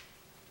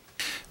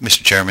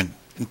 Mr. Chairman,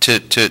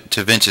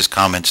 To Vince's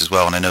comments as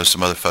well, and I know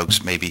some other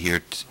folks may be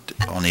here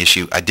on the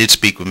issue, I did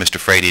speak with Mr.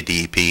 Frady at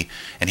DEP,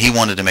 and he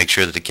wanted to make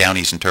sure that the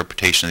county's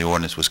interpretation of the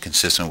ordinance was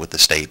consistent with the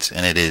state's,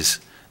 and it is.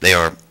 They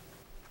are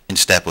in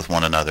step with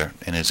one another,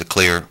 and it's a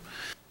clear,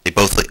 they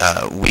both,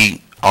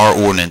 our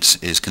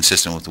ordinance is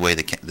consistent with the way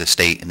the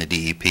state and the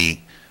DEP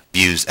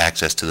views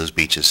access to those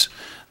beaches,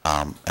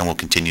 and we'll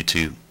continue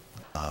to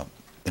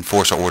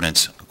enforce our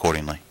ordinance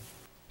accordingly.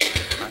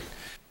 I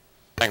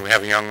think we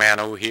have a young man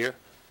over here.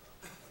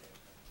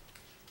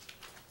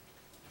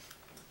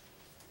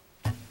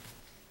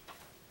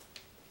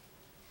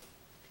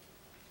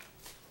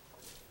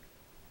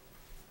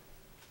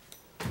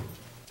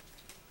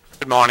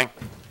 Good morning.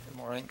 Good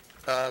morning.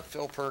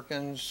 Phil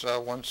Perkins,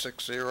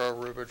 160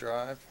 Ruba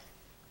Drive.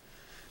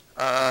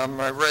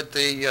 I read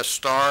the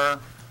Star,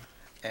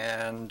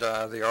 and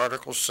the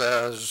article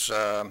says,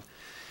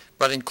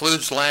 but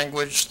includes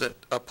language that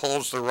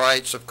upholds the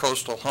rights of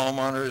coastal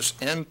homeowners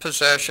in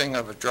possession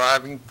of a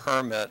driving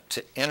permit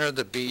to enter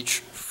the beach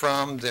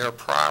from their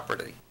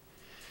property.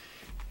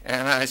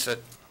 And I said,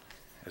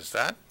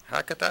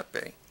 how could that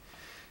be?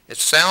 It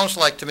sounds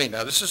like to me,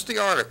 now this is the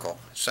article,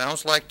 it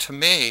sounds like to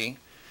me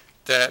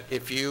that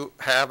if you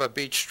have a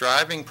beach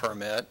driving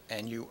permit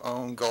and you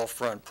own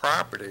Gulfront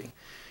property,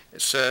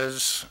 it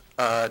says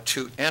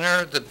to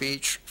enter the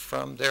beach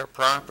from their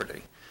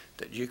property,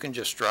 that you can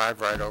just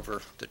drive right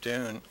over the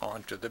dune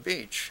onto the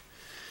beach.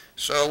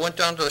 So I went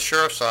down to the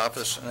sheriff's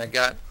office and I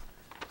got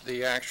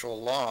the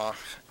actual law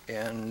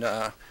in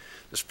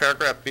this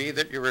paragraph B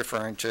that you're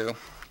referring to.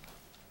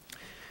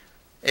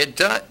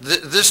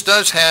 This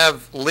does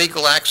have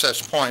legal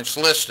access points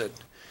listed,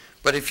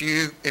 but if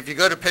you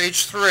go to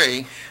page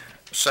 3,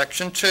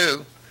 Section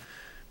 2,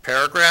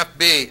 paragraph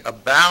B,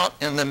 about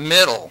in the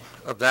middle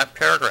of that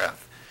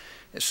paragraph,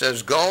 it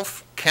says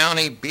Gulf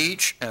County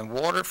beach and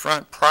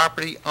waterfront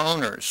property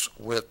owners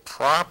with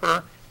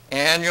proper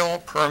annual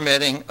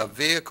permitting of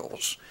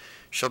vehicles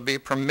shall be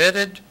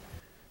permitted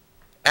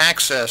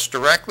access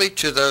directly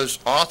to those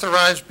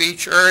authorized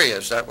beach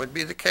areas, that would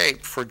be the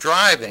Cape, for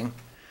driving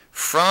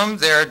from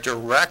their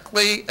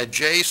directly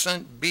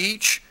adjacent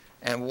beach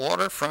and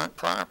waterfront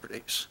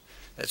properties.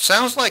 It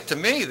sounds like to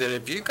me that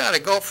if you've got a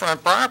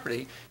Gulfront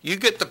property, you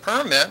get the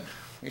permit,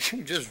 you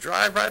can just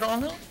drive right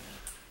on up.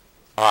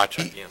 All right,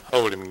 sir.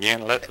 Hold him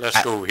again.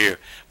 Let's go here.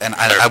 And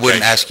I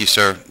wouldn't ask you,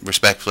 sir,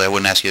 respectfully, I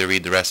wouldn't ask you to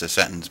read the rest of the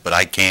sentence, but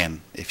I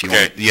can, if you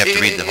want. You have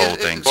to read the whole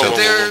thing. So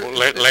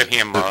let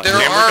him, there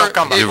are,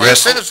 it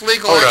says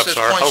legal access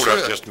points. Hold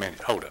up just a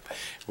minute, hold up.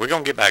 We're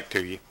going to get back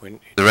to you.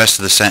 The rest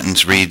of the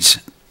sentence reads,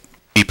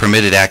 be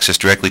permitted access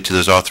directly to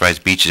those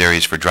authorized beach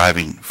areas for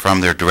driving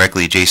from their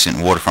directly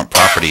adjacent waterfront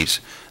properties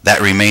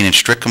that remain in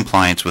strict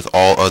compliance with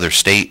all other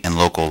state and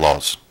local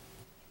laws.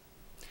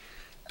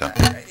 So,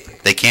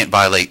 they can't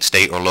violate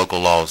state or local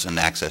laws in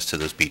access to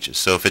those beaches.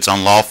 So if it's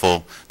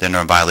unlawful, then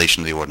they're in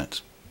violation of the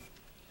ordinance.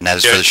 And that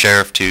is for the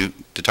sheriff to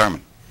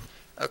determine.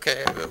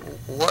 Okay,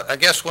 I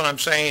guess what I'm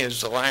saying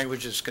is the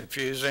language is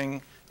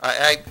confusing.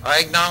 I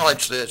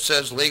acknowledge that it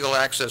says legal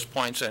access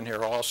points in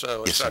here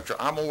also, et cetera.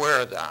 I'm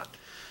aware of that.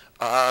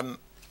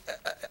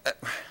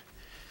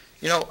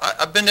 You know,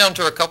 I've been down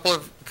to a couple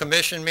of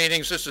commission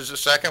meetings. This is the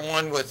second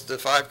one with the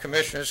 5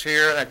 commissioners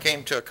here, and I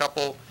came to a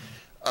couple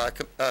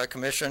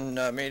commission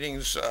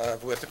meetings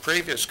with the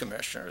previous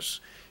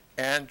commissioners.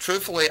 And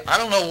truthfully, I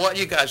don't know what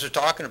you guys are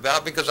talking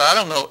about because I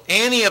don't know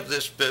any of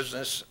this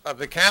business of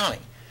the county.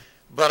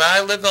 But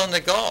I live on the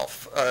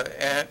Gulf,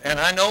 and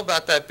I know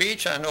about that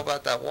beach, I know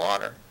about that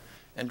water.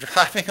 And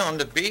driving on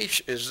the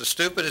beach is the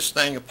stupidest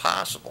thing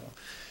possible.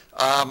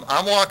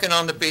 I'm walking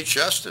on the beach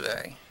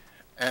yesterday,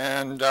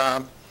 and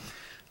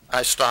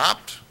I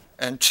stopped,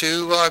 and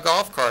 2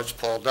 golf carts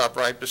pulled up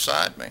right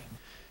beside me.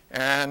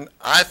 And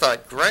I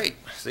thought, great,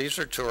 these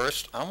are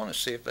tourists. I want to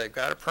see if they've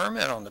got a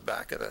permit on the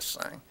back of this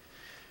thing.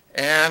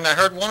 And I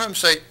heard one of them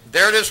say,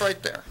 there it is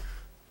right there.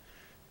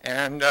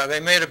 And they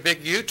made a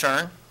big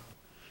U-turn,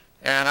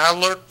 and I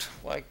looked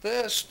like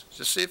this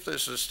to see if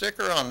there's a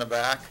sticker on the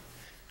back.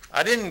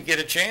 I didn't get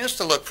a chance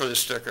to look for the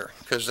sticker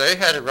because they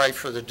had it right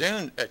for the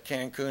dune at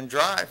Cancun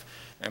Drive,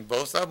 and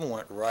both of them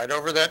went right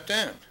over that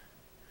dune,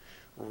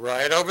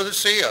 right over the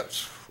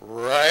COs,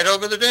 right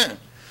over the dune.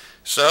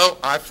 So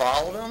I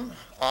followed them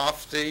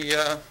off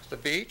the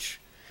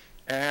beach,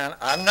 and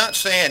I'm not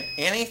saying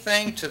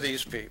anything to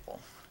these people.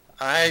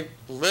 I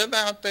live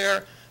out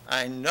there.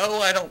 I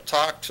know I don't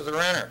talk to the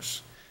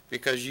renters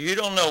because you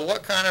don't know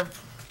what kind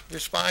of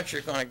response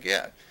you're going to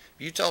get.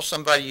 If you tell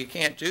somebody you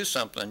can't do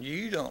something,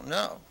 you don't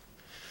know.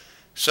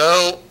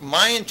 So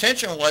my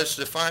intention was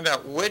to find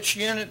out which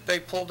unit they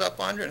pulled up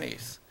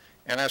underneath.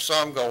 And I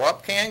saw them go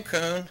up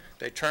Cancun,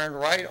 they turned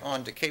right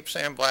onto Cape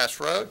San Blas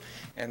Road,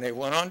 and they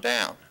went on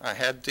down. I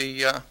had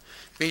the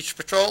beach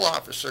patrol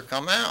officer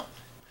come out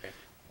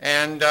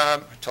and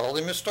told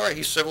him the story.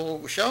 He said,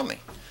 well, show me.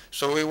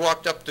 So we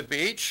walked up the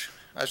beach.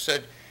 I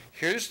said,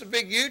 here's the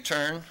big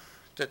U-turn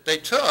that they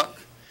took,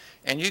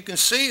 and you can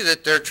see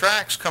that there are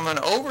tracks coming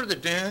over the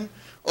dune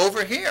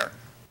over here.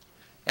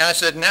 And I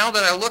said, now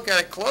that I look at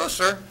it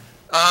closer,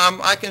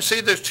 I can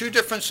see there's two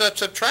different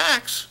sets of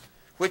tracks,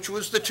 which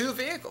was the two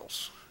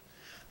vehicles.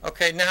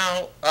 Okay,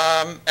 now,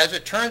 as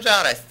it turns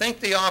out, I think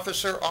the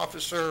Officer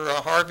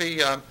Harvey,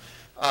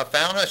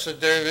 found us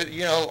that there,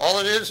 you know, all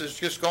it is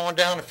just going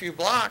down a few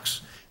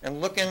blocks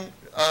and looking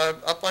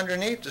up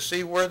underneath to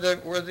see where the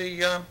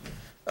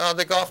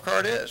golf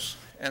cart is.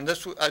 And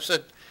this, I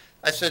said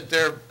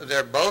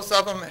they're both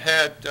of them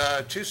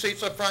had 2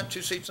 seats up front,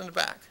 2 seats in the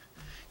back.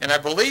 And I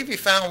believe he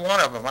found one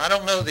of them. I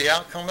don't know the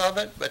outcome of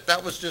it, but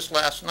that was just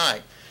last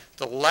night.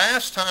 The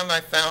last time I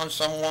found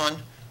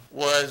someone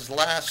was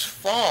last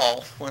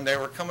fall when they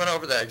were coming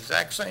over that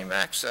exact same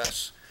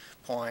access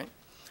point.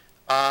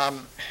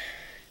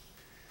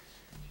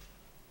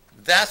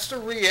 That's the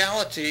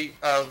reality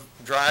of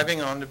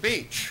driving on the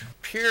beach,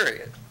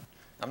 period.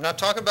 I'm not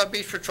talking about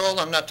beach patrol,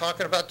 I'm not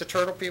talking about the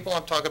turtle people,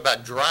 I'm talking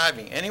about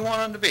driving, anyone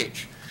on the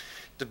beach.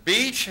 The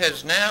beach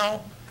has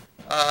now,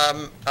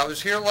 I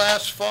was here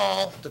last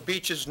fall, the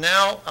beach is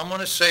now, I'm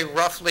going to say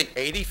roughly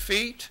 80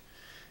 feet,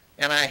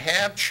 and I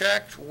have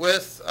checked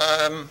with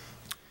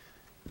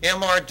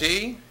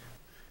MRD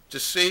to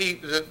see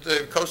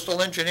the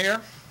coastal engineer.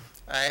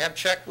 I have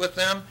checked with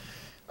them.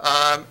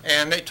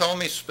 And they told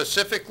me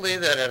specifically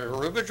that at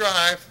Aruba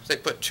Drive, they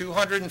put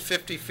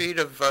 250 feet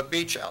of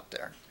beach out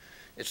there.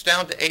 It's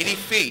down to 80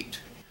 feet.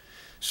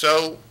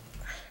 So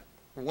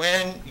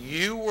when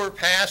you were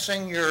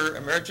passing your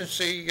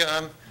emergency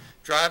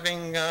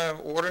driving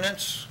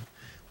ordinance,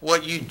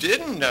 what you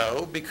didn't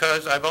know,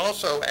 because I've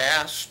also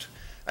asked,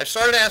 I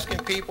started asking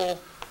people,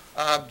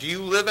 do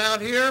you live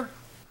out here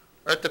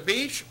at the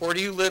beach, or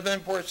do you live in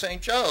Port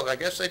St. Joe? I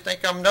guess they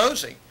think I'm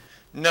nosy.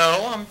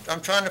 No,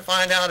 I'm trying to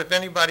find out if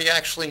anybody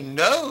actually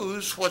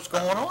knows what's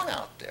going on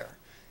out there.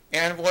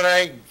 And what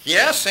I'm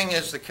guessing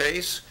is the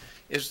case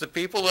is the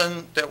people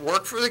that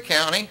work for the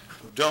county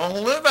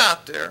don't live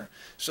out there,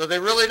 so they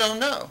really don't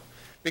know.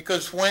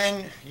 Because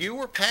when you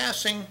were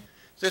passing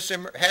this,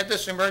 had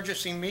this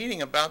emergency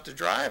meeting about the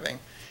driving,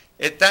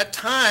 at that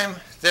time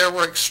there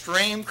were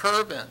extreme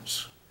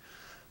curve-ins.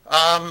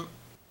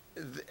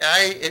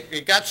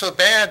 It got so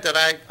bad that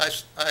I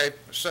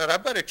said, I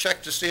better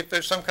check to see if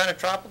there's some kind of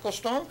tropical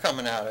storm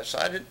coming at us.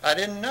 I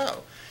didn't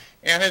know.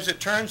 And as it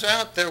turns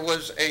out, there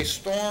was a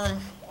storm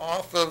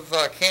off of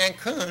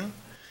Cancun.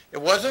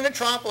 It wasn't a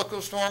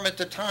tropical storm at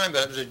the time,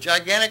 but it was a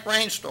gigantic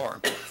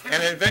rainstorm.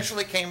 And it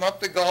eventually came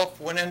up the Gulf,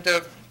 went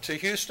into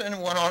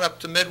Houston, went on up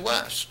to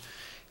Midwest.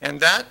 And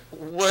that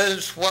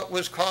was what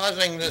was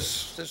causing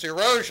this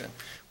erosion.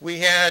 We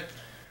had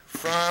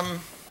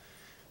from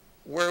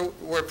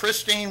where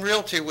Pristine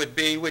Realty would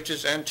be, which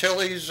is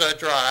Antilles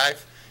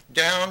Drive,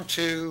 down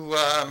to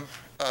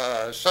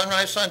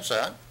Sunrise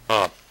Sunset.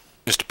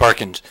 Mr.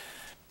 Perkins,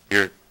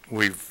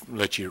 we've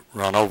let you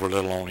run over a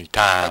little on your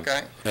time.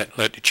 Okay.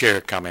 Let the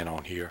chair come in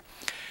on here.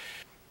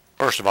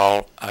 First of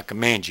all, I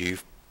commend you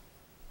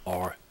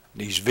for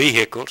these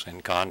vehicles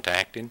and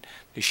contacting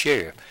the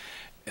sheriff.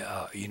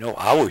 You know,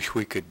 I wish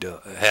we could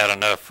had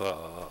enough,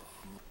 all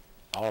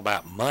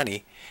about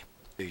money.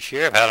 The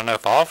sheriff had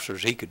enough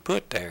officers he could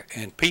put there,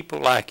 and people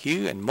like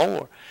you and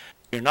more.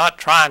 You're not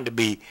trying to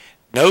be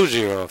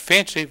nosy or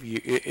offensive,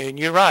 and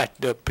you're right.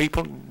 The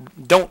people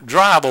don't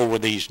drive over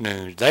these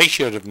noons. They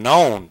should have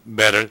known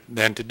better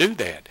than to do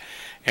that,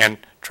 and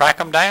track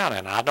them down.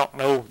 And I don't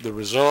know the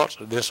results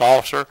of this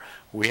officer.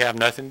 We have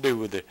nothing to do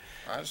with the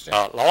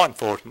law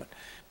enforcement,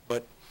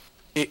 but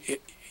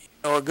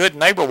a good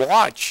neighbor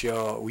watch,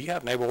 we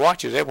have neighbor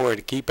watches everywhere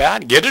to keep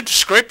out and get a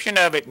description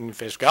of it, and if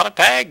it's got a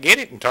tag, get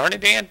it and turn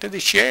it in to the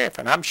sheriff,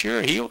 and I'm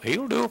sure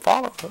he'll do a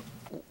follow-up.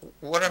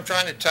 What I'm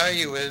trying to tell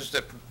you is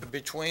that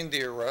between the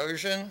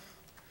erosion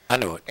I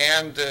know it.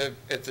 And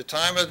at the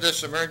time of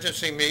this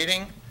emergency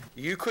meeting,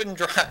 you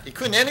couldn't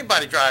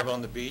anybody drive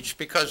on the beach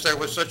because there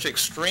was such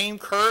extreme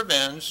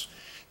curve-ins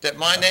that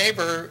my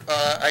neighbor,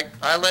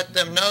 I let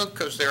them know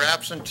because they're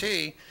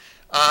absentee,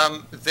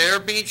 their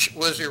beach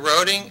was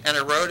eroding and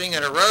eroding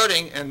and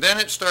eroding, and then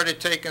it started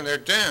taking their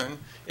dune.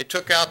 It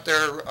took out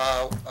their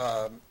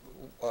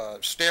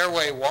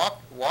stairway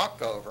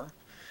walkover,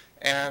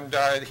 and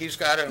he's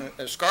got an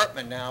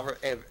escarpment now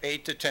of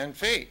 8 to 10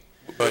 feet.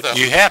 But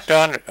you have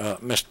to,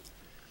 Mr.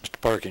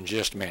 Perkins,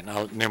 just a minute,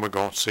 and then we're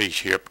going to cease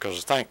here because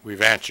I think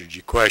we've answered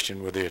your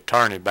question with the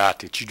attorney about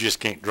that you just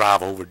can't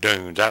drive over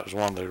dunes. That was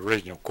one of the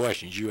original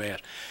questions you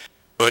asked.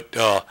 But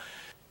the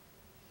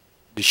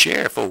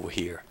sheriff over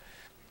here,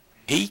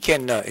 he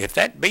can, if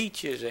that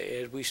beach is,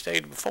 as we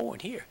stated before in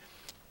here,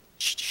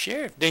 the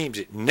sheriff deems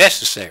it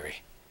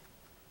necessary,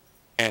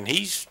 and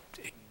he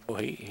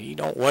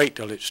don't wait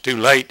till it's too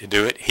late to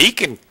do it. He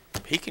can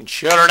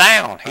shut her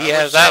down. He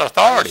has that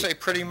authority. I would say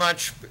pretty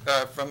much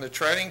from the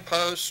trading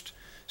post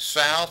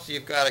south,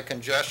 you've got a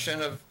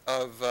congestion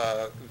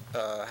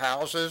of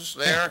houses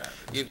there.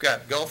 You've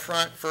got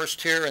Gulffront first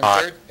tier and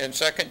third and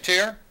second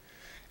tier.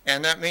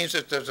 And that means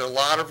that there's a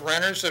lot of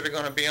renters that are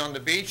going to be on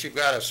the beach. You've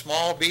got a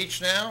small beach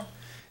now.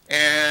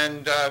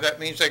 And that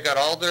means they got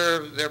all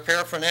their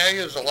paraphernalia.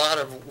 There's a lot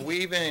of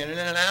weaving in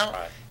and out.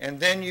 Right. And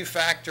then you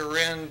factor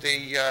in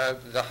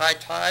the high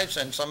tides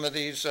and some of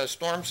these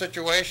storm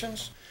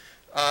situations.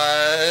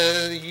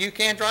 you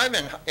can't drive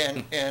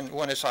in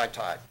when it's high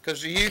tide,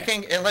 because you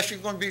can, unless you're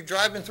going to be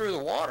driving through the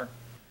water.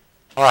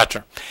 All right,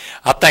 sir.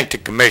 I think the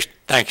commission,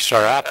 thank you,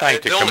 sir. I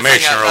think the only thing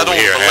commissioner I over don't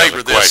here want to has a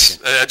belabor this.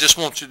 question. I just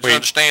want you to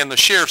understand the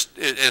sheriff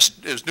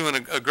is doing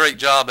a great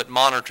job at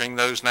monitoring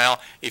those now.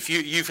 If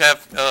you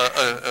have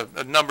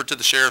a number to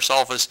the sheriff's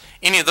office,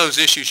 any of those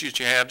issues that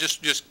you have,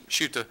 just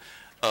shoot the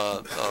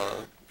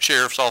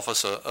sheriff's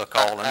office a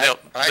call, and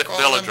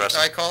they'll address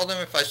I it. call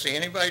them if I see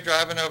anybody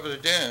driving over the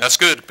dune. That's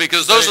good,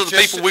 because those are the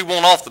people we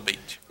want off the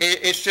beach.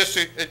 It's just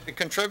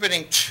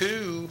contributing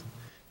to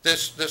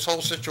this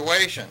whole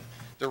situation.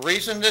 The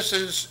reason this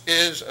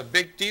is a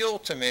big deal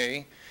to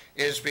me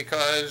is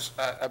because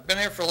I've been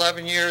here for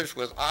 11 years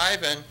with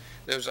Ivan.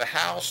 There's a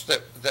house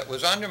that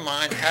was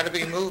undermined, had to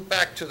be moved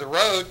back to the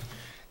road,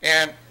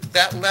 and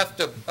that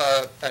left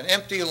an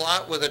empty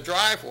lot with a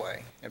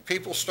driveway. And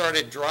people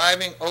started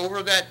driving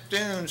over that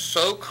dune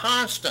so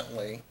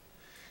constantly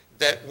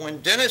that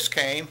when Dennis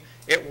came,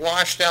 it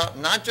washed out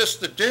not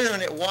just the dune,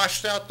 it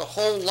washed out the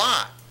whole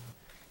lot.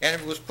 And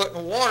it was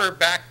putting water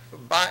back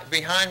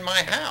behind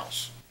my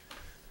house.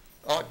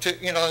 To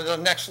the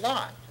next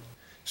lot.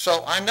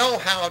 So I know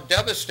how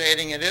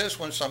devastating it is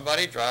when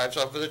somebody drives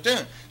over the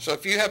dune. So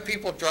if you have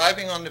people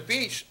driving on the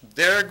beach,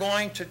 they're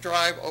going to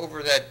drive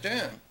over that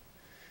dune.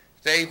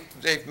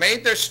 They've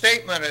made their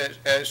statement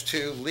as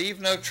to leave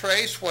no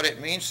trace, what it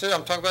means to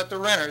them. I'm talking about the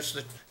renters,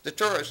 the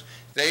tourists.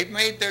 They've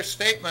made their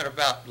statement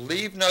about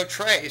leave no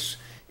trace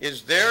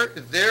is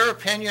their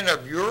opinion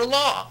of your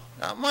law,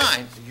 not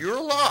mine.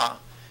 Your law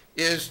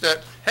is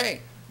that,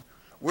 hey,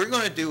 we're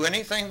going to do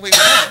anything we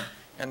want.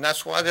 And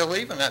that's why they're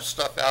leaving that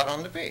stuff out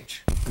on the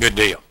beach. Good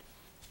deal.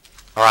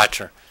 All right,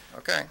 sir.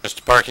 Okay.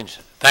 Mr. Perkins,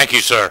 thank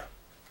you, sir.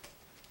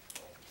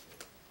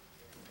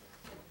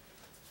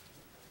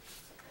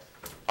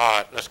 All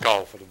right, let's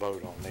call for the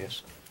vote on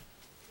this.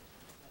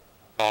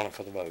 Calling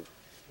for the vote.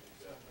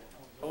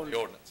 The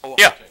ordinance.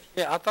 Yeah.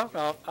 Yeah, I thought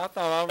I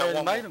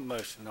already made a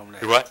motion on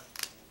that. You what?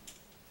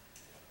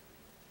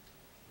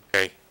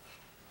 Okay.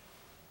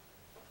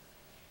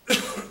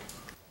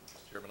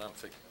 Chairman, I'm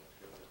thinking.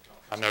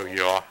 I know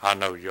you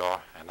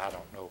are, and I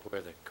don't know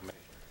where the commission.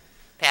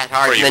 Pat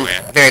Where you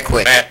Hartman, at? very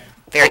quick. Pat?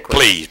 Very Oh,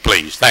 quick.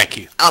 Please, thank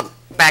you.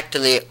 Back to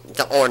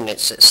the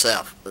ordinance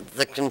itself,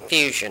 the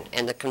confusion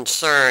and the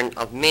concern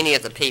of many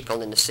of the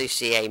people in the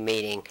CCA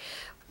meeting.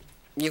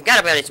 You've got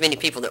about as many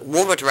people that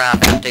want to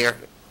drive out there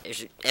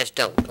as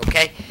don't,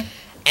 okay?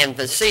 And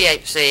the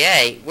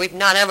CCA, we've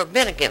not ever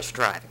been against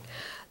driving.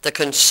 The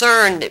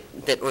concern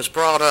that was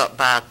brought up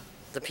by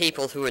the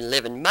people who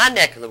live in my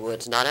neck of the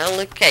woods, not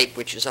only Cape,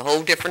 which is a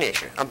whole different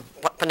issue,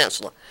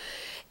 peninsula,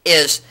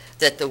 is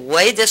that the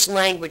way this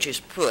language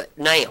is put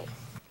now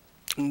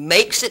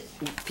makes it,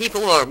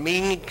 people are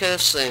meaning to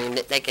assume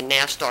that they can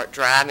now start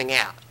driving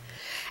out.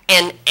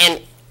 And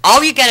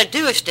all you got to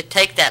do is to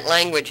take that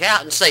language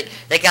out and say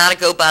they got to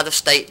go by the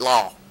state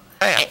law.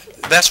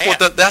 That's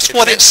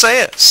what it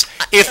says.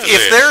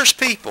 If there's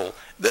people,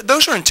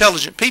 those are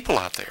intelligent people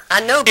out there. I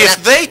know, but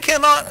if they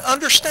cannot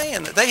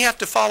understand that they have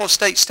to follow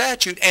state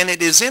statute and it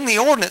is in the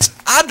ordinance,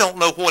 I don't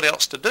know what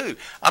else to do.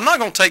 I'm not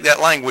going to take that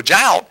language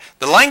out.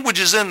 The language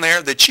is in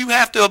there that you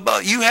have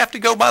to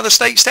go by the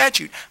state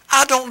statute.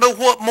 I don't know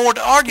what more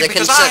to argue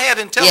because I had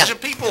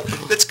intelligent people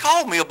that's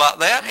called me about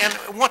that,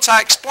 and once I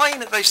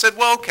explained it, they said,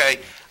 well, okay,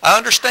 I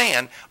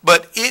understand,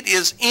 but it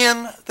is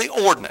in the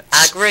ordinance.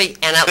 I agree.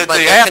 That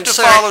they have to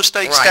follow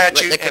state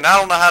statute, and I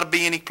don't know how to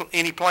be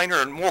any plainer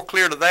and more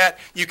clear to that.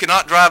 You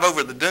cannot drive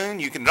over the dune.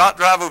 You cannot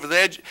drive over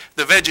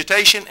the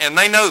vegetation, and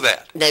they know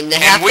that.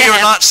 And we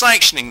are not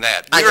sanctioning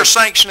that. We are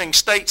sanctioning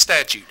state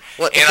statute.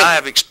 And I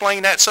have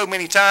explained that so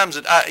many times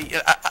that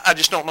I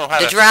just don't know how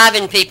to The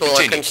driving people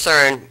are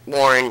concerned,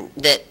 Warren,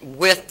 that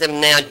with them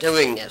now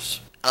doing this,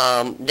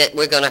 that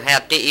we're going to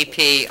have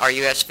DEP or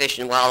U.S. Fish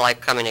and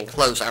Wildlife come in and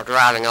close our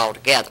driving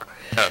altogether.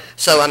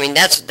 So, I mean,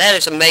 that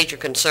is a major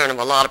concern of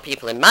a lot of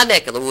people in my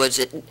neck of the woods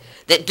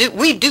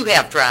we do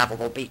have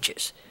drivable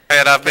beaches.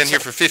 Pat, I've been here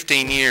for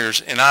 15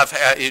 years, and I've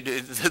had,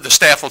 the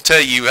staff will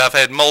tell you, I've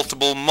had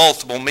multiple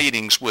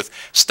meetings with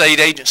state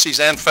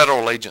agencies and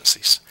federal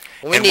agencies.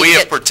 And we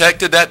have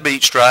protected that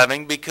beach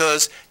driving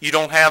because you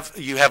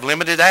have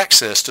limited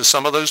access to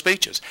some of those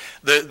beaches.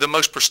 The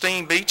most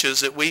pristine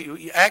beaches that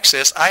we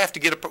access,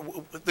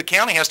 the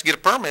county has to get a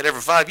permit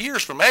every 5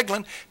 years from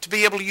Eglin to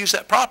be able to use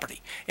that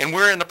property. And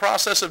we're in the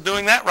process of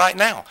doing that right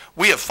now.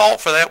 We have fought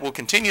for that. We'll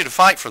continue to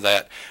fight for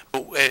that.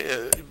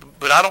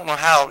 But I don't know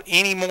how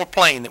any more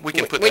plain that we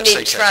can put that We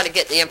need to try to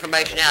get the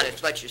information out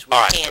as much as we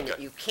can, that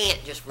you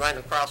can't just run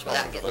across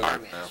without getting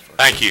permits.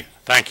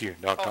 Thank you,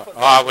 Dr.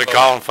 All right, we're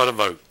calling for the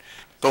vote.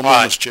 Don't move,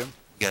 Mr. Chairman.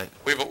 Got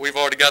it. We've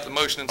already got the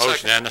motion and second.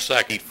 Motion and a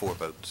second. Need 4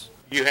 votes.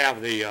 You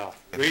have the,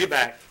 read it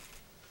back.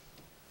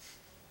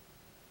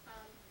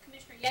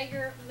 Commissioner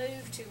Yeager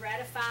moved to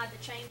ratify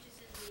the changes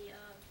in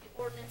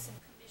the ordinance, and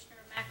Commissioner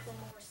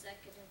McLemore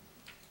seconded.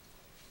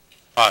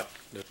 All right,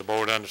 does the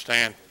board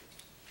understand?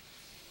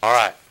 All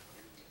right.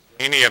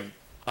 Any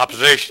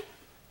opposition?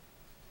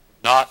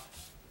 Not.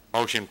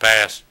 Motion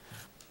passed.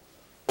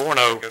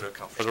 4-0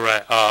 for the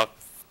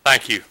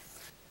Thank you.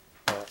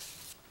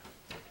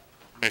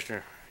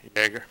 Commissioner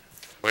Yeager,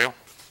 well,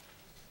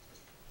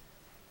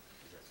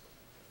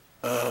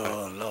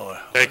 Oh, Lord.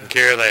 taking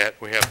care of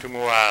that. We have two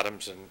more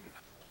items, and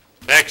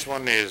next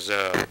one is,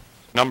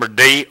 number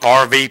D,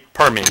 RV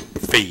permit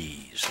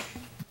fees.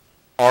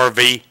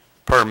 RV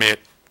permit.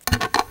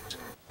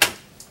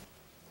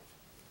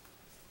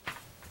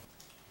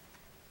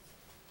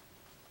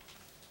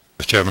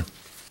 Mr. Chairman.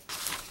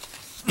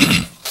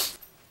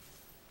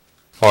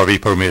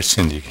 RV permits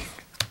in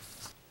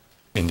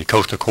the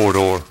coastal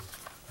corridor,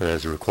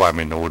 there's a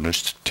requirement in the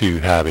ordinance to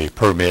have a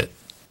permit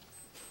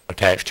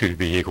attached to the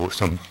vehicle in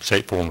some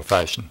shape, form, or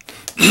fashion.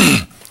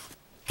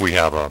 We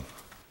have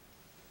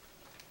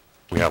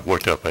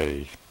worked up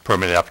a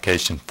permit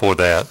application for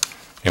that,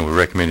 and we're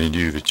recommending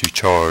you that you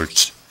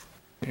charge,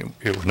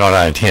 it was not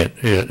our intent,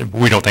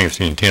 we don't think it's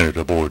the intent of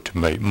the board to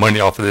make money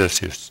off of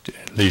this, it's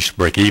at least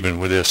break even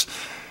with this,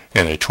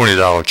 and a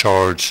 $20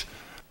 charge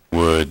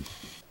would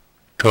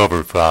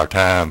cover for our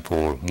time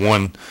for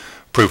one,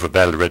 proof of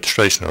valid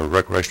registration of a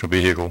recreational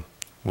vehicle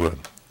with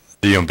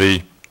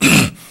DMV,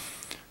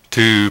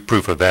 two,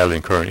 proof of valid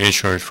and current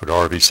insurance for the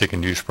RV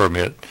second use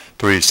permit,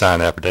 three,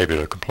 signed affidavit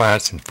of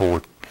compliance, and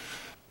four,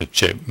 the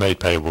check made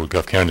payable to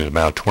Gulf County in the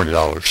amount of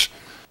 $20.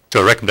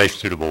 So a recommendation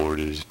to the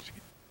board is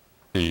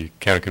the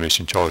county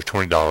commission charge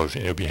 $20,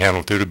 and it'll be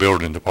handled through the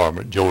building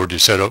department. George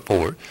is set up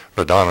for it.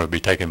 LaDonna will be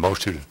taking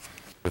most of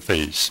the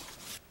fees.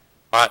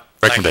 All right.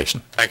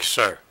 Recommendation. Thank you,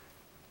 sir.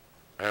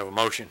 I have a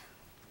motion,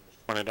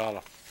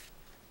 $20.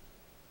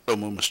 So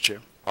move, Mr. Chair.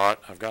 All right,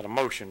 I've got a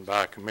motion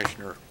by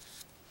Commissioner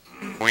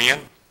Quinn.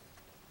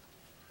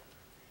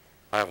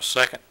 I have a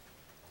second.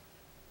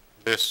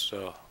 This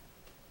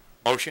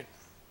motion.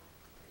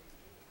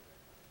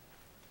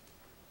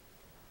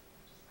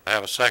 I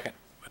have a second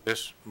with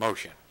this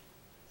motion.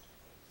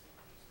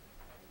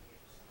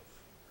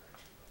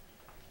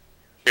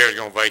 Chair's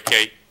going to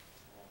vacate.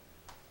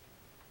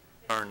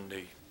 Turn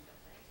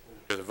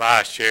to the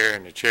vice chair,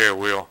 and the chair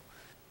will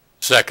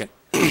second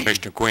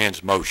Commissioner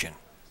Quinn's motion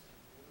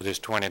for this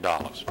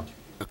 $20.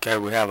 Okay,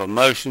 we have a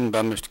motion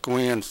by Mr.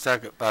 Quinn,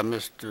 second by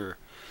Mr.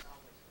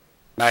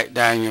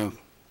 McDaniel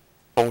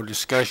for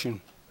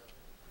discussion.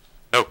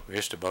 No,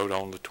 it's to vote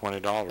on the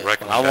 $20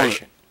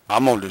 recommendation.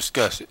 I'm gonna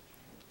discuss it.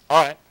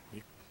 All right.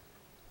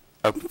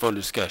 Open for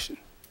discussion.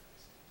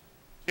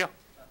 Yeah.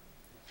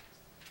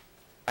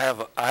 I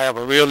have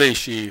a real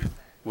issue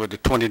with the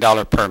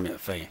 $20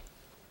 permit fee.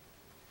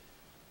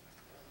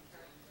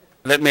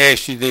 Let me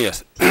ask you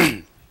this.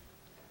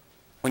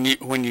 When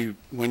you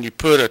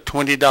put a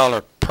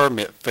 $20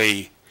 permit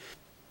fee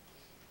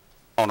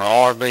on an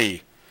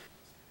RV,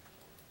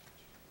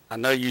 I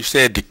know you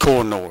said the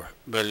corridor,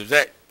 but is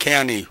that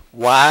county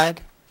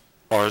wide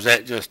or is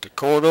that just the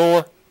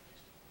corridor?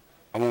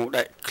 I want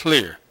that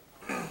clear.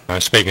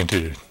 I'm speaking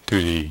to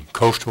the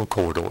coastal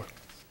corridor.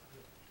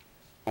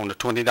 On the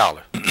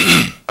 $20.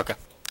 Okay,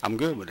 I'm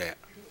good with that.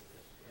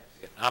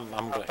 I'm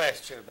glad.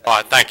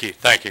 All right,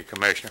 thank you,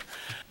 Commissioner.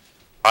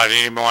 All right,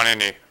 anyone in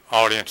the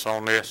audience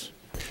on this?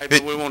 Maybe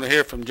we want to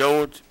hear from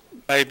George,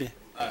 maybe?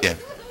 Yeah.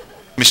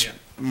 Mr.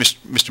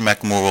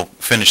 McLemore will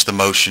finish the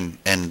motion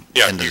and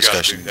end the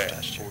discussion.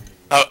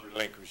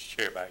 Relinquish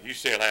chair back. You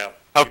still have.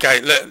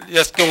 Okay,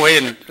 let's go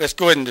ahead and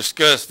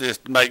discuss this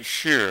to make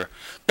sure.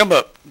 Come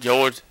up,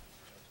 George,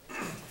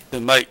 to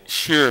make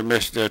sure,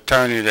 Mr.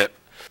 Attorney, that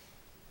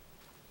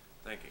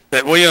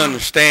we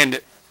understand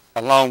it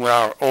along with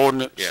our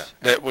ordinance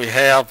that we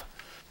have,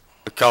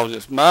 because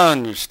it's my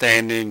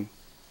understanding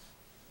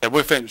that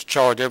we're finna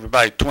charge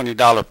everybody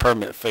 $20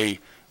 permit fee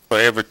for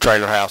every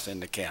trailer house in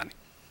the county.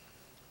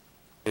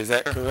 Is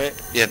that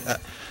correct? Yeah.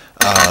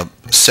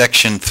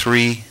 Section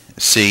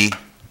 3C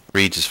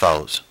reads as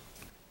follows.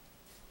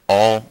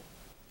 All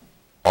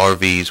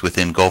RVs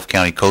within Gulf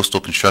County Coastal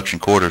Construction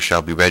Corridor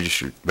shall be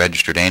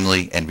registered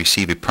annually and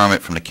receive a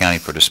permit from the county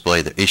for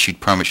display. The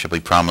issued permit shall be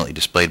prominently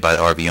displayed by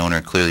the RV owner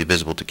and clearly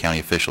visible to county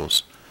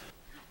officials.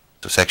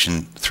 So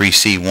Section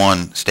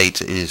 3C1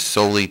 states it is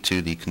solely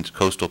to the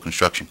Coastal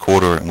Construction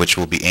Corridor, in which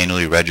will be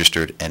annually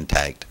registered and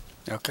tagged.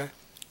 Okay.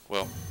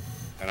 Well,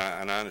 and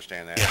I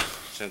understand that. Yeah.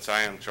 Since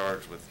I am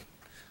charged with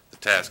the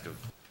task of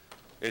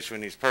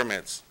issuing these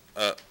permits,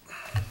 I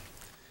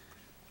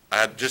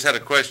just had a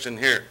question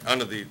here.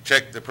 Under the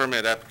check the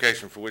permit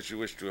application for which you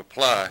wish to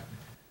apply,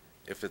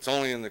 if it's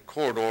only in the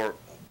corridor,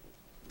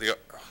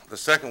 the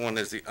second one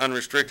is the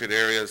unrestricted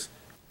areas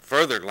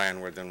further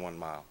landward than 1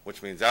 mile,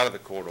 which means out of the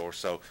corridor.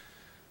 So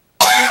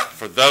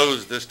for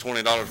those, this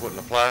 $20 wouldn't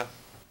apply?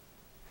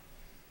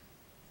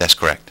 That's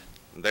correct.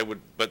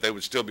 But they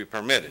would still be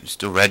permitted? You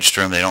still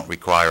register them. They don't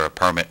require a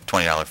permit,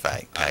 $20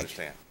 tag. I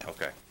understand.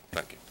 Okay.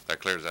 Thank you. That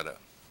clears that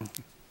up.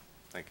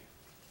 Thank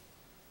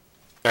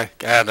you. Okay.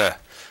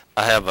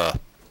 I have a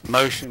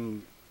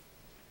motion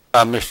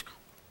by Mr.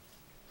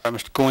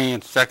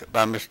 Quinn, second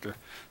by Mr.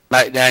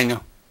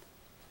 McDaniel.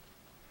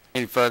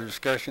 Any further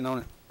discussion on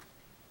it?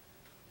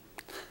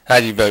 How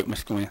do you vote,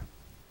 Mr. Quinn?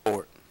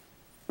 For it.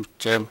 Mr.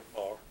 Chairman?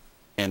 For.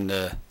 And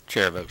the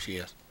chair votes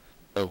yes.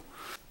 So,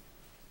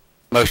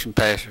 motion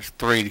passes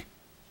 3-0.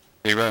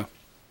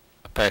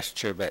 I pass the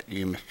chair back to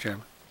you, Mr.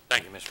 Chairman.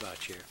 Thank you, Mr. Vice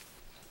Chair.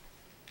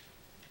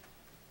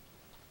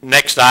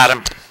 Next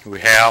item we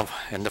have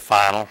in the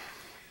final,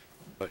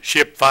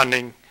 SHIP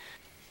funding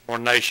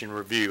coordination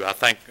review. I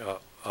think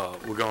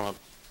we're going to,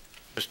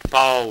 Mr.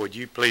 Paul, would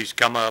you please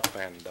come up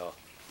and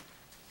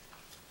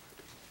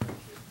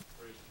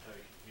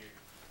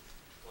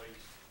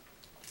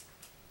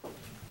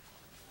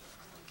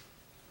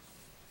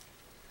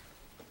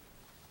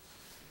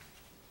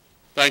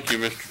Thank you,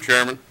 Mr.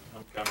 Chairman.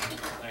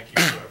 Thank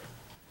you, sir.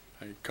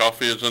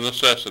 Coffee is a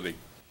necessity.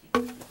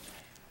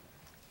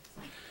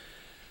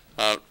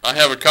 I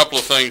have a couple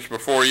of things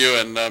before you,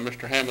 and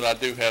Mr. Hammond, I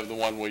do have the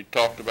one we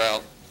talked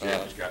about.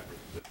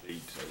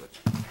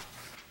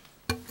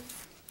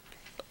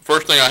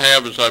 First thing I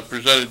have is I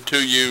presented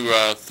to you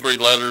 3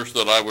 letters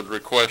that I would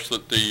request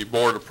that the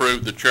board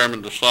approve the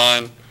chairman to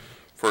sign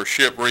for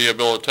SHIP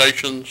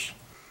rehabilitations.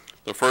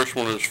 The first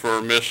one is for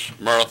Miss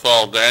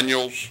Marathal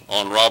Daniels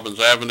on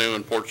Robbins Avenue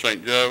in Port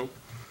St. Joe.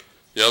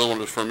 The other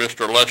one is for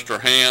Mr. Lester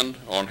Hand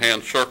on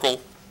Hand Circle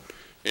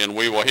in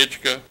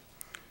Weewahitchka.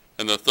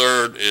 And the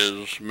third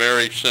is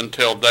Mary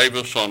Centel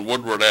Davis on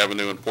Woodward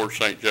Avenue in Port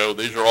St. Joe.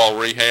 These are all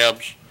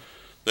rehabs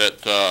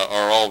that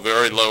are all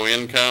very low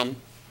income,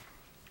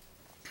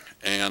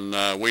 and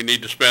we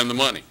need to spend the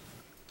money.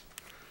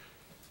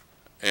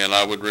 And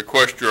I would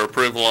request your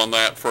approval on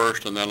that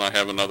first, and then I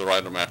have another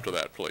item after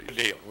that, please. Good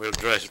deal. We'll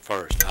address it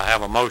first. I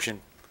have a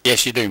motion.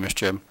 Yes, you do, Mr.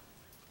 Chairman.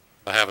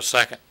 I have a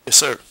second. Yes,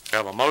 sir. I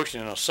have a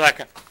motion and a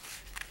second.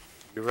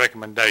 Your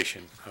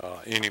recommendation.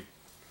 Any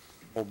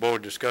more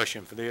board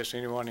discussion for this?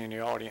 Anyone in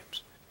the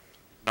audience?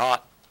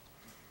 Not.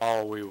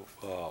 All we,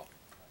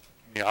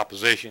 any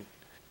opposition?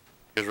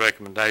 His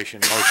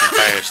recommendation. Motion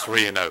passed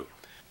 3-0. All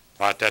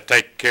right, that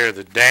takes care of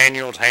the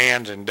Daniels,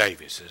 Hands, and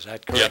Davis. Is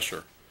that correct? Yes,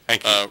 sir.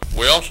 Thank you.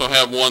 We also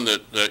have one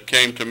that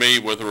came to me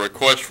with a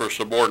request for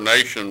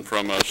subordination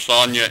from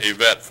Sonia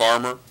Yvette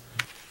Farmer.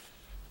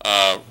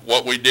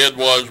 What we did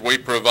was we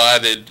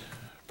provided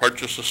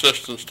purchase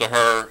assistance to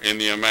her in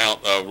the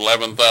amount of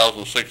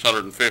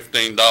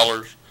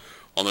 $11,615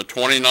 on the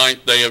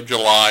 29th day of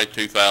July,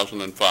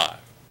 2005.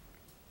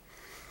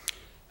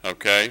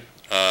 Okay?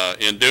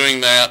 In doing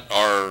that,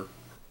 our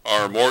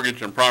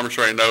mortgage and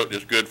promissory note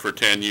is good for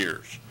 10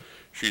 years.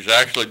 She's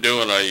actually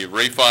doing a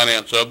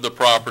refinance of the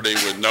property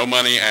with no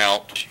money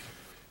out.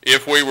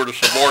 If we were to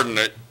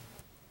subordinate,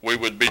 we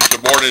would be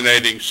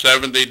subordinating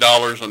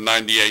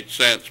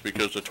 $70.98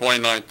 because the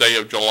 29th day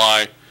of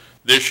July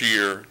this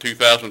year,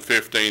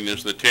 2015,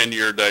 is the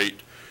 10-year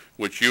date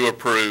which you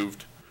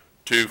approved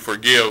to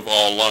forgive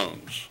all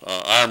loans.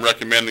 I am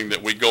recommending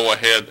that we go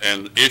ahead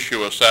and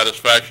issue a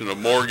satisfaction of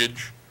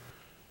mortgage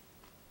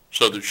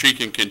so that she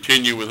can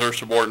continue with her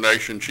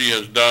subordination. She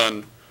has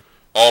done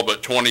all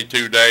but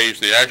 22 days.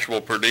 The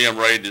actual per diem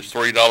rate is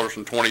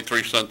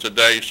 $3.23 a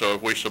day, so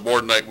if we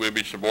subordinate, we'll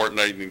be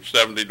subordinating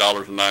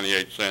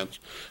 $70.98.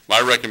 My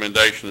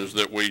recommendation is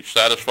that we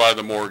satisfy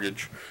the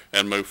mortgage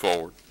and move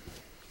forward.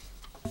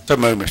 So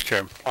move, Mr.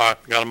 Chairman. All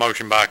right, got a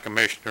motion by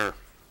Commissioner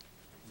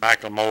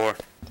McLemore.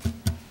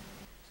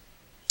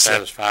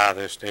 Satisfy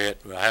this debt.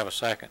 Will I have a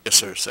second? Yes,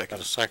 sir, second.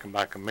 Got a second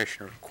by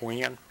Commissioner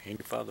Quinn. Any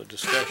further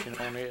discussion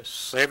on this?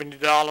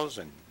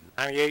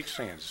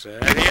 $70.98. Is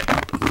that it?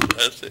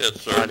 That's it,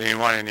 sir. All right,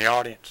 anyone in the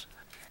audience?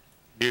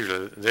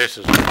 Usually this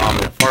is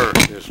probably the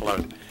first this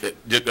low.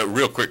 Just a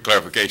real quick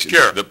clarification.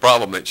 Sure. The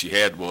problem that she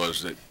had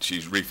was that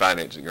she's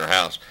refinancing her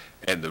house,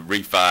 and the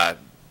refi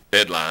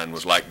deadline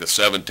was like the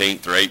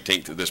 17th or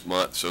 18th of this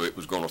month, so it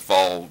was going to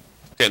fall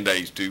 10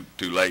 days too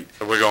late.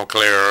 So we're going to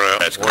clear her up.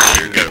 That's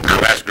great.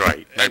 That's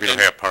great. Maybe it'll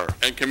help her.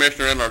 And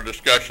Commissioner, in our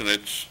discussion,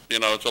 it's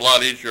a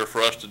lot easier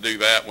for us to do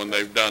that when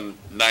they've done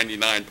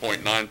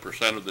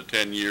 99.9% of the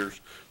 10 years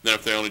than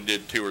if they only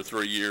did 2 or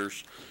 3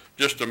 years.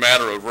 Just a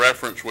matter of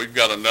reference, we've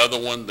got another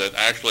one that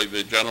actually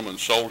the gentleman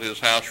sold his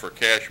house for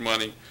cash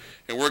money,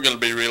 and we're going to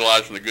be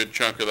realizing a good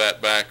chunk of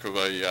that back of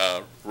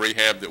a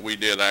rehab that we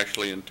did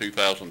actually in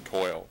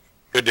 2012.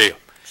 Good deal.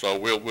 So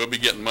we'll be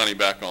getting money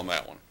back on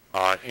that one.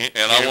 All right.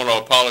 And I want to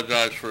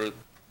apologize for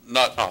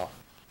not,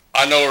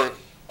 I know her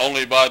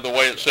only by the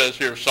way it says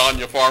here,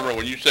 Sonia Farmer.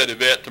 When you said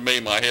Yvette to me,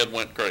 my head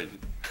went crazy.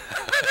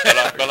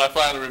 but I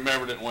finally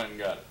remembered it and went and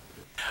got it.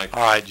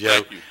 All right,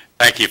 Joe.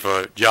 Thank you for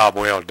a job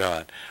well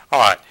done.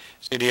 All right.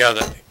 Is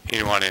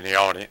anyone in the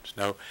audience?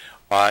 No?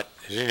 All right.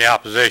 Is any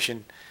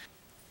opposition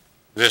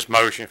to this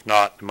motion? If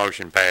not, the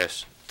motion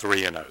passed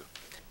 3-0.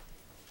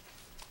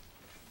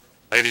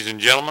 Ladies and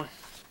gentlemen,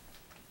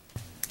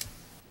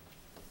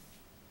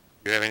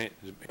 do you have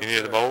any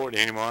of the board,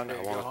 anyone?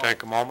 I want to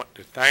take a moment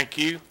to thank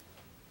you.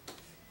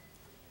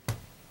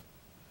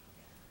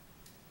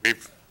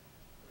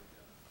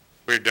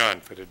 We're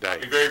done for today. I'll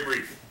be very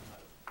brief.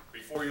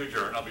 Before you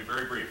adjourn, I'll be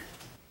very brief.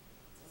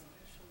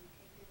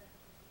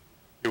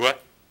 Do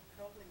what?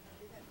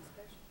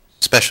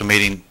 Special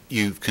meeting,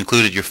 you've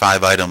concluded your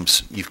 5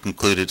 items, you've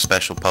concluded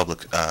special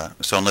public,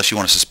 so unless you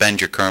want to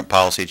suspend your current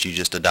policy that you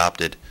just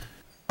adopted,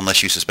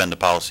 unless you suspend the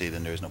policy,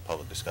 then there is no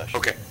public discussion.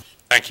 Okay.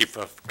 Thank you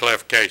for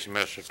clarification,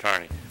 Mr.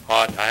 Attorney.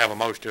 All right, I have a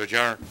motion to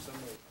adjourn.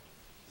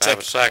 I have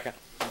a second.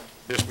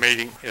 This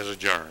meeting is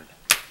adjourned.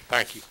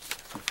 Thank you.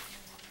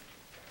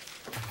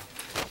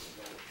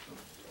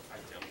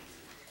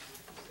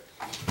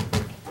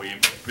 Well,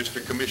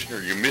 Mr.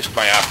 Commissioner, you missed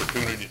my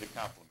opportunity to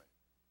compliment